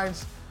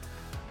headlines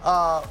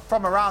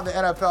from around the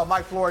NFL.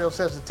 Mike Florio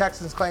says the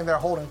Texans claim they're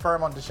holding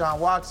firm on Deshaun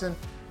Watson.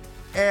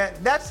 And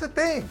that's the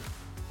thing.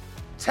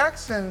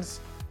 Texans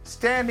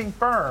standing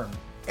firm.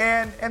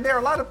 And there are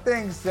a lot of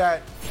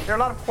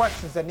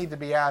questions that need to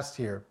be asked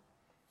here.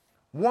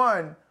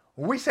 One,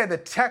 when we say the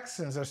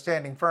Texans are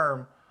standing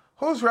firm,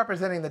 who's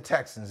representing the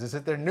Texans? Is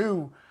it their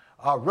new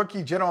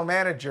rookie general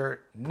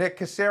manager, Nick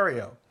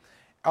Caserio?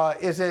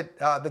 Is it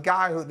the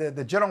guy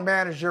the general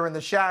manager in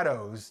the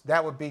shadows?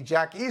 That would be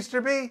Jack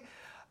Easterby.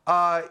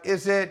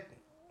 Is it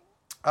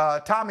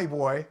Tommy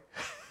Boy?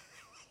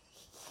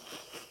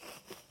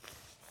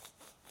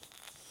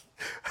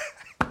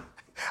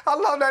 I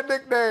love that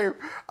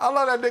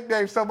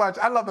nickname so much.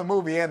 I love the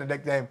movie and the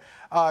nickname.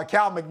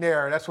 Cal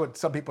McNair, that's what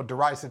some people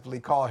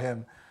derisively call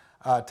him,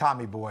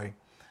 Tommy Boy.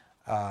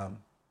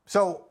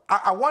 So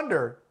I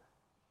wonder,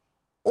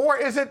 or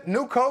is it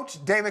new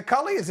coach David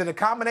Culley? Is it a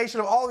combination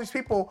of all these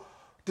people?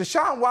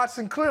 Deshaun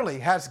Watson clearly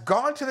has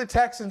gone to the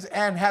Texans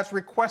and has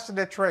requested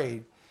a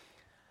trade.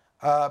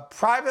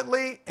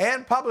 Privately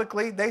and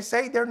publicly, they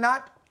say they're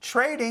not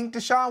trading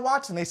Deshaun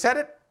Watson. They said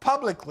it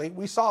publicly.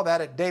 We saw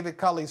that at David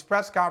Culley's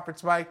press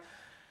conference, Mike.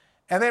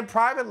 And then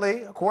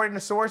privately, according to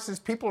sources,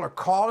 people are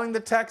calling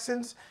the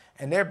Texans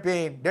and they're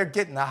getting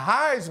the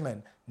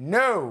Heisman.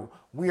 No,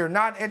 we are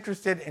not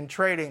interested in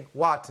trading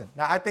Watson.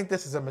 Now, I think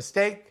this is a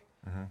mistake.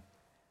 Mm-hmm.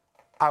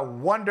 I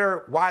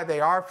wonder why they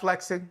are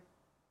flexing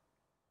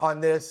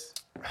on this,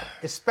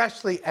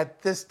 especially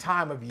at this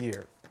time of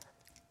year.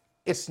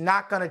 It's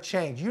not going to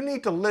change. You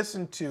need to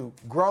listen to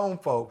grown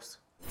folks.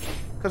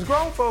 Because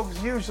grown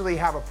folks usually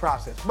have a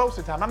process. Most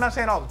of the time. I'm not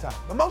saying all the time.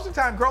 But most of the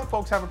time, grown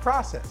folks have a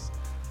process.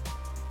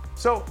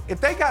 So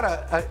if they got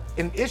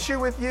an issue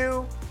with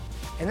you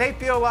and they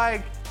feel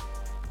like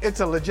it's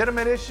a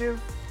legitimate issue,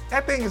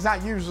 that thing is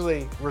not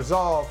usually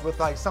resolved with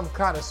like some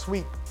kind of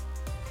sweet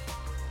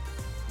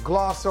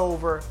gloss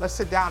over. Let's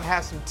sit down and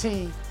have some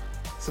tea,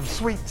 some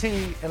sweet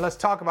tea, and let's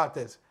talk about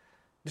this.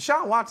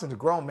 Deshaun Watson's a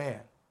grown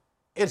man.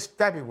 It's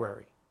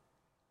February.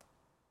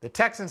 The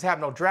Texans have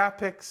no draft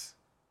picks.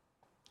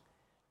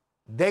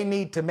 They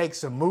need to make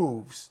some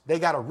moves. They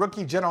got a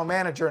rookie general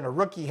manager and a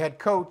rookie head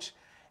coach,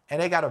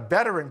 and they got a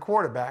veteran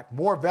quarterback,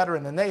 more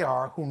veteran than they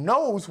are, who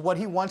knows what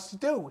he wants to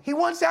do. He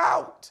wants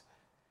out.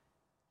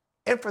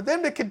 And for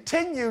them to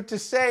continue to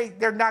say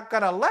they're not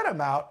going to let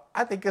him out,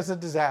 I think is a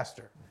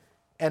disaster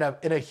and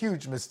a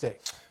huge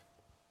mistake.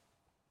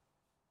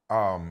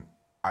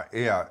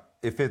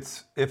 If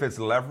it's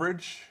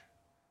leverage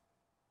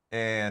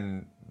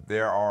and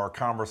there are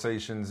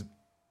conversations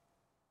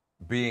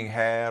being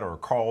had or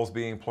calls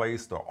being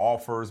placed or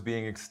offers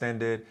being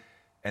extended,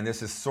 And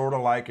this is sort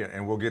of like,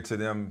 and we'll get to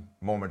them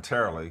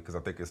momentarily because I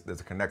think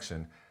there's a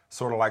connection,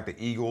 sort of like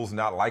the Eagles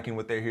not liking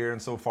what they're hearing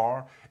so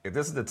far. If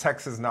this is the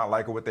Texans not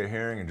liking what they're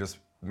hearing and just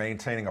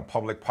maintaining a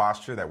public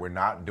posture that we're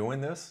not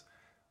doing this,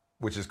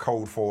 which is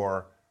code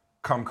for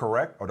come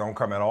correct or don't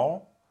come at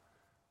all,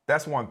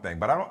 that's one thing.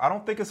 But I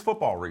don't think it's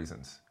football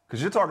reasons,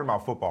 because you're talking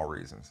about football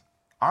reasons.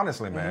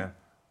 Honestly, man,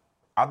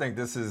 I think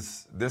this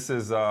is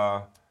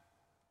the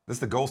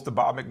ghost of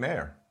Bob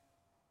McNair.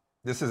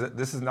 This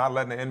is not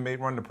letting the inmate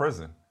run the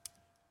prison.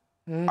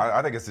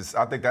 I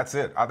think that's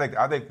it.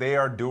 I think they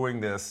are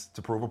doing this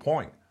to prove a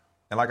point.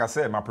 And like I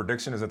said, my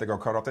prediction is that they're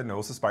gonna cut off their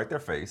nose to spite their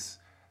face.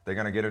 They're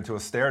gonna get into a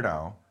stare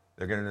down.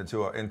 They're getting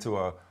into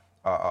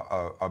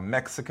a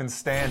Mexican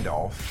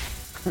standoff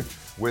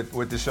with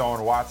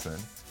Deshaun Watson,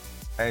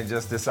 and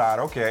just decide,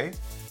 okay,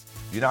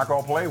 you're not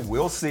gonna play.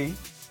 We'll see.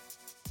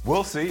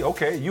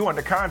 Okay, you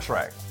under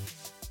contract.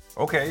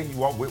 Okay,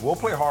 we'll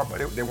play hard,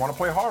 but they want to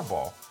play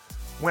hardball.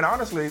 When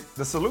honestly,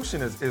 the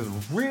solution is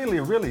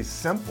really, really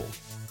simple.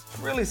 It's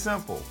really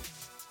simple.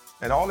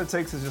 And all it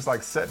takes is just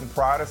like setting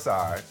pride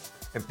aside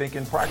and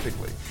thinking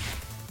practically.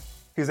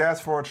 He's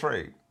asked for a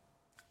trade.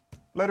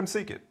 Let him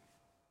seek it.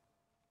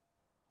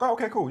 Oh,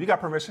 okay, cool. You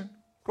got permission.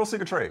 Go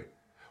seek a trade.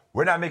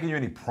 We're not making you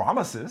any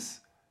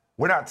promises.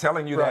 We're not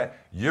telling you that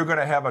you're going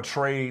to have a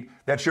trade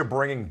that you're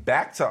bringing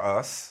back to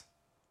us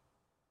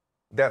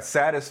that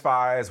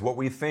satisfies what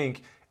we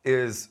think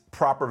is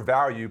proper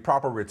value,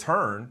 proper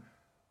return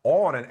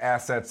on an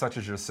asset such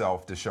as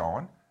yourself,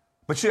 Deshaun.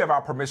 But you have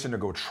our permission to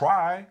go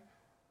try.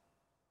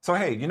 So,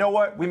 hey, you know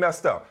what? We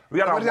messed up. We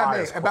got our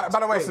wires crossed. By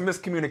the way, there's some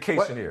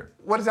miscommunication here.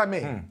 What does that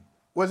mean?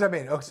 What does that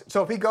mean?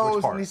 So if he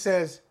goes and he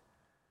says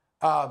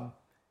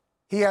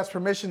he has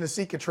permission to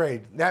seek a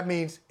trade, that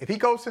means if he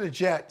goes to the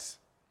Jets,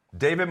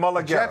 David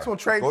Mulligata, Jets will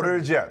trade. Go to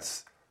the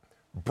Jets,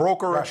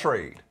 broker a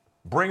trade.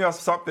 Bring us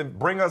something.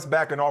 Bring us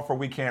back an offer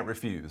we can't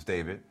refuse,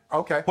 David.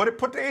 Okay.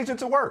 Put the agent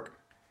to work.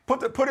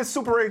 Put his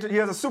super agent. He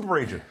has a super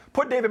agent.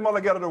 Put David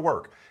Mulligata to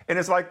work. And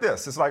it's like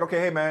this. It's like, okay,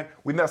 hey man,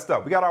 we messed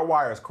up. We got our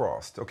wires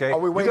crossed. Okay. Are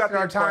we wasting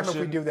our time if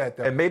we do that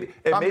though? And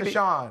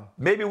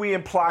maybe we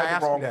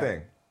implied the wrong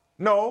thing.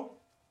 No,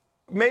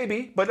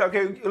 maybe. But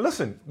okay,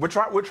 listen. We're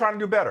trying to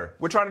do better.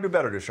 We're trying to do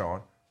better,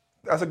 Deshaun.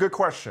 That's a good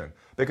question,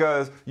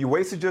 because you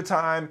wasted your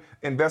time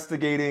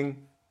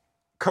investigating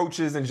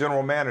coaches and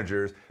general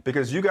managers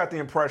because you got the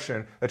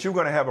impression that you're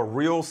going to have a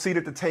real seat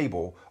at the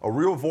table, a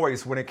real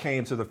voice when it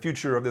came to the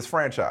future of this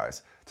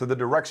franchise, to the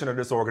direction of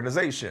this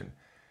organization.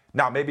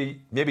 Now,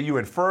 maybe you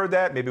inferred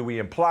that, maybe we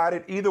implied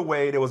it. Either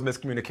way, there was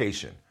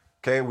miscommunication.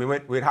 Okay,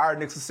 we hired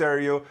Nick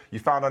Caserio. You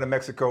found out in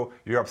Mexico,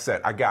 you're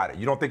upset. I got it.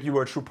 You don't think you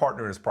were a true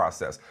partner in this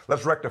process.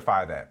 Let's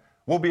rectify that.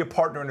 We'll be a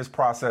partner in this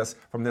process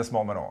from this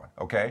moment on.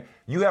 Okay,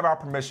 you have our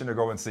permission to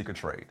go and seek a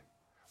trade.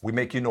 We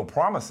make you no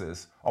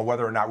promises on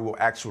whether or not we will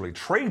actually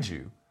trade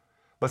you.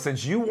 But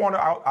since you want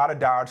out of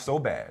Dodge so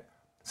bad,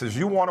 since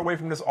you want away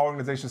from this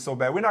organization so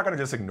bad, we're not going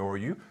to just ignore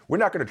you. We're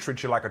not going to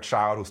treat you like a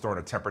child who's throwing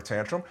a temper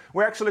tantrum.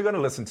 We're actually going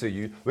to listen to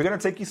you. We're going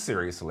to take you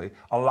seriously,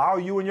 allow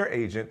you and your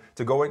agent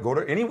to go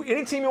to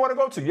any team you want to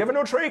go to. You have a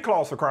no trade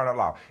clause, for crying out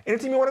loud. Any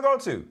team you want to go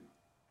to.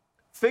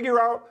 Figure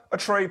out a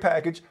trade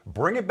package,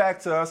 bring it back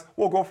to us.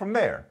 We'll go from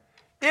there.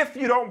 If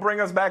you don't bring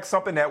us back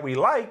something that we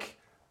like,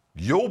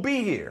 you'll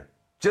be here.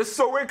 Just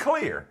so we're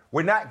clear,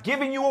 we're not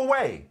giving you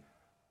away,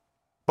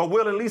 but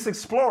we'll at least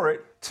explore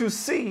it to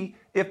see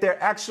if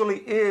there actually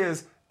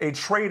is a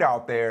trade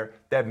out there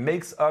that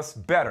makes us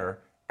better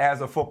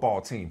as a football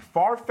team.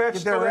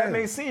 Far-fetched though that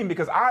may seem,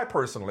 because I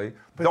personally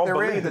don't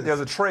believe that there's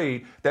a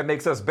trade that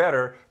makes us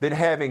better than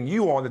having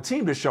you on the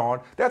team,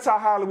 Deshaun. That's how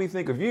highly we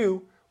think of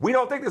you. We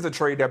don't think there's a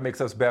trade that makes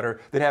us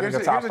better than having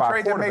a top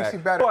five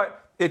quarterback.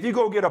 But if you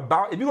go get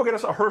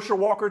us a Herschel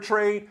Walker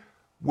trade,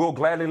 we'll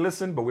gladly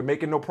listen, but we're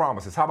making no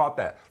promises. How about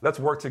that? Let's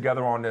work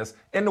together on this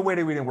in the way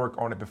that we didn't work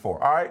on it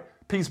before. All right?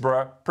 Peace,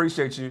 bruh.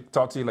 Appreciate you.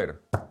 Talk to you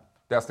later.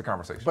 That's the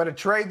conversation. But a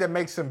trade that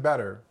makes him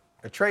better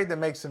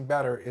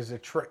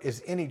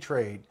is any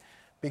trade,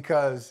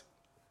 because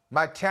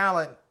my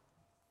talent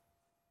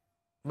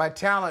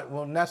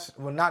will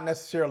not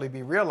necessarily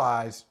be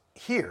realized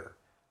here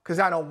because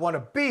I don't want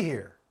to be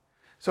here.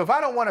 So if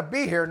I don't want to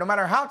be here, no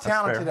matter how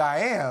talented I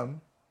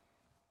am,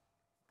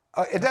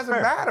 it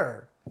doesn't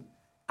matter.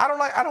 I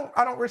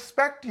don't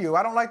respect you.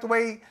 I don't like the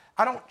way,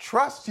 I don't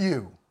trust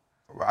you.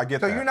 I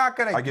get that. So you're not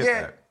going to get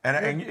that.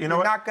 And you know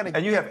what?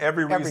 And you have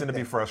every reason to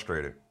be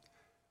frustrated.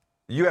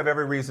 You have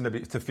every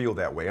reason to feel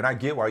that way. And I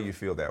get why you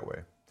feel that way.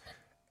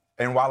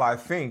 And while I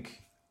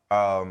think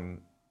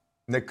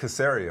Nick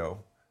Caserio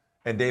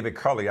and David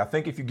Culley, I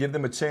think if you give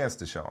them a chance,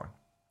 Deshaun,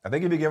 I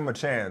think if you give them a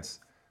chance,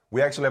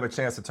 we actually have a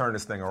chance to turn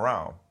this thing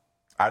around.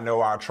 I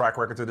know our track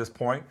record to this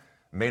point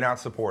may not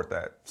support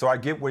that. So I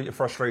get where your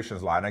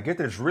frustrations lie. And I get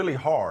that it's really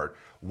hard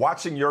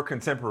watching your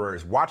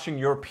contemporaries, watching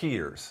your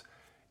peers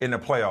in the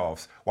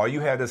playoffs while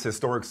you had this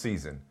historic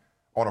season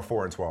on a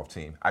 4-12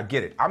 team. I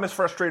get it. I'm as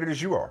frustrated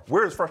as you are.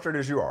 We're as frustrated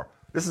as you are.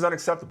 This is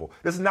unacceptable.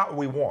 This is not what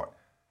we want.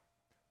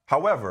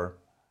 However,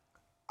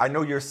 I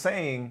know you're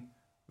saying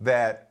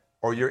that,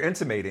 or you're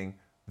intimating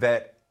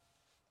that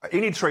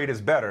any trade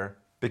is better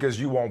because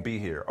you won't be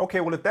here.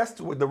 Okay, well, if that's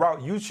the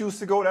route you choose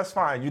to go, that's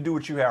fine. You do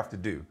what you have to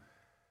do.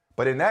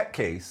 But in that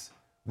case,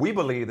 we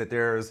believe that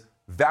there's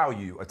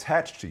value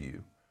attached to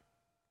you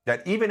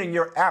that even in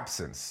your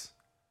absence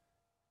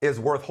is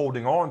worth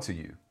holding on to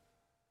you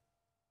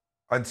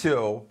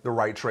until the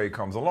right trade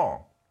comes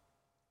along.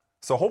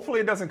 So hopefully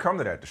it doesn't come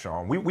to that,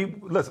 Deshaun.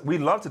 Listen, we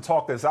love to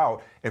talk this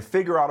out and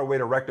figure out a way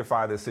to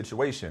rectify this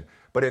situation.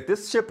 But if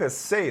this ship has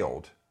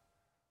sailed,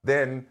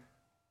 then,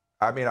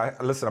 I mean,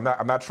 listen,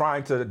 I'm not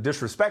trying to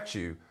disrespect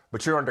you,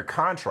 but you're under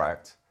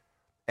contract,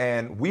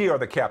 and we are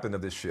the captain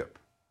of this ship.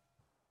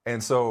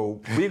 And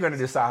so we're going to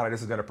decide how this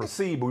is going to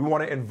proceed, but we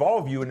want to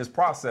involve you in this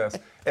process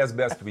as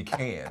best we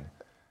can.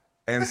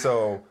 And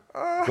so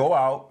go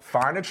out,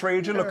 find a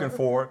trade you're looking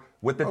for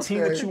with the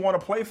team that you want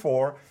to play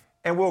for,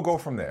 and we'll go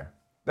from there.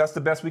 That's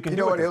the best we can do.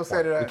 You know what he'll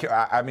say to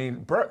that? I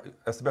mean,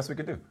 that's the best we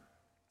can do.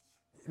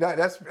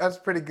 That's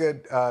pretty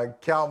good.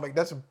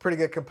 That's a pretty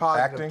good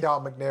composite acting, of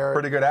Cal McNair,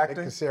 pretty good acting.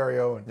 Nick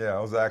Caserio, and I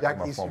was acting Jack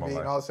my former life.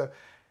 And all that stuff.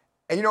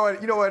 And you know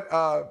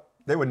what?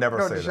 They would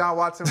never say Deshaun that.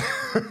 Watson.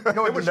 You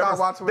know what Deshaun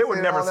Watson would say? They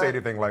would never say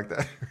anything like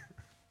that.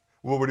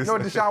 What would he say? You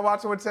know what Deshaun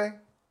Watson would say?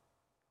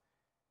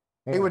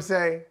 He would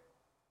say,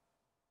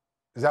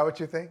 "Is that what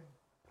you think?"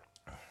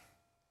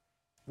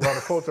 Well,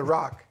 to quote The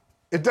Rock,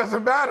 it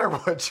doesn't matter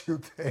what you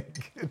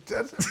think. It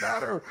doesn't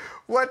matter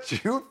what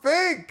you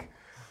think.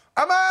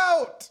 I'm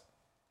out.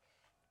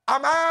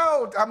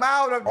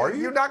 Are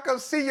you? You're not gonna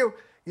see you.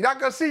 You're not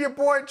gonna see your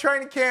boy in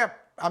training camp.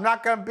 I'm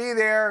not gonna be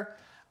there.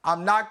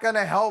 I'm not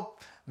gonna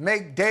help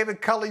make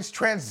David Culley's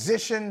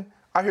transition.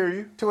 I hear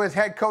you. To his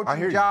head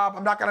coaching job.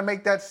 I'm not gonna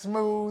make that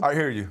smooth. I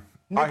hear you.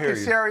 Nick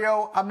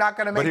Caserio, I'm not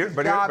gonna make his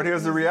job. But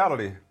here's the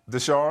reality,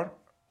 Deshaun,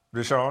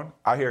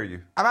 I hear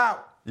you. I'm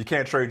out. You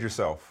can't trade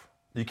yourself.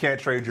 You can't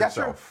trade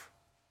yourself.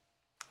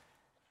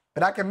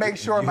 But I can make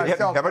sure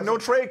myself. You have a no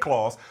trade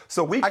clause,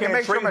 so we can't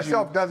make trade sure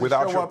myself you doesn't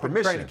without show your up in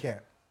permission. training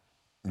camp.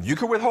 You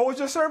can withhold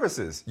your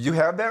services. You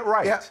have that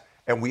right. Yeah.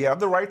 And we have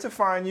the right to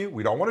fine you.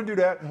 We don't want to do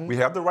that. Mm-hmm. We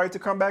have the right to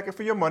come back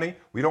for your money.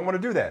 We don't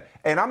want to do that.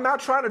 And I'm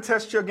not trying to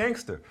test your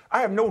gangster.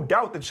 I have no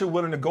doubt that you're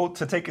willing to go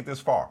to take it this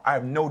far. I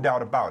have no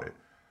doubt about it.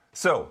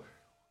 So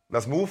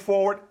let's move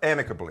forward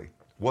amicably.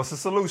 What's the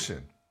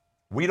solution?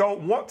 We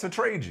don't want to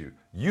trade you.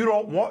 You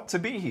don't want to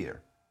be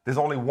here. There's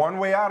only one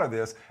way out of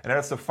this, and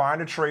that's to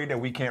find a trade that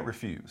we can't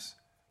refuse.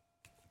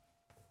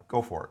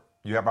 Go for it.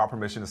 You have our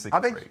permission to seek a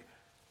trade.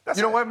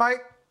 You know what,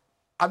 Mike?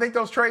 I think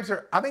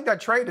that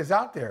trade is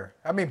out there.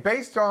 I mean,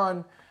 based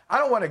on, I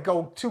don't want to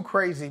go too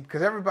crazy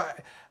because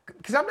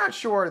I'm not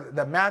sure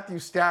that Matthew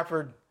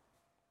Stafford,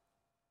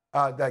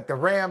 like the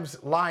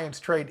Rams-Lions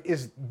trade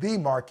is the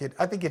market.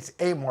 I think it's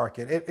a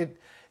market.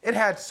 It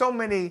had so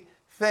many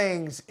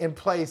things in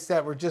place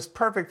that were just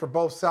perfect for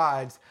both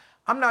sides.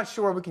 I'm not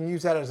sure we can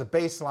use that as a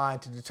baseline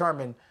to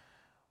determine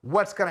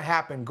what's going to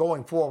happen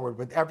going forward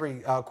with every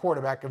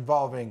quarterback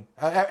involving,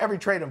 every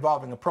trade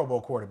involving a Pro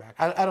Bowl quarterback.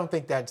 I don't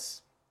think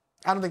that's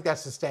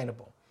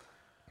sustainable.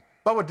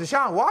 But with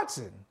Deshaun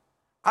Watson,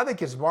 I think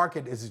his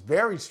market is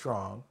very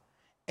strong,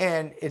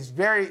 and it's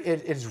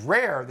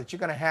rare that you're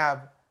going to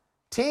have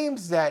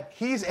teams that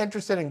he's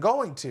interested in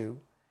going to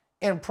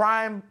in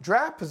prime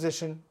draft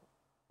position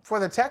for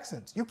the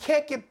Texans. You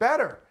can't get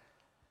better.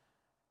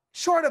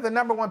 Short of the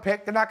number one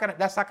pick,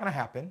 that's not gonna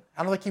happen.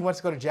 I don't think he wants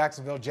to go to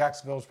Jacksonville.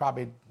 Jacksonville's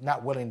probably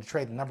not willing to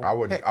trade the number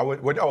one pick. I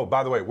would. Oh,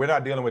 by the way, we're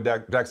not dealing with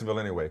Jacksonville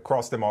anyway.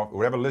 Cross them off.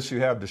 Whatever list you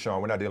have, Deshaun,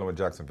 we're not dealing with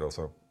Jacksonville.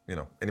 So,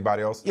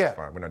 anybody else? Yeah. That's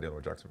fine. We're not dealing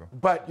with Jacksonville.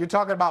 But you're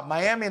talking about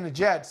Miami and the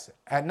Jets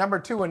at number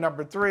 2 and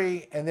number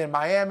 3, and then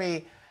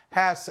Miami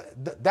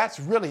that's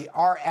really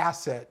our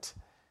asset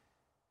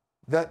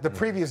that the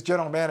previous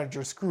general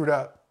manager screwed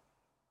up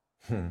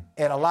and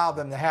allowed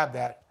them to have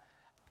that.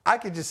 I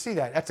could just see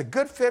that. That's a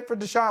good fit for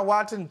Deshaun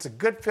Watson. It's a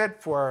good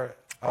fit for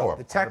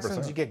the Texans.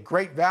 100%. You get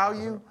great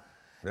value.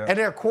 Yeah. And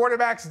there are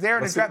quarterbacks there.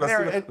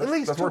 At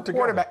least two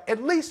quarterbacks.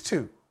 At least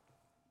two.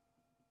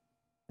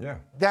 Yeah.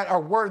 That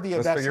are worthy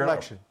of that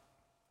selection.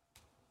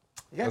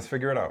 Yeah. Let's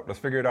figure it out. Let's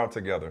figure it out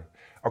together.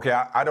 Okay,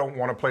 I don't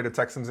want to play the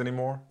Texans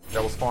anymore.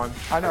 That was fun.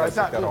 I know, it's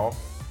not. That off.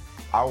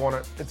 I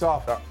want to. It's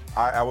off.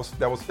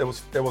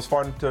 It was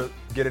fun to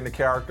get into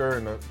character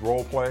and the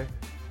role play,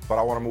 but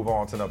I want to move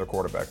on to another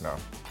quarterback now.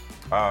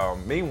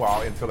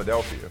 Meanwhile, in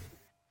Philadelphia,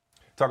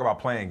 talk about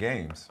playing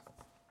games.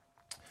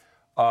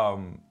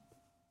 Do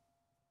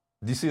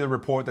you see the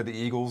report that the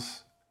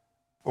Eagles?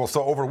 Well,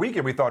 so over the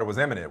weekend we thought it was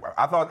imminent.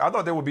 I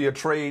thought there would be a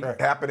trade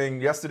happening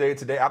yesterday,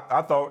 today.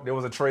 I thought there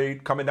was a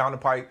trade coming down the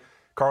pike.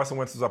 Carson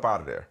Wentz is up out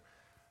of there.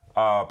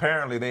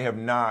 Apparently, they have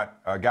not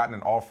gotten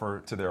an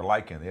offer to their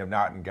liking. They have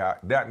not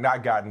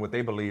gotten what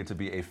they believe to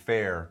be a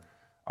fair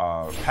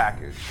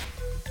package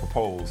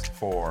proposed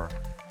for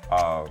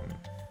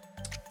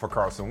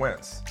Carson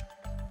Wentz.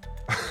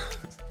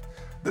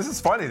 This is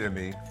funny to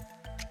me.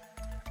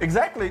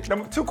 Exactly.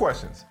 Two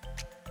questions.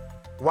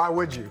 Why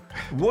would you?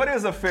 What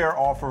is a fair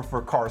offer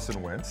for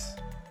Carson Wentz?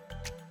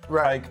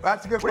 Right.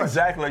 That's a good question. What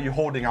exactly are you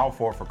holding out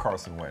for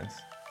Carson Wentz?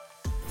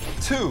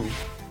 2,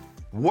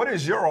 what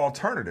is your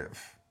alternative?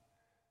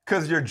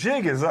 Because your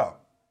jig is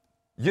up.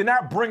 You're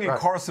not bringing Right.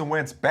 Carson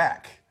Wentz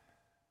back.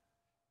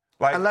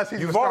 Like, Unless he's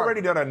you've the starter.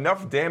 already done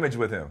enough damage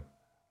with him.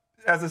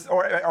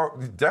 Or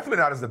definitely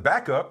not as the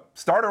backup,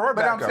 starter or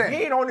But I'm backup. saying,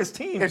 He ain't on his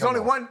team. There's no only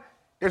more. one.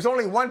 There's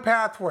only one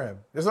path for him.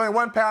 There's only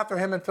one path for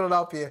him in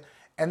Philadelphia,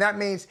 and that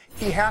means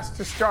he has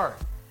to start.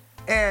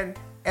 And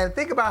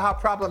think about how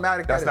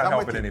problematic That's that is. not I'm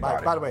with helping you, anybody.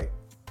 Mike, by the way.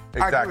 I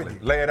agree Exactly. with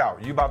you. Lay it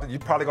out. You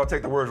probably gonna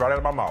take the words right out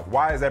of my mouth.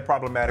 Why is that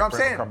problematic No, I'm for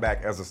him to saying- come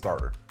back as a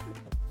starter?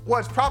 Well,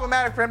 it's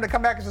problematic for him to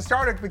come back as a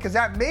starter because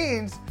that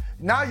means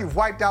now you've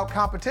wiped out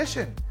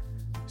competition.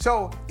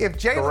 So if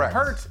Jalen Correct.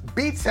 Hurts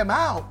beats him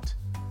out,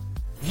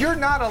 you're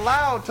not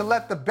allowed to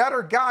let the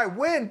better guy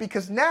win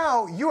because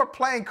now you are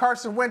playing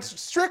Carson Wentz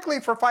strictly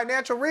for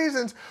financial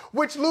reasons,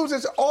 which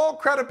loses all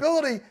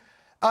credibility.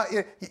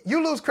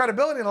 You lose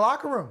credibility in the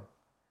locker room.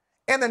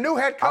 And the new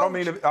head coach. I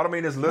don't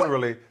mean this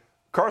literally.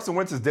 Carson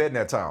Wentz is dead in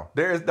that town.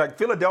 There is like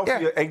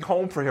Philadelphia ain't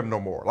home for him no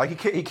more. Like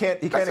he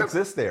can't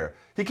exist there.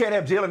 He can't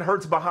have Jalen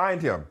Hurts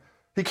behind him.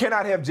 He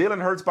cannot have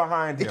Jalen Hurts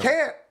behind him. He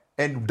can't.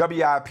 And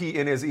WIP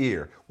in his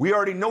ear. We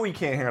already know he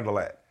can't handle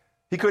that.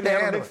 He couldn't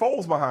handle Nick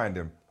Foles behind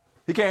him.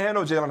 He can't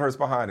handle Jalen Hurts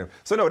behind him.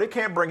 So no, they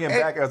can't bring him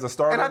back as a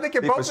starter. And I think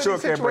in they both for of sure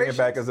these can't bring him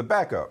back situations- as a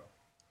backup.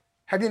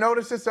 Have you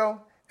noticed this though?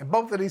 In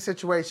both of these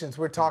situations,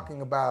 we're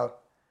talking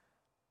about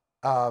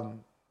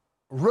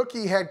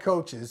rookie head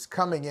coaches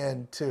coming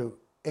into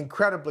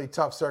incredibly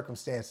tough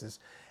circumstances.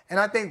 And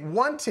I think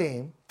one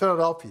team,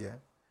 Philadelphia,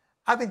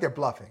 I think they're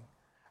bluffing.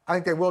 I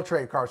think they will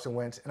trade Carson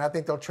Wentz, and I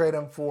think they'll trade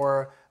him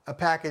for a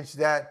package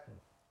that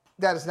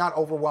is not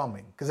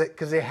overwhelming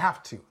because they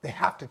have to. They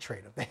have to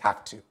trade him. They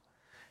have to.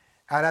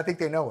 And I think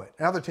they know it.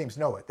 And other teams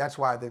know it. That's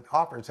why the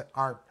offers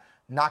aren't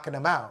knocking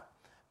them out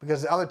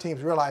because the other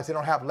teams realize they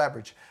don't have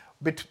leverage.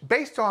 But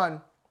based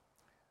on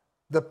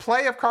the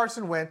play of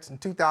Carson Wentz in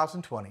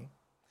 2020,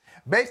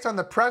 based on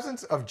the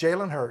presence of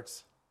Jalen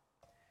Hurts,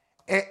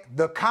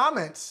 the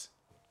comments,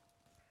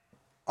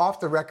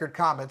 off-the-record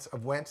comments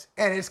of Wentz,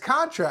 and his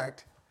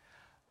contract,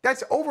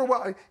 that's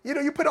overwhelming. You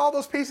know, you put all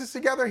those pieces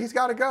together, he's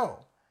got to go.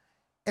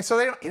 And so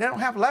they don't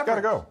have leverage.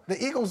 Gotta go.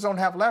 The Eagles don't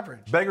have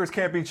leverage. Beggars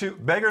can't be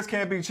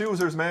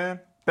choosers, man.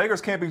 Beggars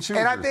can't be choosers.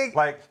 And I think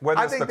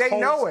whether it's the they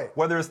Colts, know it.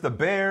 whether it's the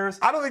Bears.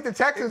 I don't think the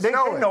Texans They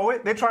know it. know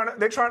it. They're trying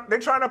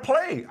to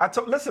play.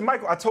 Listen,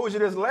 Michael. I told you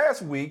this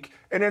last week,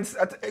 and then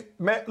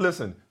man,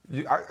 listen.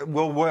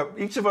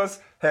 Each of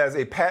us has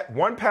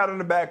one pat on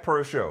the back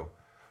per show.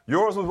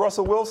 Yours was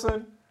Russell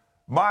Wilson.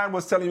 Mine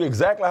was telling you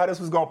exactly how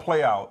this was going to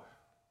play out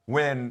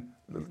when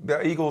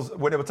the Eagles,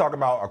 when they were talking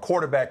about a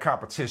quarterback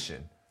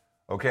competition.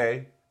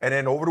 Okay, and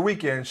then over the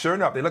weekend, sure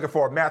enough, they're looking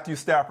for a Matthew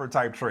Stafford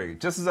type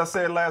trade, just as I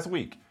said last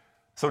week.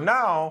 So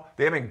now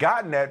they haven't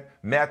gotten that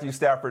Matthew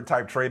Stafford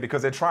type trade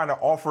because they're trying to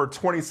offer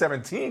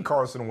 2017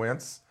 Carson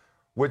Wentz,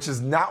 which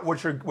is not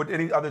what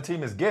any other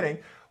team is getting.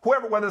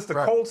 Whoever, whether it's the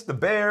Colts, the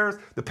Bears,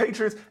 the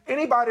Patriots,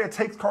 anybody that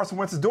takes Carson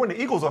Wentz is doing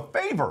the Eagles a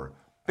favor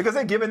because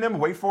they're giving them,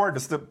 wait for it,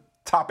 this is the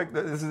topic,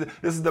 this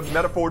is the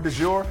metaphor du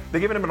jour,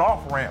 they're giving them an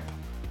off-ramp.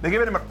 They're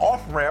giving them an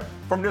off-ramp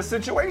from this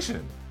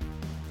situation.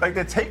 Like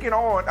they're taking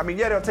on,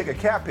 they'll take a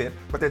cap hit,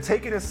 but they're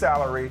taking his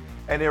salary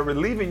and they're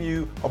relieving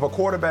you of a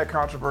quarterback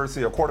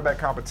controversy or quarterback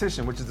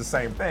competition, which is the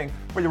same thing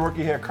for your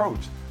rookie head coach.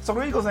 So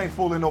the Eagles ain't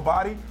fooling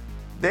nobody.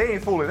 They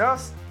ain't fooling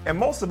us. And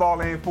most of all,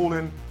 they ain't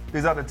fooling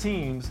these other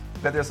teams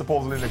that they're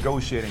supposedly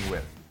negotiating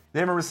with. They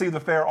haven't received a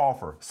fair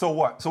offer. So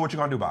what? So what you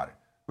gonna do about it?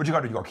 What you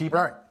gonna do? You gonna keep him?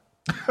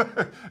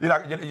 Right.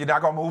 You're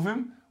not gonna move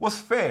him? What's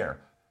fair?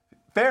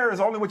 Fair is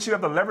only what you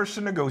have the leverage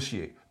to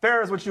negotiate.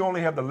 Fair is what you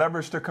only have the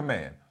leverage to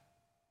command.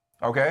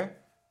 Okay?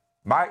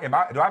 Do I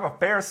have a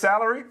fair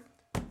salary?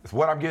 It's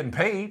what I'm getting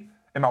paid.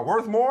 Am I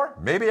worth more?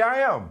 Maybe I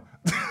am.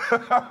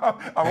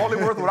 I'm only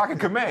worth what I can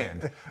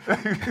command.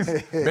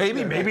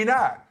 Maybe, maybe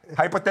not.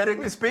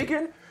 Hypothetically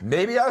speaking,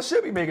 maybe I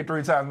should be making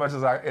 3 times as much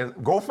as I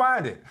go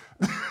find it.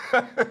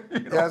 I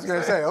was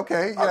gonna say,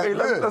 okay,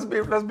 yeah,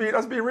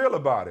 let's be real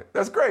about it.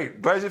 That's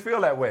great. Glad you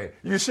feel that way.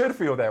 You should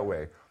feel that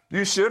way.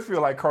 You should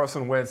feel like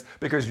Carson Wentz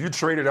because you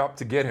traded up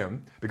to get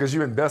him, because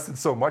you invested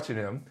so much in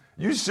him.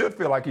 You should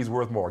feel like he's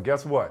worth more.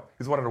 Guess what?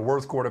 He's one of the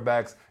worst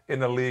quarterbacks in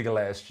the league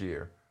last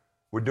year.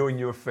 We're doing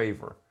you a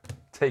favor.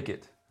 Take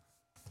it.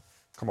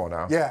 Come on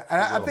now. Yeah,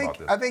 and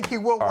I think he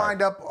will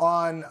wind up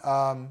on.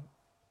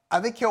 I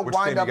think he'll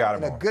wind up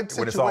in a good situation.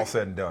 When it's all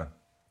said and done.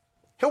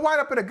 He'll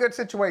wind up in a good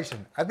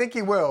situation. I think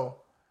he will.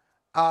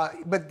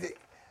 But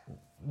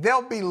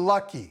they'll be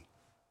lucky.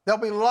 They'll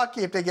be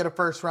lucky if they get a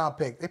first-round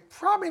pick. They're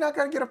probably not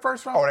going to get a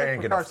first-round pick. Oh, they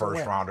ain't get a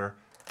first-rounder.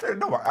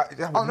 No,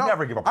 I would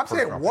never give up a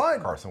first-round pick for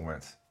Carson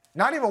Wentz.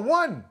 Not even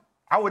one.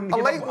 I would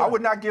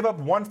not give up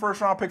one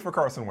first-round pick for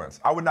Carson Wentz.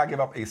 I would not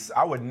give up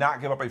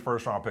a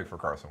first-round pick for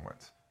Carson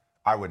Wentz.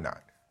 I would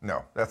not.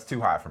 No, that's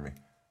too high for me.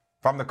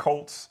 If I'm the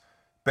Colts,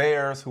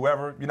 Bears,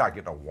 whoever, you're not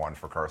getting a 1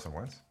 for Carson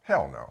Wentz.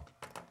 Hell no.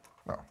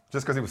 No.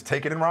 Just because he was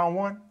taken in round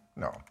 1?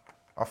 No.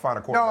 I'll find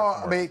a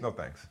quarterback. No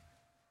thanks.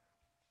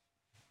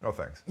 No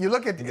thanks. You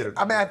look at.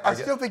 I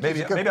still think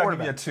he's a good quarterback. Maybe I'll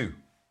give you a 2.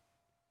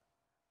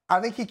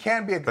 I think he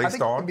can be. I think he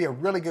can be a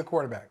really good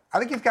quarterback. I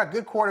think he's got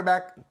good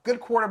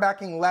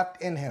quarterbacking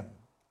left in him.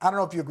 I don't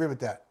know if you agree with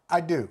that.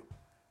 I do.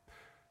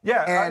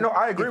 Yeah,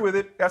 I agree with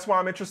it. That's why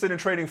I'm interested in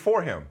trading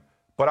for him.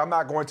 But I'm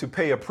not going to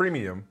pay a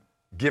premium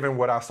given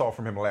what I saw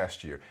from him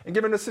last year and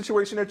given the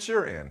situation that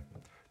you're in.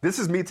 This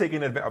is me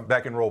taking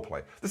back in role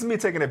play. This is me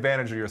taking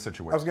advantage of your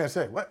situation. I was going to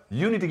say, what?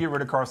 You need to get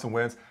rid of Carson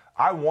Wentz.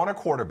 I want a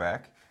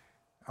quarterback.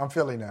 I'm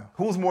Philly now.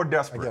 Who's more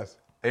desperate? I guess.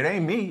 It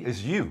ain't me,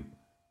 it's you.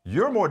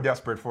 You're more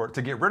desperate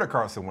to get rid of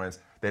Carson Wentz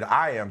than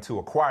I am to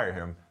acquire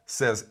him,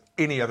 says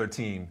any other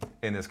team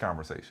in this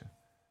conversation.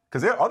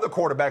 Because there are other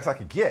quarterbacks I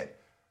could get.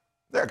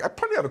 There are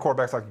plenty of other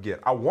quarterbacks I could get.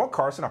 I want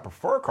Carson. I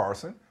prefer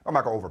Carson. I'm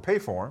not going to overpay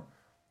for him.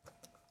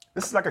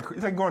 This is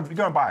you're going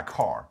to buy a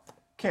car.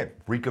 Can't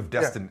reek of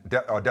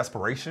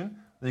desperation.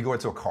 Then you go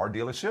into a car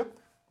dealership.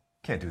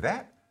 Can't do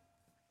that.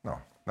 No,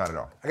 not at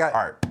all. I got it.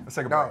 All right, let's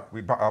take a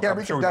break.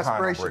 I'm sure we're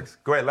behind on breaks.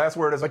 Go ahead, last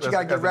word as you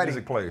gotta get the ready.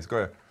 music plays. Go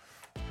ahead.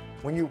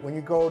 When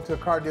you go to a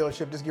car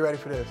dealership, just get ready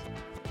for this.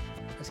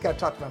 I just got to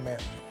talk to my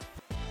manager.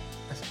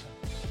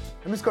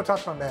 Let me just go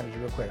talk to my manager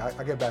real quick.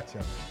 I'll get back to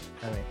you.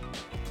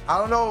 I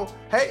don't know.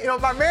 Hey,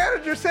 my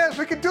manager says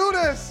we can do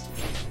this.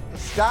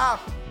 Stop.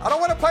 I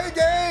don't want to play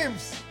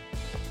games.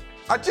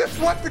 I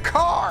just want the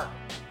car.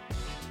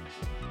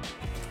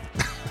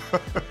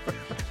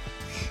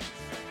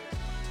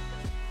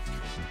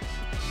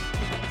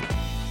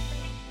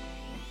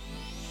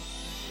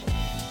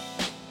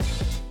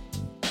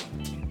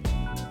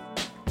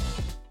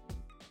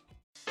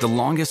 The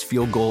longest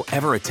field goal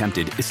ever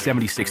attempted is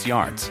 76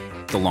 yards.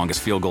 The longest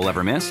field goal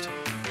ever missed?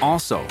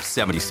 Also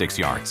 76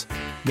 yards.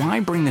 Why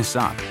bring this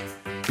up?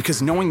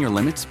 Because knowing your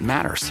limits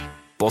matters,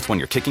 both when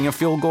you're kicking a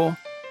field goal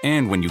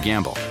and when you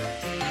gamble.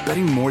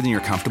 Betting more than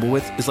you're comfortable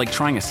with is like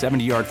trying a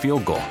 70-yard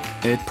field goal.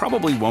 It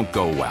probably won't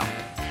go well.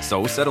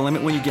 So set a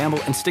limit when you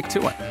gamble and stick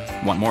to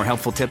it. Want more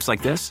helpful tips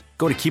like this?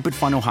 Go to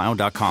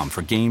keepitfunohio.com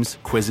for games,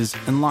 quizzes,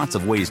 and lots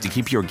of ways to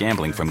keep your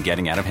gambling from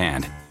getting out of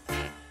hand.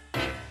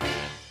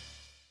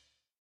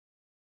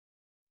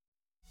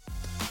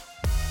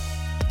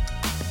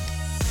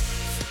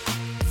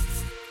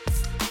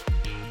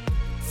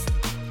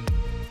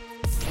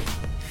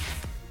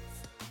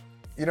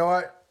 You know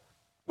what?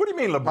 What do you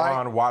mean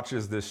LeBron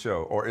watches this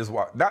show? Or is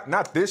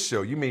not this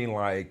show, you mean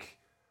like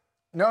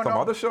some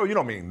other show? You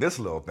don't mean this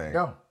little thing.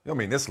 No. You don't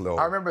mean this little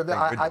I remember that.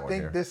 I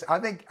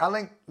think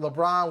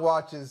LeBron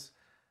watches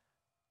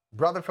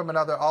Brother from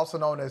Another, also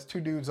known as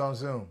Two Dudes on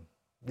Zoom.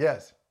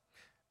 Yes.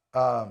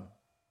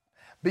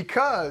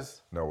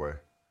 Because no way.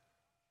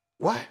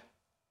 What?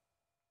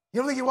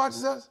 You don't think he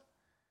watches us?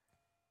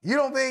 You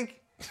don't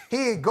think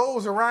he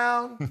goes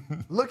around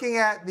looking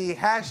at the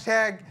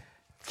hashtag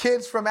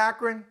kids from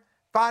Akron,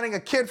 finding a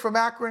kid from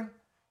Akron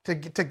to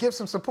give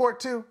some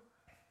support to?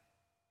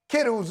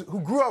 Kid who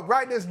grew up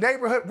right in his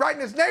neighborhood,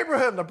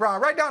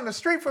 LeBron, right down the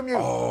street from you.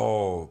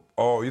 Oh,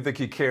 you think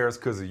he cares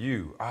because of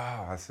you?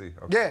 I see.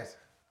 Okay. Yes.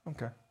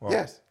 Okay. Well,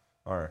 yes.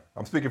 All right.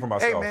 I'm speaking for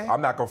myself. Hey,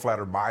 I'm not going to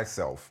flatter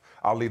myself.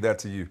 I'll leave that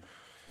to you.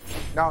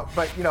 Now,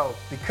 but,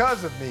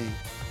 because of me,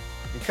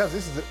 because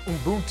this is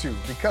Ubuntu,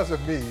 because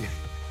of me,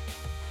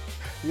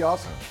 he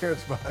also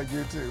cares about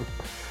you too.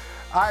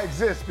 I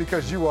exist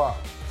because you are.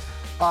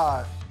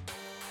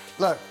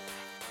 Look,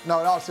 no,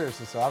 in all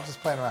seriousness, I was just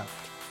playing around.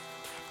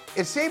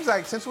 It seems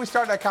like since we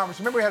started that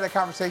conversation, remember we had that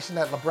conversation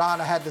that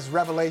I had this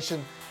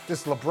revelation,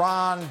 this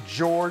LeBron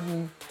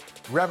Jordan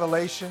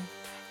revelation.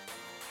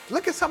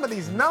 Look at some of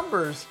these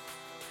numbers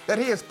that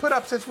he has put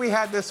up since we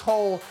had this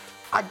whole,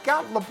 I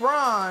got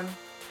LeBron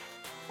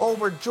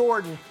over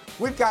Jordan.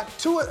 We've got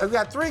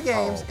 3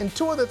 games. In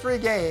 2 of the 3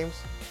 games,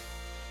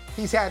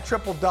 he's had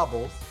triple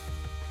doubles.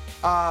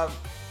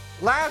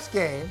 Last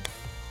game,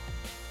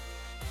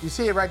 you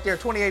see it right there,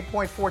 28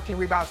 points, 14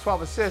 rebounds,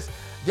 12 assists.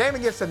 Game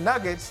against the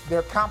Nuggets,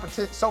 their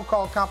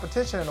so-called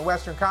competition in the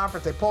Western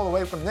Conference, they pulled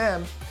away from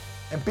them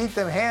and beat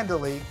them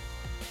handily.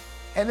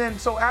 And then,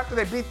 so after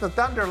they beat the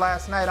Thunder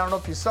last night, I don't know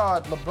if you saw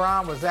it,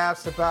 LeBron was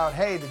asked about,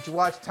 hey, did you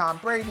watch Tom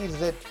Brady?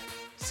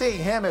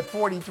 Seeing him at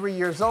 43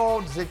 years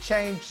old, does it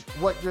change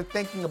what you're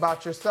thinking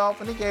about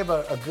yourself? And he gave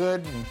a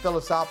good and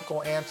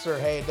philosophical answer.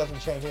 Hey, it doesn't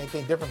change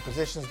anything, different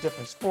positions,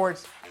 different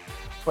sports,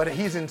 but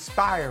he's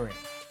inspiring.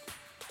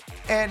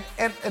 And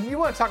you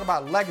want to talk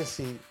about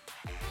legacy.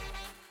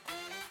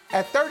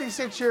 At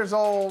 36 years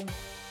old,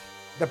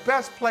 the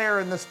best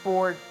player in the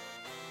sport,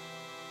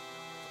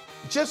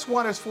 just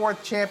won his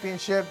 4th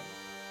championship,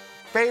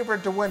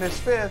 favored to win his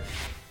 5th.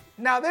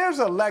 Now, there's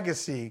a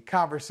legacy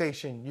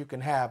conversation you can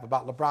have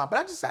about LeBron, but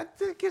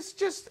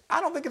I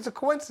don't think it's a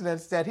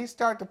coincidence that he's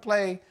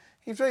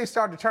really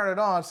started to turn it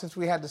on since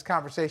we had this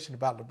conversation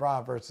about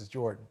LeBron versus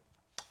Jordan.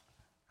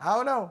 I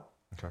don't know.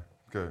 Okay,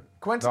 good.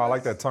 Coincidence? No, I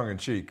like that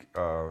tongue-in-cheek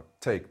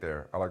take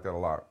there. I like that a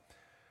lot.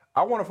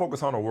 I want to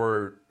focus on a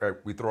word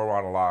that we throw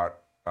around a lot,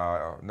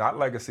 not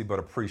legacy, but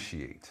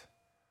appreciate.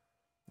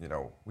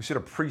 We should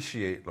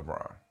appreciate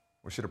LeBron.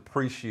 We should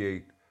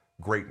appreciate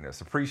greatness,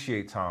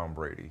 appreciate Tom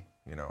Brady,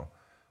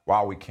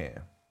 while we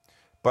can.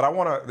 But I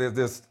want to,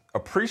 this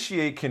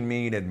appreciate can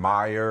mean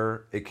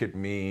admire. It could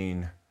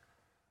mean,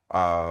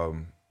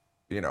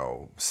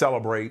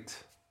 celebrate,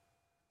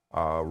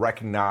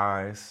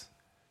 recognize.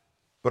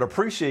 But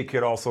appreciate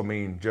could also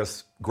mean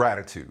just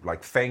gratitude,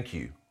 like thank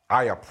you.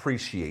 I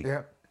appreciate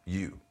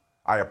you.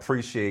 I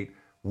appreciate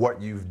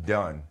what you've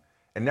done.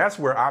 And that's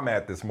where I'm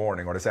at this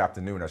morning, or this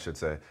afternoon, I should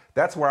say.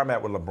 That's where I'm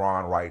at with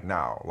LeBron right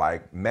now.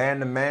 Like, man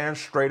to man,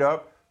 straight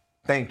up,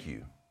 thank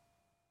you.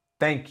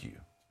 Thank you.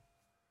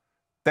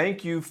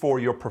 Thank you for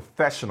your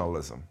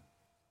professionalism.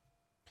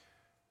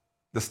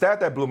 The stat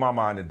that blew my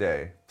mind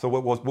today, so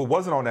what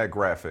wasn't on that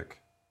graphic,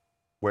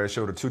 where it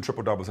showed the 2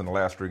 triple-doubles in the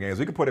last 3 games,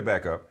 we could put it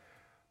back up.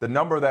 The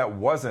number that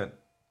wasn't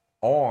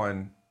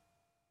on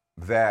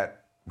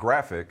that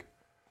graphic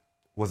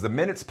was the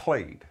minutes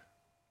played.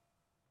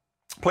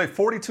 Played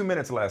 42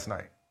 minutes last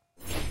night.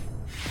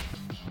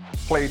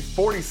 Played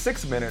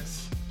 46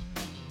 minutes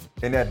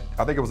in that,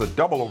 I think it was a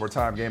double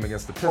overtime game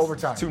against the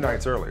Pistons 2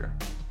 nights earlier.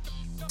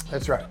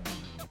 That's right.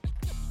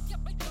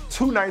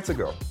 2 nights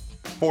ago,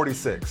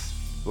 46.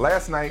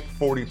 Last night,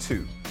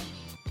 42.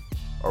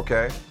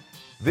 Okay?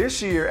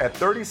 This year, at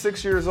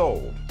 36 years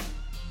old,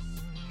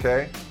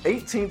 okay,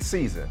 18th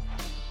season,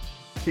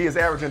 he is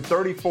averaging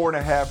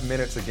 34.5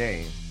 minutes a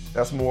game.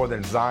 That's more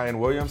than Zion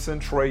Williamson,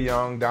 Trae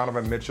Young,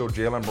 Donovan Mitchell,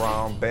 Jaylen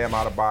Brown, Bam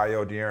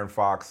Adebayo, De'Aaron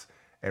Fox,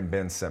 and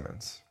Ben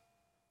Simmons.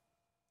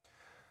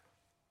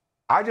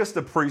 I just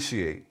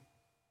appreciate,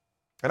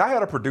 and I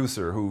had a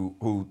producer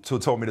who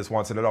told me this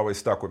once, and it always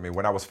stuck with me.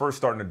 When I was first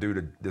starting to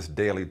do this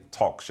daily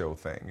talk show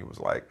thing, it was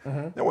like,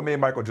 you know what made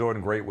Michael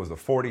Jordan great was the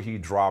 40 he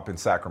dropped in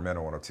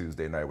Sacramento on a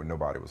Tuesday night when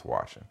nobody was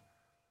watching.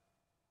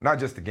 Not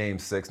just the Game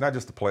 6, not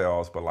just the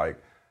playoffs, but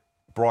like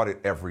brought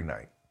it every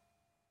night.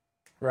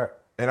 Right.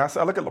 And I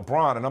look at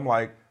LeBron and I'm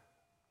like,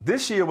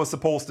 this year was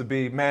supposed to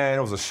be, man,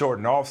 it was a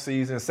shortened off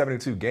season,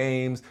 72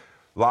 games,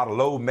 a lot of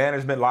load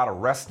management, a lot of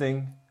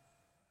resting.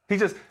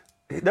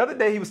 The other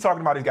day he was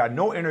talking about he's got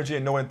no energy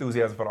and no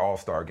enthusiasm for the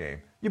All-Star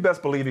game. You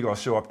best believe he's going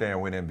to show up there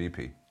and win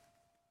MVP.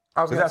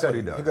 I was going to say, what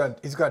he does.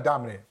 He's going to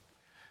dominate.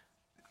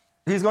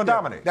 He's going to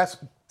dominate.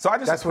 So I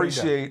just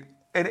appreciate,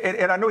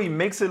 and I know he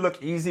makes it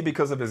look easy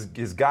because of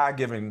his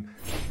God-given,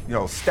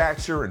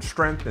 stature and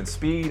strength and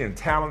speed and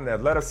talent and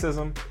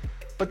athleticism.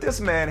 But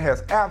this man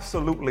has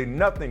absolutely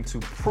nothing to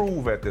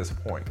prove at this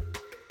point.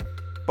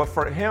 But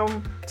for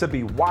him to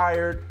be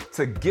wired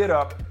to get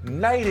up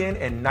night in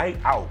and night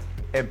out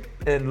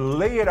and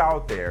lay it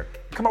out there,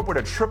 come up with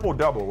a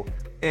triple-double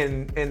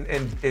in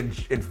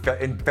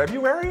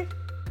February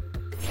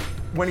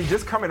when he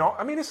just coming on.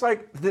 I mean, it's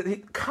like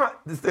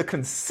the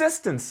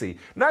consistency,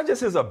 not just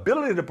his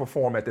ability to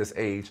perform at this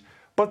age,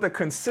 but the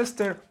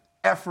consistent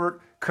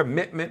effort,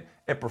 commitment,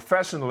 and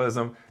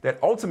professionalism that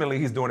ultimately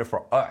he's doing it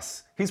for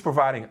us. He's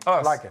providing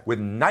us with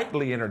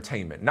nightly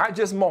entertainment, not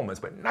just moments,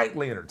 but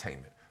nightly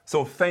entertainment.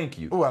 So thank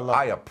you. Ooh,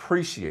 I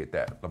appreciate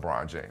that,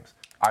 LeBron James.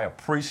 I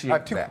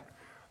appreciate that.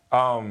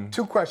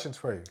 2 questions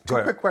for you.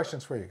 2 quick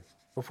questions for you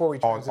before we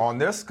transition. On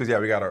this, because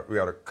we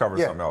gotta cover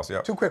something else.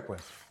 Yeah. 2 quick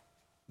ones.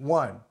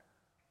 1,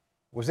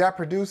 was that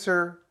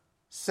producer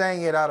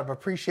saying it out of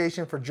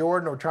appreciation for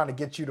Jordan or trying to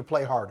get you to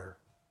play harder?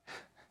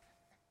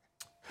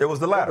 It was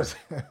the latter. Honestly,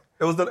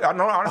 it was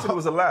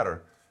the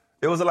latter.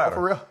 It was the latter. Oh,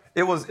 for real?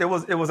 It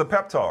was a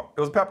pep talk. It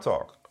was a pep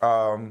talk.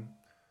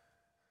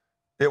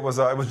 It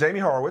was Jamie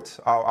Horowitz.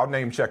 I'll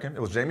name check him.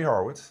 It was Jamie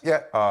Horowitz.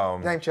 Yeah.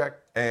 Name check.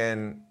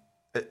 And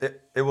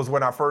it was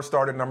when I first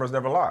started Numbers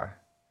Never Lie.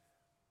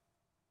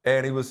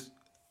 And he was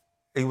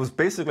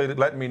basically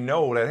letting me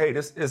know that, hey,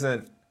 this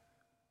isn't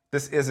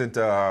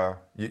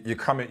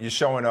you're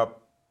showing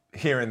up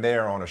here and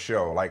there on a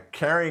show, like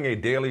carrying a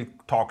daily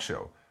talk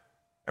show.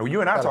 And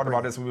you and I talked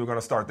about this when we were going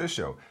to start this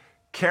show.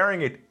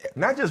 Carrying it,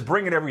 not just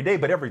bring it every day,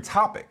 but every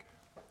topic.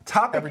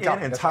 Topic in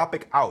and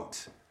topic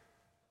out.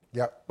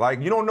 Yep.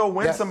 Like, you don't know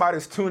when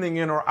somebody's tuning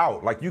in or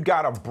out. Like, you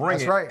got to bring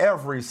it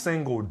every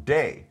single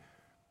day.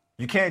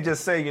 You can't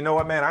just say, you know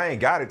what, man, I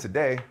ain't got it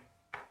today.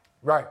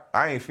 Right.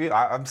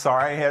 I'm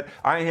sorry,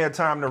 I ain't had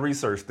time to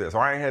research this,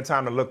 or I ain't had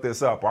time to look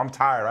this up, or I'm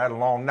tired, I had a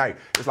long night.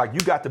 It's like you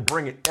got to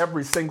bring it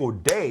every single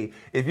day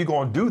if you're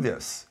going to do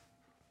this.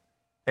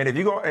 And if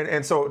you go,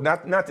 and so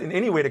not in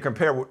any way to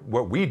compare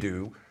what we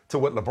do to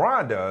what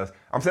LeBron does,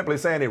 I'm simply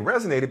saying it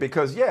resonated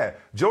because,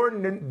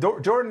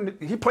 Jordan,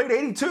 he played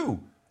 82.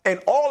 And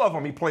all of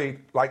them he played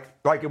like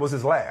it was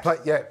his last.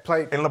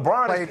 Played. And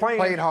LeBron is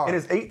playing hard. in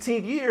his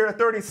 18th year at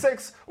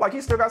 36, like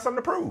he still got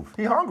something to prove.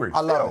 He's hungry.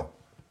 I love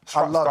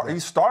it.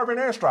 He's starving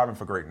and striving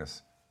for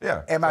greatness.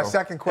 Yeah. And my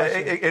second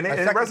question. And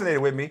it resonated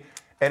with me.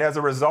 And as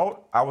a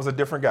result, I was a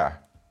different guy.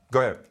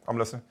 Go ahead. I'm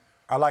listening.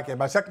 I like it.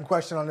 My second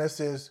question on this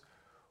is,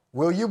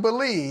 will you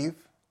believe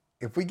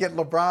if we get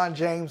LeBron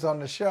James on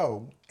the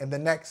show in the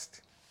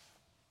next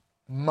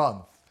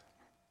month?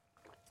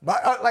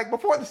 Like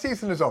before the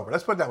season is over.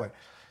 Let's put it that way.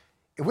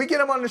 If we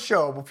get him on the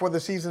show before the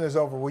season is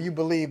over, will you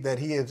believe that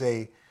he is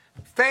a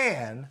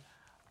fan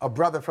of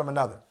Brother from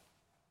Another?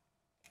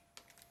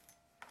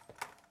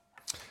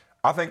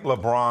 I think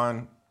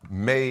LeBron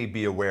may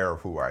be aware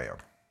of who I am.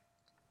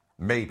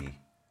 Maybe.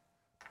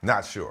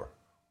 Not sure.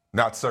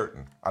 Not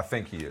certain. I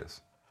think he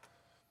is.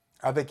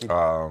 I think he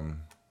does.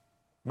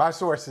 My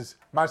sources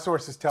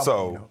tell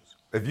me he knows.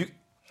 If you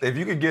If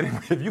you could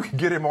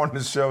get him on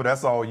the show,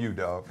 that's all you,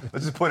 dog.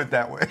 Let's just put it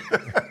that way.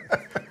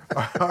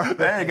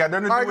 That ain't got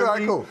nothing to do with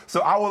me. Cool.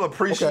 So I will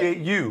appreciate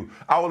you.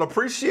 I will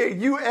appreciate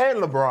you and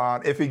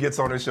LeBron if he gets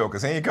on the show,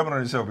 because he ain't coming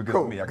on the show because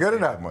of me. Good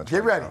enough.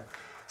 Get ready.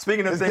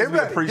 Speaking of things we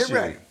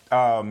appreciate,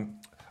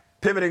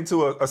 pivoting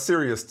to a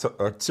serious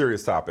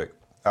topic,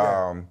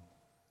 and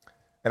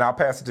I'll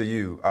pass it to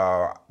you.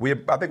 I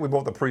think we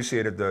both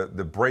appreciated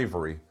the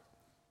bravery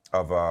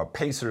of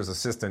Pacers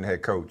assistant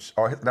coach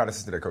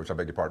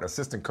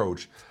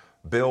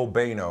Bill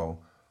Bayno,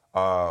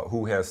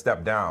 who has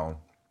stepped down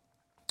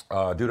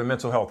due to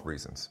mental health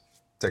reasons.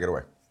 Take it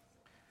away.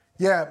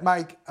 Yeah,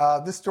 Mike,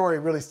 this story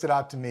really stood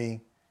out to me.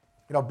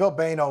 You know, Bill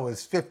Bayno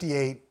is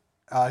 58.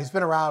 He's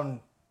been around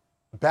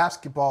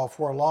basketball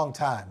for a long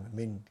time. I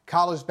mean,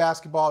 college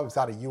basketball, he was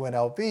out of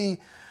UNLV.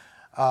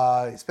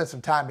 He spent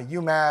some time at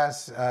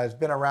UMass. Has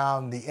been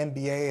around the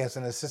NBA as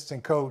an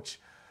assistant coach.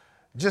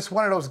 Just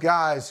one of those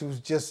guys who's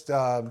just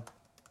a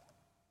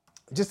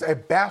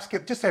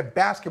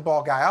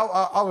basketball guy.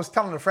 I was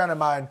telling a friend of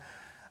mine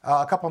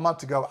a couple of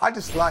months ago, I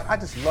just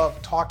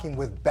love talking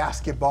with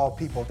basketball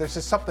people. There's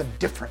just something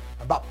different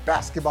about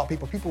basketball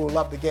people who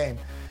love the game.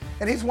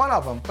 And he's one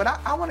of them. But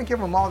I want to give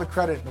him all the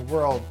credit in the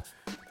world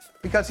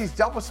because he's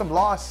dealt with some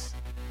loss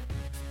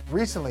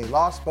recently.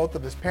 Lost both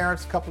of his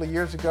parents a couple of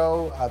years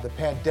ago. The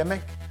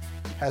pandemic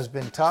has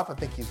been tough. I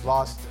think he's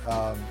lost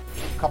a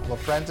couple of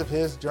friends of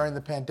his during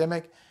the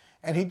pandemic.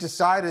 And he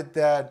decided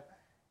that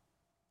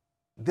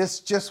this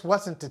just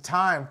wasn't the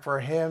time for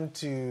him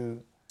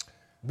to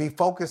be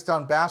focused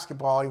on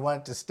basketball. He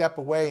wanted to step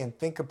away and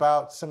think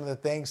about some of the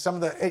things,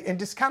 and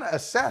just kind of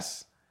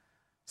assess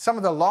some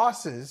of the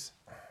losses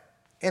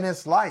in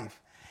his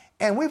life.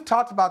 And we've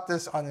talked about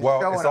this on the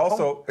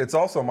show. It's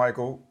also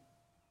Michael.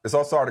 It's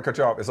also, sorry to cut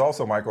you off. It's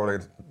also Michael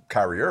and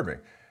Kyrie Irving.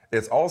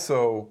 It's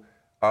also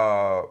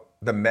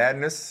the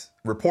madness,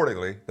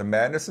 reportedly, the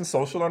madness and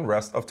social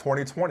unrest of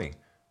 2020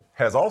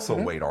 has also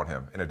weighed on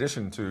him, in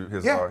addition to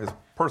his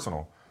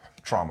personal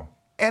trauma.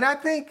 And I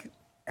think,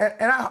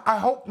 and I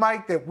hope,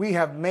 Mike, that we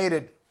have made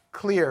it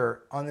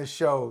clear on this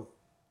show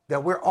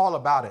that we're all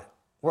about it.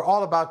 We're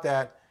all about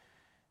that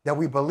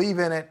we believe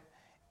in it,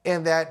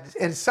 and that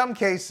in some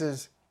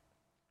cases,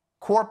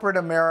 corporate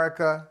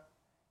America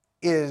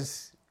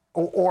is,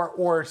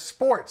 or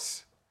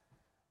sports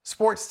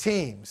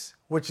teams,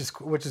 which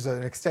is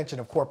an extension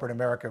of corporate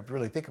America, if you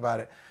really think about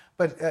it.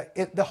 But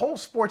the whole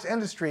sports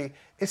industry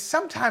is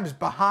sometimes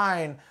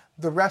behind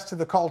the rest of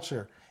the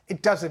culture.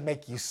 It doesn't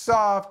make you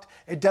soft.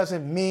 It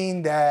doesn't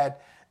mean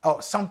that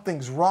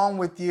something's wrong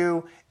with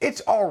you.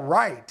 It's all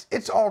right.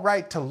 It's all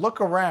right to look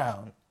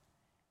around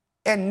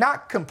and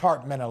not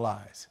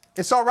compartmentalize.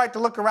 It's all right to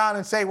look around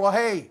and say, well,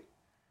 hey,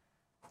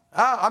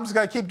 I'm just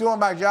going to keep doing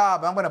my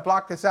job. I'm going to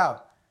block this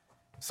out.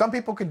 Some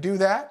people can do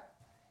that,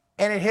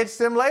 and it hits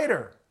them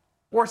later.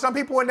 Or some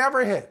people it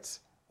never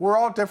hits. We're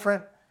all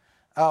different.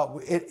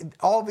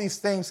 All these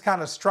things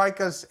kind of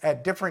strike us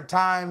at different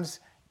times,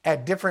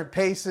 at different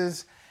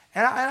paces.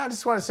 And I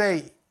just want to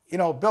say,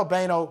 Bill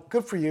Bayno,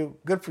 good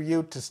for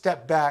you to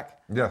step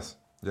back. Yes.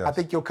 I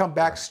think you'll come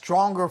back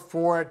stronger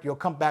for it. You'll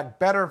come back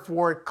better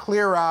for it,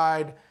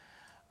 clear-eyed,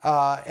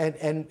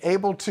 and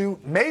able to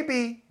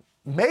maybe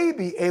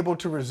able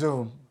to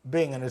resume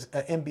being an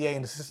NBA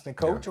and assistant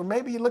coach. Or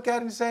maybe you look at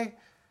it and say,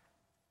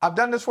 I've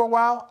done this for a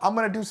while. I'm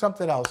going to do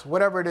something else,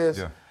 whatever it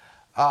is.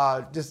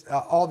 Just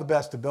all the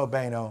best to Bill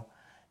Bayno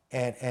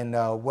and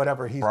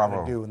whatever he's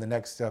going to do in the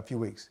next few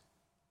weeks.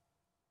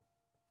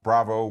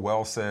 Bravo,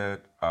 well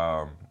said.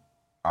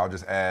 I'll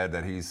just add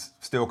that he's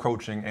still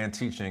coaching and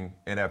teaching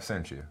in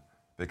absentia,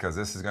 because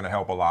this is going to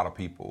help a lot of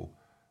people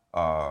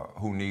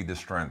who need the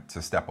strength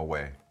to step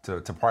away,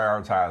 to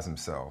prioritize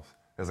themselves.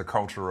 There's a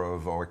culture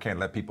of, I can't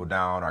let people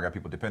down, or I got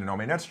people depending on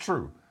me. And that's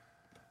true.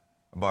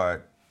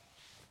 But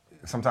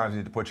sometimes you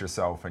need to put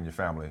yourself and your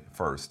family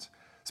first.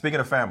 Speaking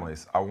of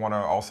families, I want to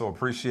also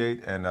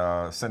appreciate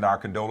and send our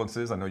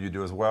condolences. I know you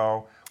do as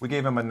well. We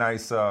gave him a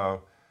nice,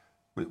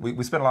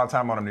 we spent a lot of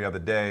time on him the other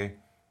day.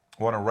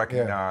 I want to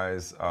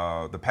recognize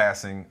the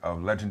passing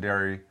of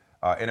legendary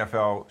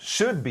NFL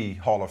should-be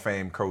Hall of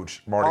Fame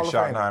coach Marty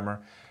Schottenheimer.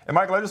 And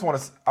Michael,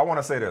 I want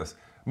to say this.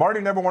 Marty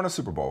never won a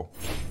Super Bowl,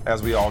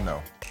 as we all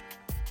know.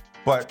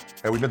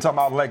 And we've been talking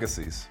about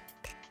legacies.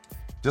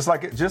 Just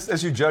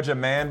as you judge a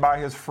man by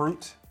his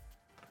fruit,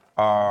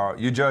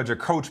 you judge a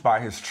coach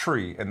by his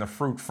tree and the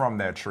fruit from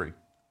that tree.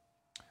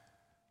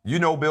 You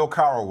know Bill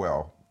Cowher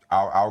well.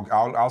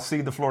 I'll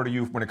cede the floor to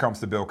you when it comes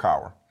to Bill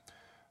Cowher.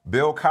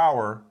 Bill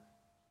Cowher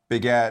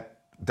begat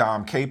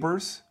Dom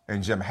Capers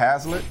and Jim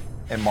Haslett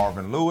and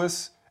Marvin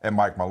Lewis and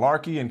Mike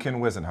Mularkey and Ken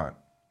Wisenhunt.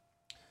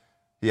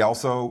 He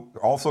also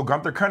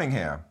Gunther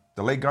Cunningham.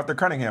 The late Gunther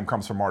Cunningham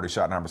comes from Marty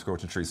Schottenheimer's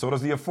coaching tree. So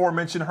does the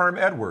aforementioned Herm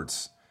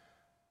Edwards,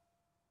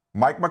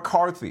 Mike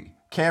McCarthy,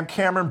 Cam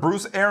Cameron,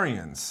 Bruce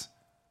Arians.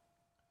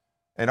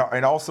 And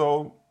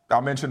also,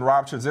 I mentioned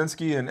Rob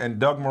Trzynski and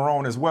Doug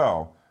Marrone as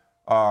well.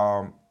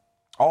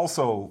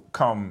 Also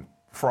come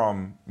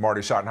from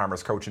Marty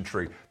Schottenheimer's coaching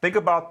tree. Think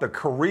about the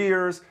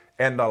careers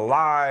and the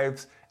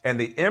lives and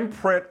the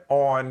imprint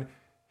on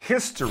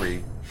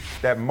history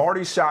that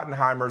Marty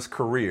Schottenheimer's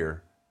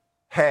career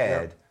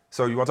had. Yep.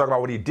 So you want to talk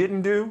about what he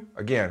didn't do?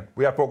 Again,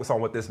 we have to focus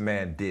on what this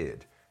man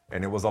did.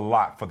 And it was a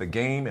lot for the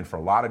game and for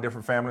a lot of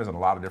different families and a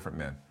lot of different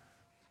men.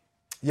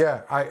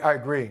 Yeah, I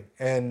agree.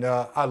 And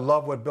I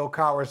love what Bill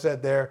Cowher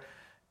said there.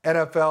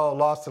 NFL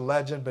lost a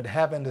legend, but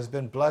heaven has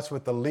been blessed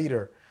with a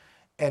leader.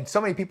 And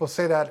so many people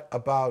say that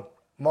about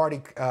Marty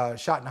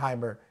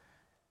Schottenheimer,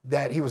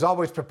 that he was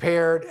always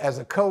prepared as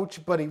a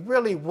coach, but he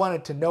really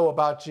wanted to know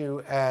about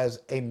you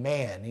as a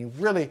man. He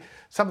really,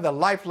 some of the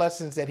life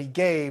lessons that he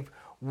gave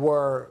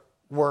were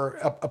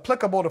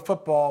applicable to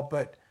football,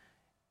 but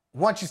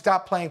once you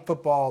stop playing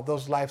football,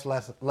 those life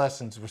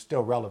lessons were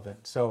still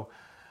relevant. So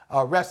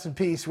rest in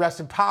peace, rest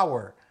in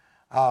power,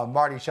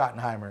 Marty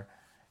Schottenheimer,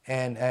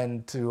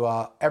 and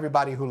to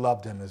everybody who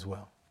loved him as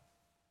well.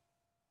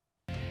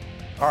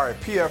 All right,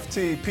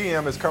 PFT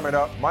PM is coming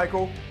up.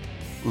 Michael,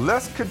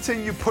 let's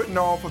continue putting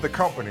on for the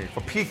company, for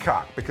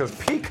Peacock, because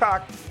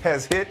Peacock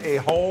has hit a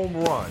home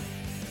run.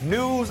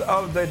 News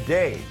of the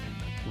day.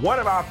 One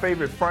of our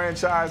favorite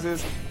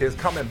franchises is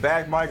coming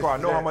back, Michael. I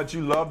know how much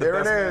you love the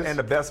Best Man and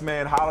the Best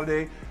Man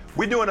holiday.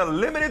 We're doing a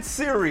limited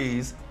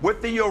series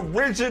with the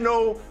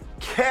original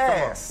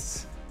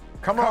cast.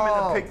 Coming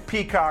to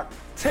Peacock.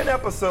 10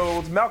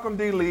 episodes. Malcolm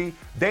D. Lee,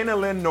 Dana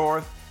Lynn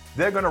North.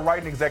 They're going to write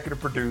and executive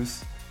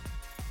produce.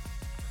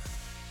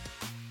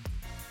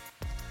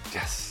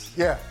 Yes.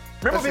 Yeah.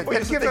 Remember people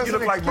used to think you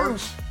look like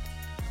Merch?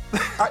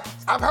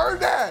 I've heard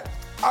that.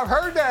 I've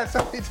heard that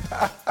so many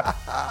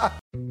times.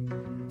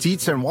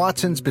 Dietz and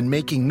Watson's been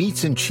making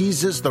meats and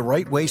cheeses the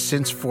right way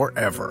since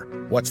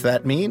forever. What's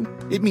that mean?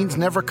 It means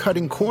never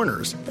cutting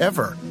corners,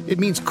 ever. It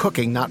means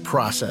cooking, not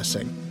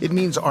processing. It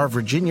means our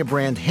Virginia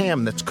brand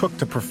ham that's cooked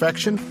to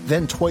perfection,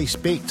 then twice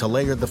baked to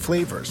layer the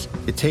flavors.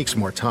 It takes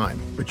more time,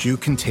 but you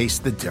can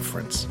taste the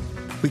difference.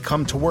 We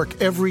come to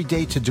work every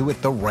day to do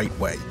it the right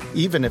way,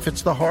 even if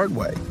it's the hard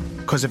way.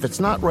 Because if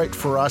it's not right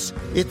for us,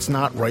 it's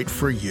not right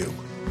for you.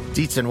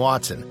 Dietz and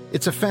Watson,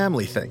 it's a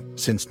family thing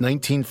since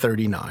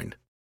 1939.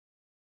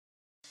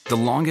 The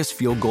longest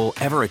field goal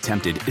ever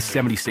attempted is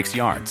 76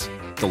 yards.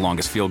 The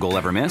longest field goal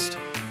ever missed?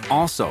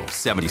 Also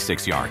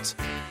 76 yards.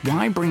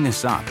 Why bring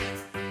this up?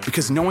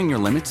 Because knowing your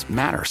limits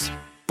matters,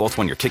 both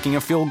when you're kicking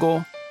a field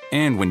goal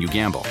and when you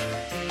gamble.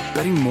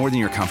 Betting more than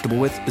you're comfortable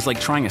with is like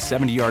trying a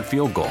 70-yard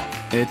field goal.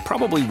 It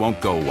probably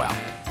won't go well.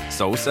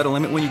 So set a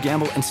limit when you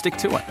gamble and stick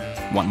to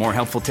it. Want more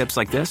helpful tips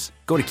like this?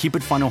 Go to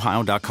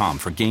keepitfunohio.com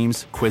for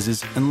games,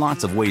 quizzes, and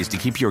lots of ways to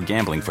keep your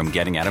gambling from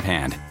getting out of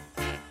hand.